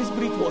the Holy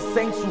Spirit was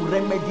sent to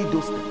remedy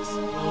those things,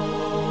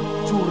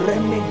 to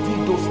remedy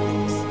those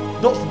things,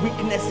 those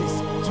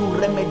weaknesses, to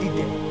remedy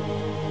them.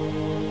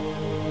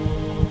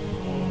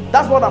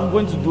 That's what I'm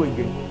going to do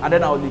again, and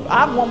then I'll leave.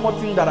 I have one more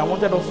thing that I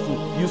wanted us to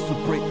use to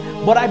pray,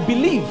 but I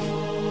believe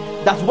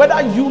that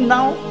whether you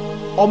now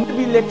or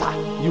maybe later,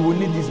 you will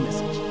need this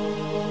message.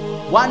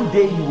 One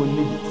day you will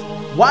need it.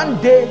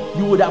 One day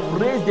you would have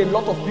raised a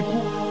lot of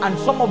people, and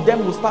some of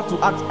them will start to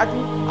act. I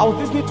think I was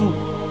listening to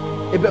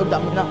Abel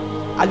Damina.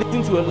 I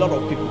listened to a lot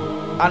of people,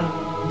 and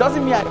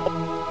doesn't mean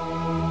everything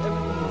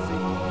is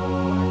saying.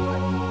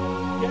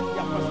 Get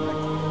their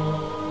perspective.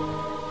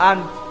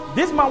 And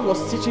this man was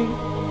teaching.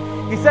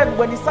 He said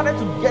when he started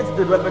to get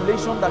the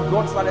revelation that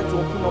God started to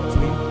open up to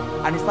him,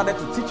 and he started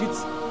to teach it,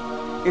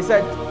 he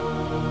said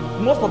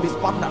most of his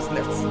partners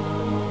left.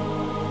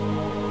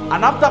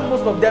 And after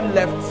most of them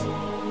left,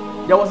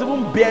 there was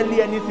even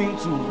barely anything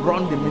to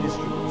run the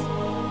ministry with.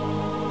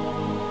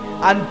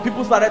 And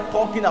people started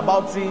talking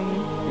about him.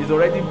 He's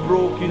already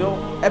broke,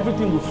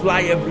 everything will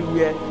fly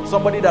everywhere.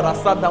 Somebody that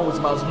has sat down with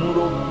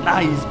Masmuro, now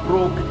he's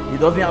broke, he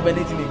doesn't have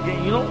anything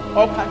again,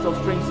 all kinds of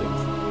strange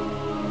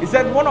things. He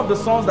said one of the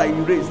sons that he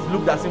raised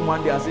looked at him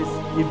one day and says,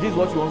 if this is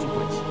what you want to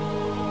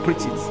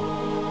preach it.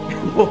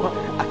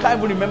 I can't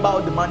even remember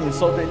how the man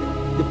insulted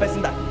the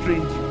person that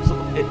trained you. So,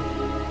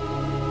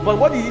 but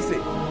what did he say?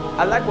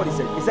 I like what he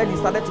said. He said he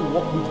started to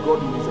walk with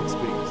God in his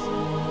experience.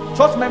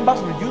 Church members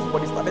reduced,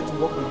 but he started to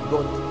walk with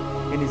God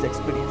in his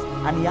experience,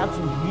 and he had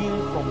to heal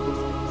from those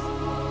things.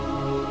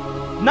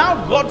 Now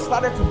God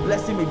started to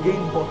bless him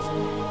again, but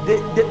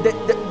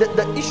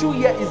the issue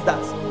here is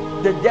that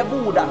the devil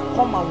would have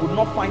come and would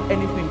not find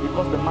anything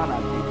because the man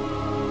had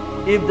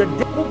healed. If the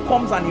devil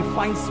comes and he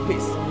finds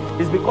space,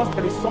 it's because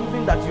there is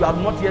something that you have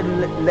not yet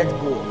let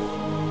go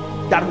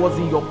of, that was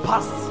in your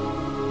past,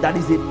 that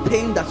is a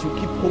pain that you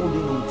keep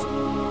holding on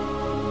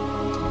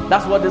to.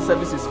 That's what this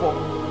service is for.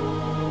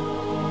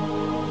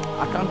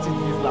 I can't teach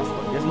this last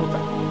one, there's no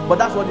time. But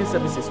that's what this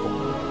service is for.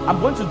 I'm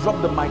going to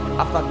drop the mic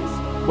after this,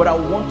 but I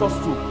want us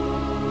to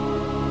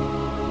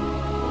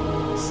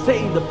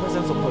stay in the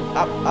presence of God.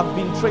 I've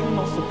been training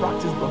us to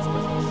practice God's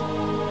presence,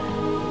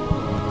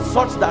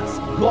 such that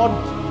God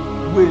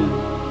will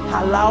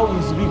allow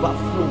his river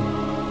flow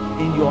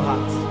in your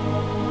heart.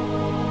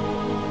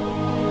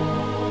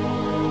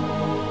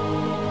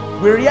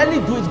 We rarely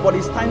do it, but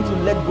it's time to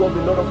let go of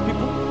a lot of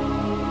people,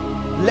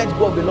 let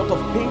go of a lot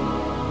of pain.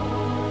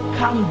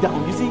 Calm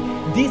down. You see,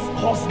 this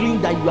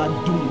hustling that you are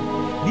doing,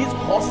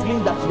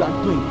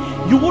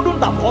 you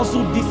wouldn't have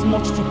hustled this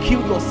much to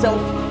kill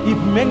yourself if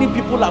many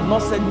people have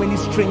not said many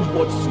strange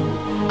words to you.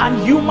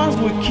 And humans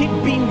will keep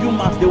being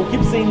humans. They will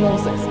keep saying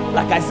nonsense.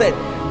 Like I said,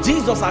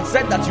 Jesus has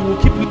said that you will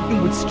keep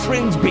living with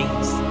strange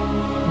beings,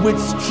 with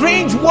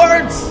strange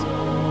words.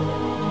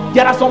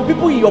 There are some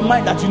people in your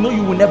mind that you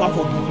will never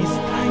forgive. It's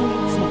time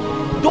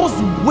to. Those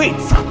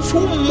weights are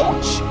too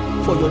much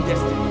for your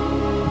destiny.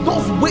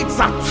 Those weights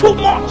are too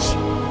much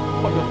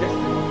for your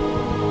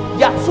destiny.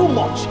 They are too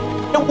much.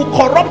 They will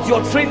corrupt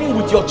your training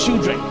with your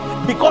children,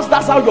 because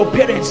that's how your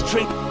parents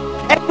train.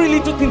 Every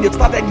little thing they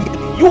started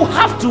healing, you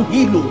have to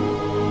heal.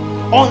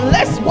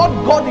 Unless what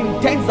God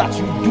intends that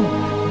you do,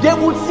 they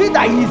would see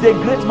that he is a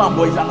great man,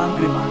 but he's an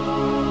angry man.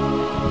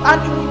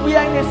 And we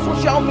are in a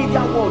social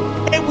media world,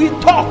 and we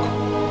talk.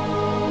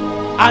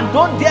 And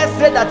don't dare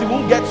say that it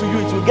won't get to you.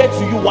 It will get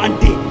to you one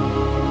day.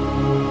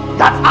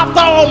 That after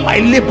all my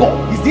labor,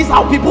 is this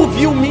how people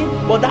view me?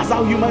 But that's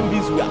how human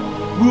beings we are.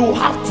 We will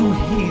have to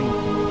heal,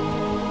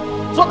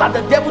 so that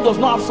the devil does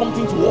not have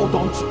something to hold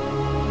on to,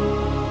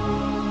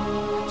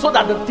 so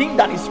that the thing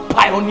that is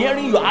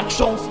pioneering your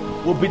actions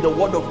will be the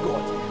word of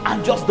God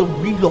and just the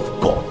will of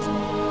God.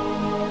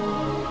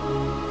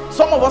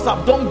 Some of us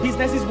have done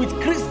businesses with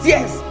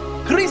Christians,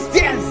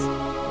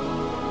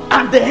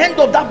 and the end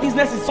of that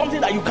business is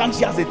something that you can't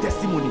share as a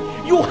testimony.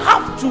 You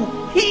have to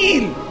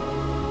heal,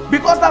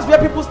 because that's where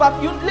people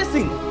start. You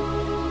listen,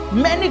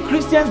 many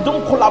Christians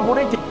don't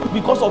collaborate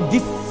because of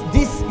this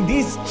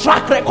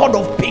track record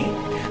of pain.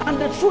 And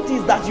the truth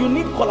is that you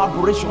need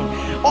collaboration.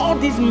 All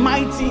these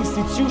mighty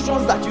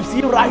institutions that you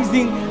see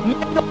rising,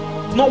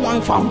 no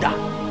one founder.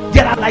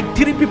 There are like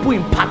 3 people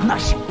in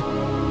partnership.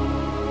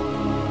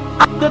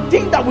 And the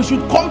thing that we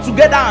should come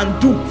together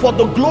and do for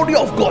the glory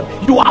of God,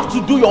 you have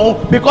to do your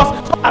own, because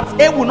so that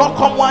A will not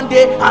come one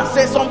day and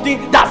say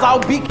something. That's how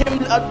big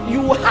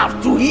you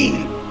have to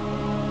heal,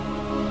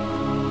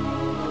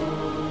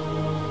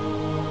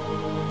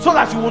 so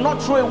that you will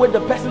not throw away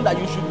the person that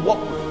you should work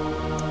with.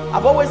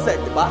 I've always said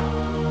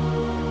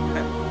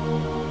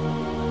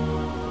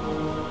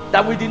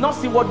that we did not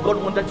see what God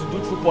wanted to do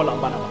through Paul and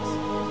Barnabas.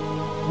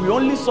 We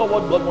only saw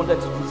what God wanted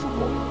to do through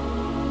Paul.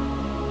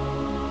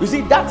 You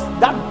see, that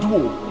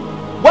duo,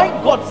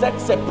 when God said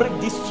separate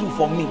these two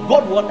from me,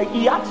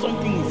 he had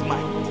something in his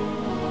mind,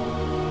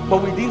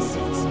 but we didn't see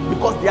it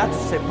because they had to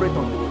separate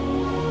on the way.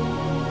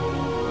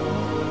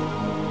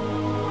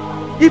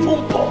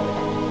 Even Paul.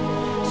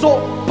 So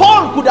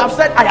Paul could have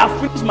said, I have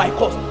finished my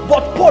course.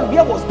 But Paul,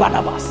 where was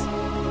Barnabas?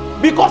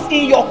 Because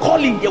in your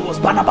calling there was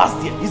Barnabas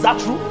there. Is that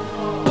true?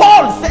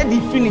 Paul said he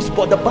finished,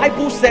 but the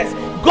Bible says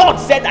God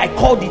said, I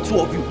called the two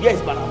of you. Here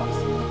is Barnabas.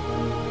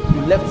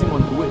 You left him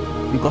on the way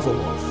because of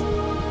us.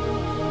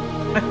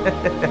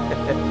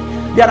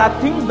 There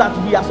are things that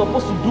we are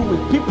supposed to do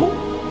with people.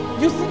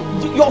 You see,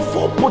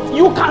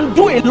 you can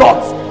do a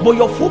lot, but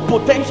your full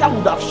potential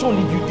would have shown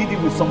if you did it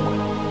with someone.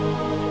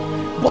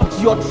 But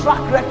your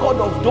track record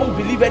of don't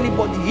believe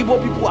anybody,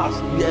 Igbo people are,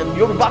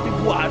 Yoruba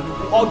people are,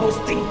 all those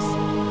things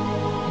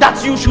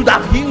that you should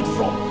have healed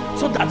from,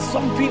 so that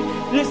something.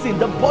 Listen,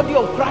 the body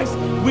of Christ,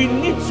 we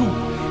need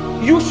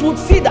to. You should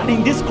see that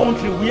in this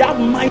country we have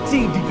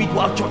mighty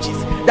individual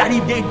churches that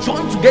if they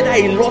join together,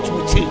 a lot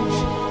will change.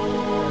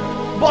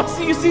 But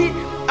you see,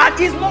 and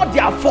it's not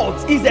their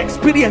fault, it's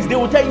experience. They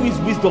will tell you it's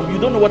wisdom. You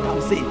don't know what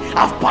I'm saying.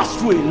 I've passed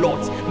through a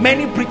lot.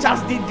 Many preachers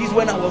did this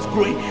when I was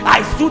growing.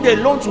 I stood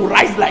alone to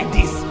rise like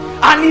this,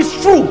 and it's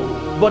true.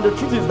 But the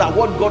truth is that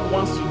what God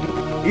wants to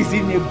do is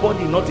in a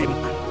body, not a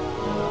man.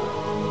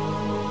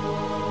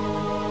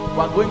 We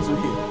are going to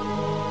heal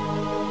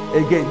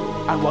again,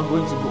 and we are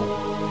going to go.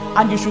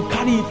 And you should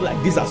carry it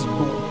like this as you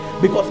go,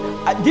 because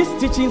these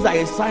teachings are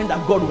a sign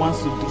that God wants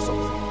to do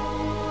something.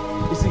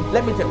 You see,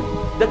 let me tell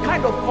you, the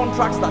kind of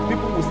contracts that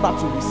people will start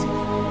to receive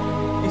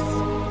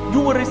is,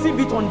 you will receive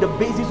it on the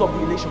basis of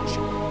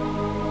relationship.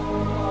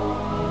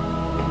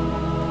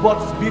 But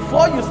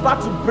before you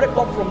start to break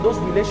up from those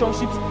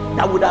relationships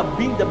that would have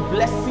been the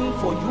blessing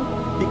for you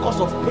because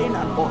of pain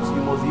and hurt,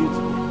 you must yield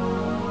to me.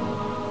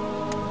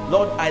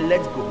 Lord, I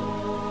let go.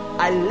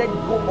 I let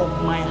go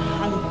of my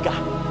anger.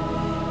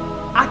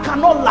 I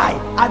cannot lie.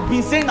 I've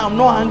been saying I'm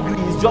not angry.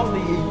 It's just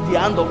the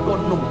hand of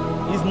God. No,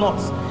 it's not.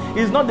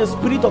 It's not the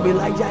spirit of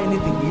Elijah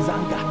anything. It's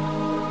anger.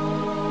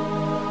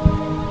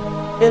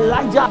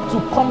 Elijah had to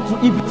come to,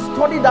 if you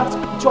study that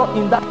scripture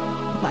in that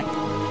night,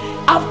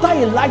 after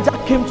Elijah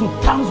came to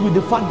terms with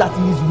the fact that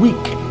he is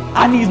weak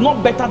and he is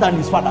not better than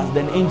his fathers,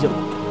 then angel.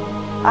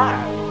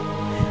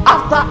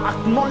 After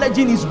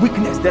acknowledging his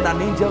weakness, then an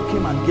angel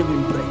came and gave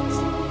him bread.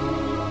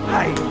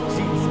 Hi,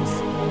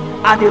 Jesus.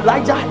 And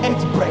Elijah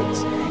ate bread.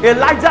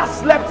 Elijah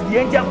slept, the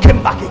angel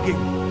came back again.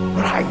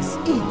 Rise,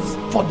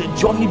 eat, for the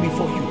journey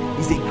before you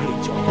is a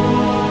great journey.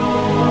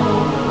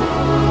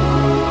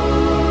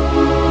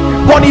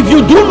 But if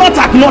you do not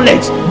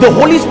acknowledge, the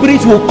Holy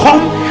Spirit will come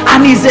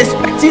and is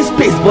expecting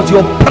space, but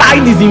your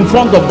pride is in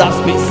front of that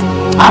space.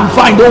 I'm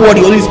fine, don't worry,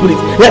 Holy Spirit.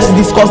 Let's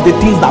discuss the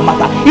things that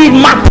matter. It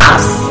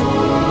matters.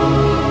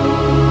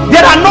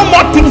 There are no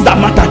more things that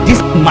matter.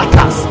 This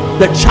matters.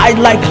 The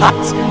childlike heart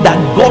that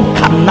God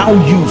can now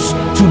use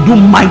to do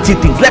mighty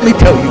things. Let me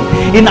tell you,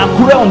 in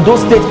Akure on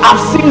those states, I've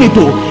seen it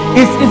all.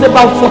 It's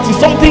about 40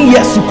 something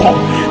years to come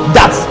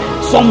that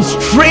some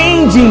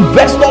strange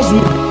investors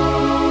will,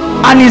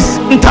 and it's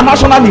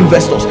international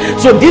investors.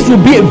 So this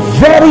will be a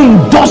very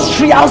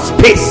industrial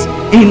space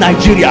in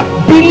Nigeria.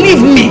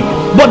 Believe me.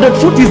 But the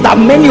truth is that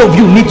many of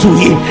you need to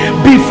heal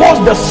before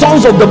the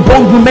sons of the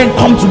born women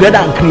come together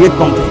and create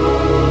something.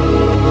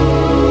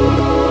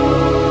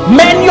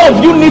 Many of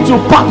you need to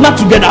partner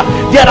together.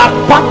 There are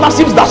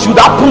partnerships that should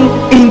happen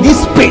in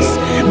this space,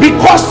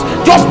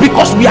 just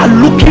because we are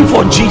looking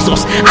for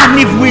Jesus, and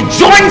if we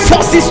join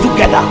forces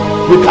together,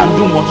 we can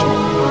do much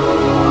more.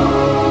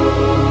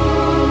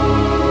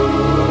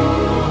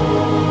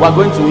 We are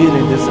going to heal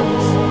in this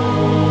service.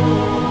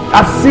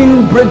 I've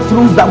seen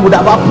breakthroughs that would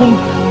have happened,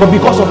 but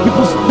because of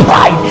people's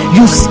pride,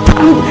 you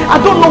stand.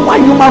 I don't know why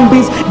human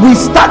beings, we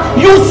stand.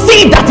 You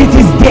see that it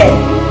is there.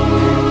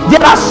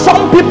 There are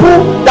some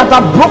people that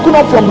have broken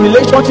up from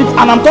relationships,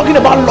 and I'm talking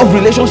about love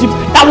relationships,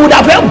 that would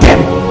have helped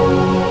them.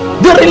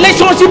 The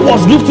relationship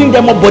was lifting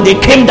them up, but they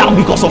came down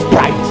because of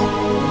pride.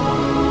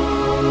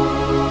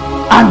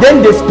 And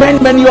then they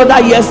spend many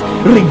other years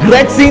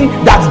regretting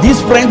that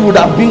this friend would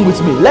have been with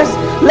me. Let's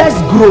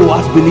grow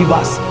as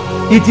believers.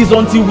 It is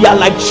until we are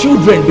like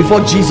children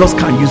before Jesus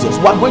can use us.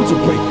 We are going to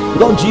pray.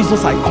 Lord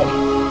Jesus, I come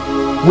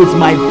with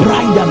my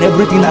pride and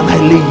everything, and I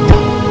lay it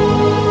down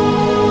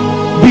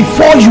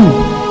before you,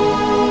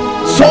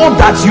 so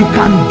that you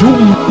can do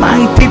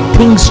mighty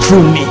things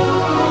through me.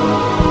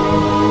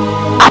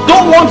 I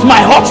don't want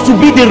my heart to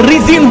be the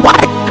reason why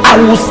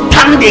I will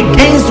stand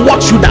against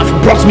what should have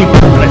brought me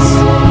progress.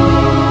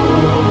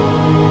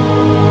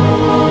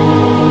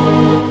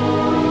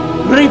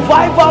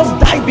 Revivals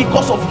die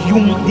because of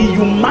the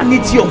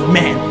humanity of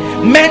men.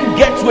 Men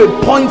get to a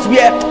point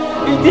where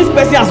this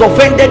person has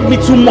offended me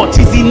too much,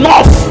 it's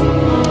enough.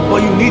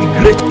 But you need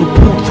grace to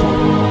pull through.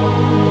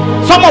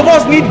 Some of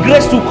us need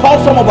grace to call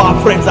some of our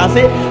friends and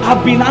say,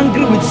 I've been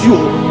angry with you,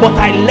 but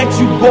I let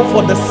you go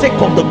for the sake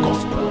of the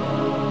gospel.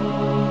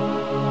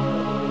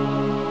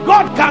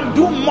 God can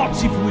do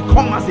much if we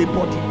come as a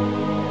body.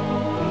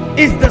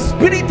 It's the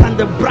spirit and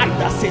the bride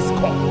that says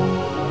come.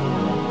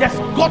 There's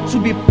got to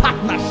be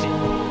partnership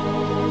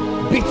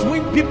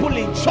between people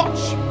in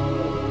church.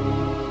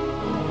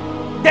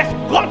 There's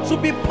got to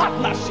be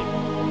partnership.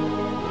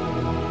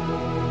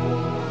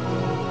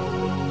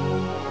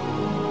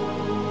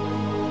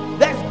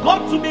 There's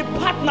got to be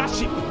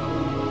partnership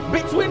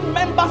between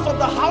members of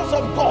the house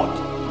of God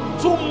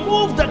to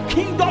move the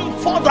kingdom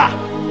further.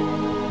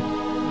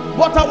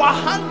 But our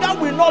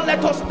hunger will not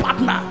let us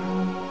partner.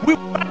 We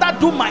rather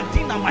do my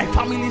thing and my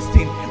family's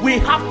thing. We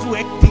have to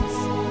end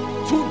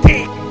it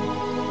today.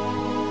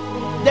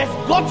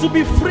 There's got to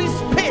be free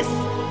space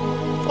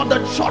for the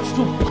church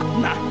to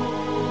partner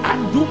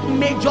and do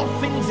major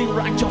things in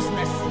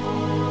righteousness.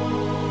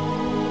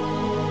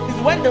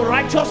 It's when the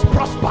righteous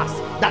prospers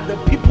that the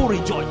people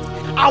rejoice.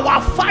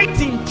 Our fight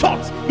in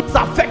church is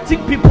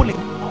affecting people in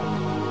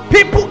God.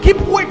 People keep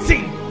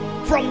waiting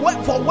for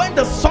when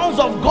the sons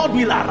of God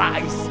will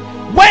arise.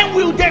 When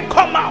will they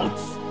come out?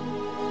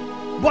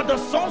 But the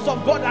sons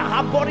of God are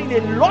harboring a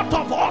lot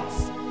of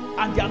odds,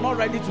 and they are not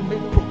ready to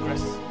make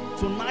progress.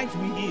 Tonight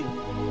we heal.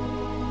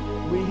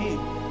 We heal.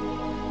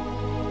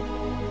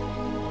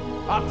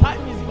 Our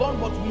time is gone,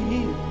 but we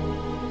heal.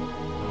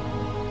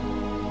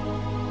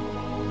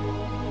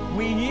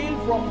 We heal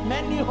from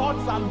many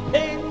hurts and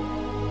pain.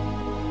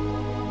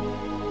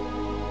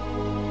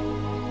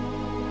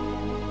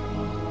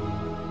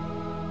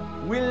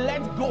 we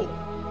let go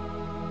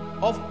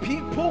of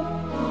people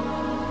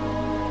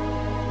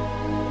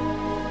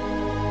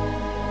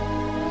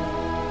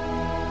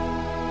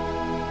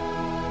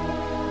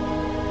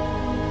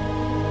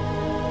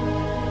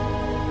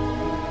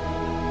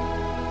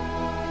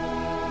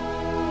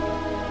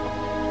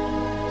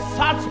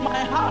search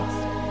my heart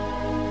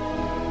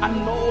and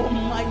know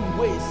my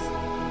ways.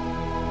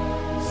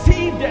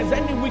 See if there's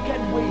any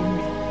wicked way in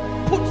me.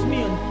 Put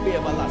me on the way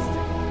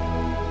everlasting.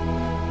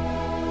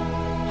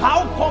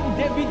 How come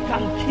David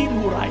can kill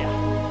Uriah?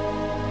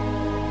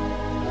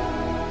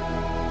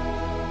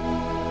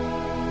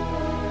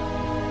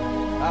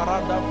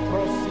 Arada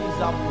prosis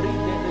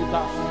abride de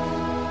das.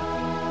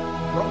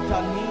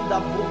 Rotanida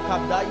boca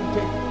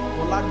daite.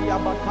 Oladia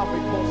bakabe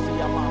kosi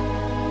yama.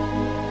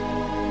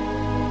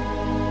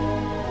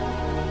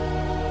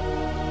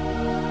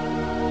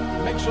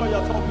 Make sure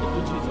you're talking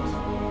to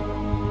Jesus.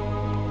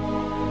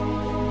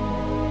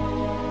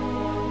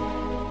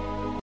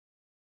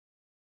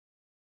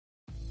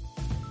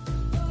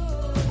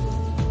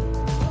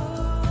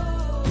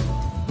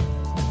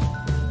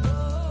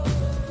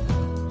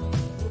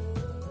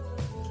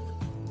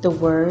 The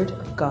Word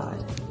of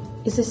God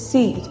is a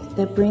seed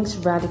that brings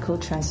radical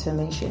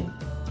transformation,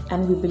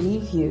 and we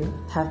believe you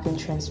have been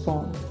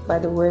transformed by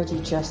the word you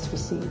just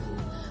received.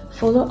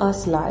 Follow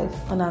us live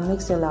on our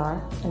MixLR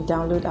and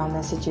download our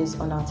messages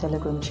on our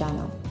Telegram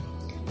channel.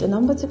 The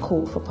number to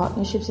call for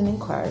partnerships and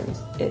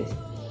inquiries is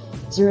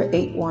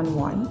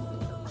 0811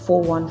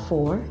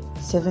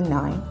 414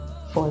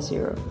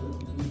 7940.